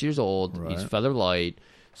 60-plus years old. Right. He's feather light.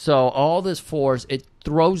 So all this force, it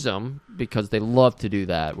throws him, because they love to do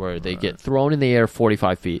that, where they get thrown in the air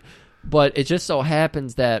 45 feet. But it just so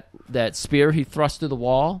happens that spear he thrusts through the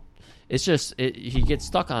wall... he gets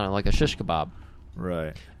stuck on it like a shish kebab.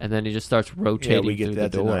 Right. And then he just starts rotating through the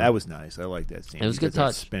door. That was nice. I like that scene. It was a good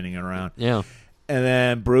touch. Spinning around. Yeah. And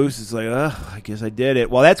then Bruce is like, I guess I did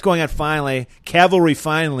it. Well, that's going on finally. Cavalry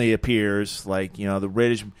finally appears. Like, the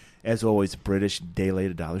British, as always, British, day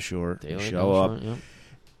late, a dollar short. Show up. Short, yeah.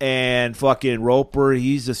 And fucking Roper,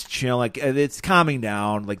 he's just chilling. Like, it's calming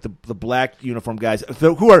down. Like, the black uniform guys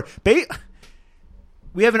who are...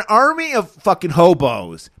 We have an army of fucking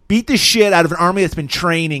hobos beat the shit out of an army that's been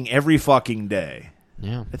training every fucking day.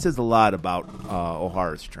 Yeah. That says a lot about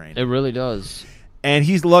O'Hara's training. It really does. And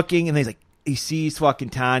he's looking, and he's like, he sees fucking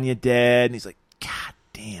Tanya dead, and he's like, God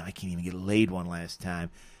damn, I can't even get laid one last time.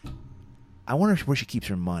 I wonder where she keeps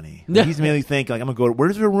her money. Like, he's mainly thinking, like, I'm going to go,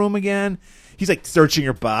 where's her room again? He's like searching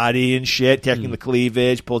her body and shit, checking the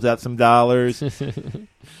cleavage, pulls out some dollars.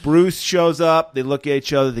 Bruce shows up. They look at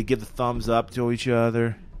each other. They give the thumbs up to each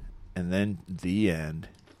other. And then the end.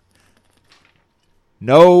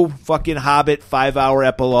 No fucking Hobbit 5-hour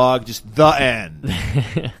epilogue. Just the end.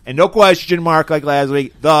 And no question mark like last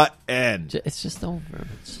week. The end. It's just over.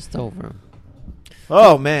 It's just over.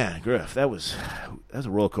 Oh, man. Griff, that was a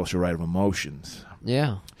roller coaster ride of emotions.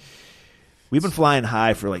 Yeah. We've been flying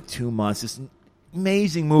high for like 2 months. This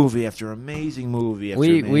amazing movie after amazing movie after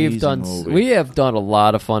amazing movie. We have done a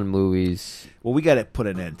lot of fun movies. Well, we got to put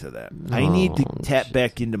an end to that. I need to tap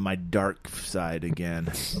back into my dark side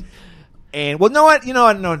again. And well, know what?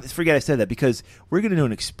 No, forget I said that because we're going to do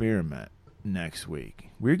an experiment. next week.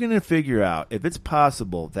 We're going to figure out if it's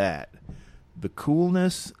possible that the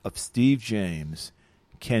coolness of Steve James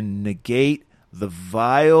can negate the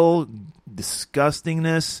vile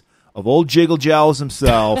disgustingness of old Jiggle Jowls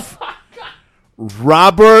himself,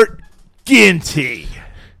 Robert Ginty.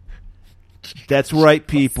 That's right,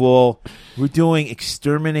 people. We're doing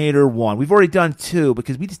Exterminator 1. We've already done 2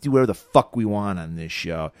 because we just do whatever the fuck we want on this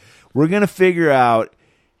show. We're going to figure out,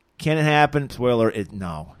 can it happen? Spoiler,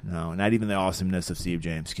 no. Not even the awesomeness of Steve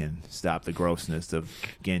James can stop the grossness of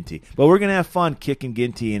Ginty. But we're going to have fun kicking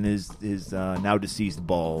Ginty in his now deceased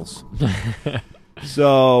balls.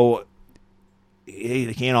 So, hey,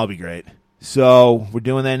 they can't all be great. So, we're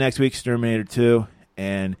doing that next week, Exterminator 2,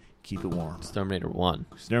 and keep it warm. Exterminator 1.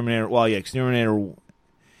 Exterminator.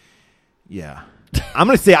 Yeah. I'm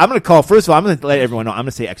going to call, first of all, I'm going to let everyone know, I'm going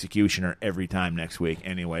to say Executioner every time next week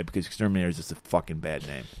anyway, because Exterminator is just a fucking bad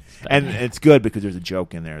name. And it's good because there's a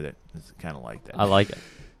joke in there that is kind of like that. I like it.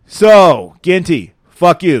 So, Ginty,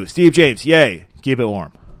 fuck you. Steve James, yay. Keep it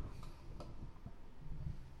warm.